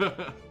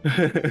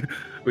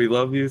 We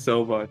love you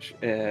so much,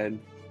 and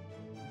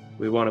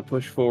we want to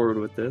push forward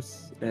with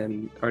this,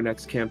 and our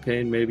next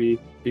campaign maybe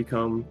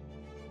become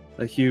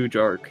a huge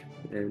arc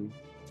and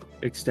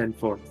extend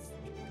forth.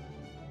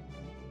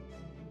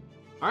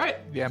 All right.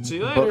 Yeah. See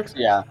you later.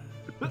 Yeah.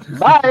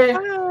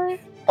 Bye.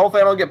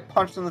 Hopefully I don't get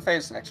punched in the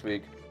face next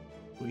week.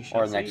 We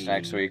shall Or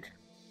next see. week.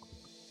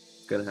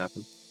 It's gonna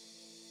happen.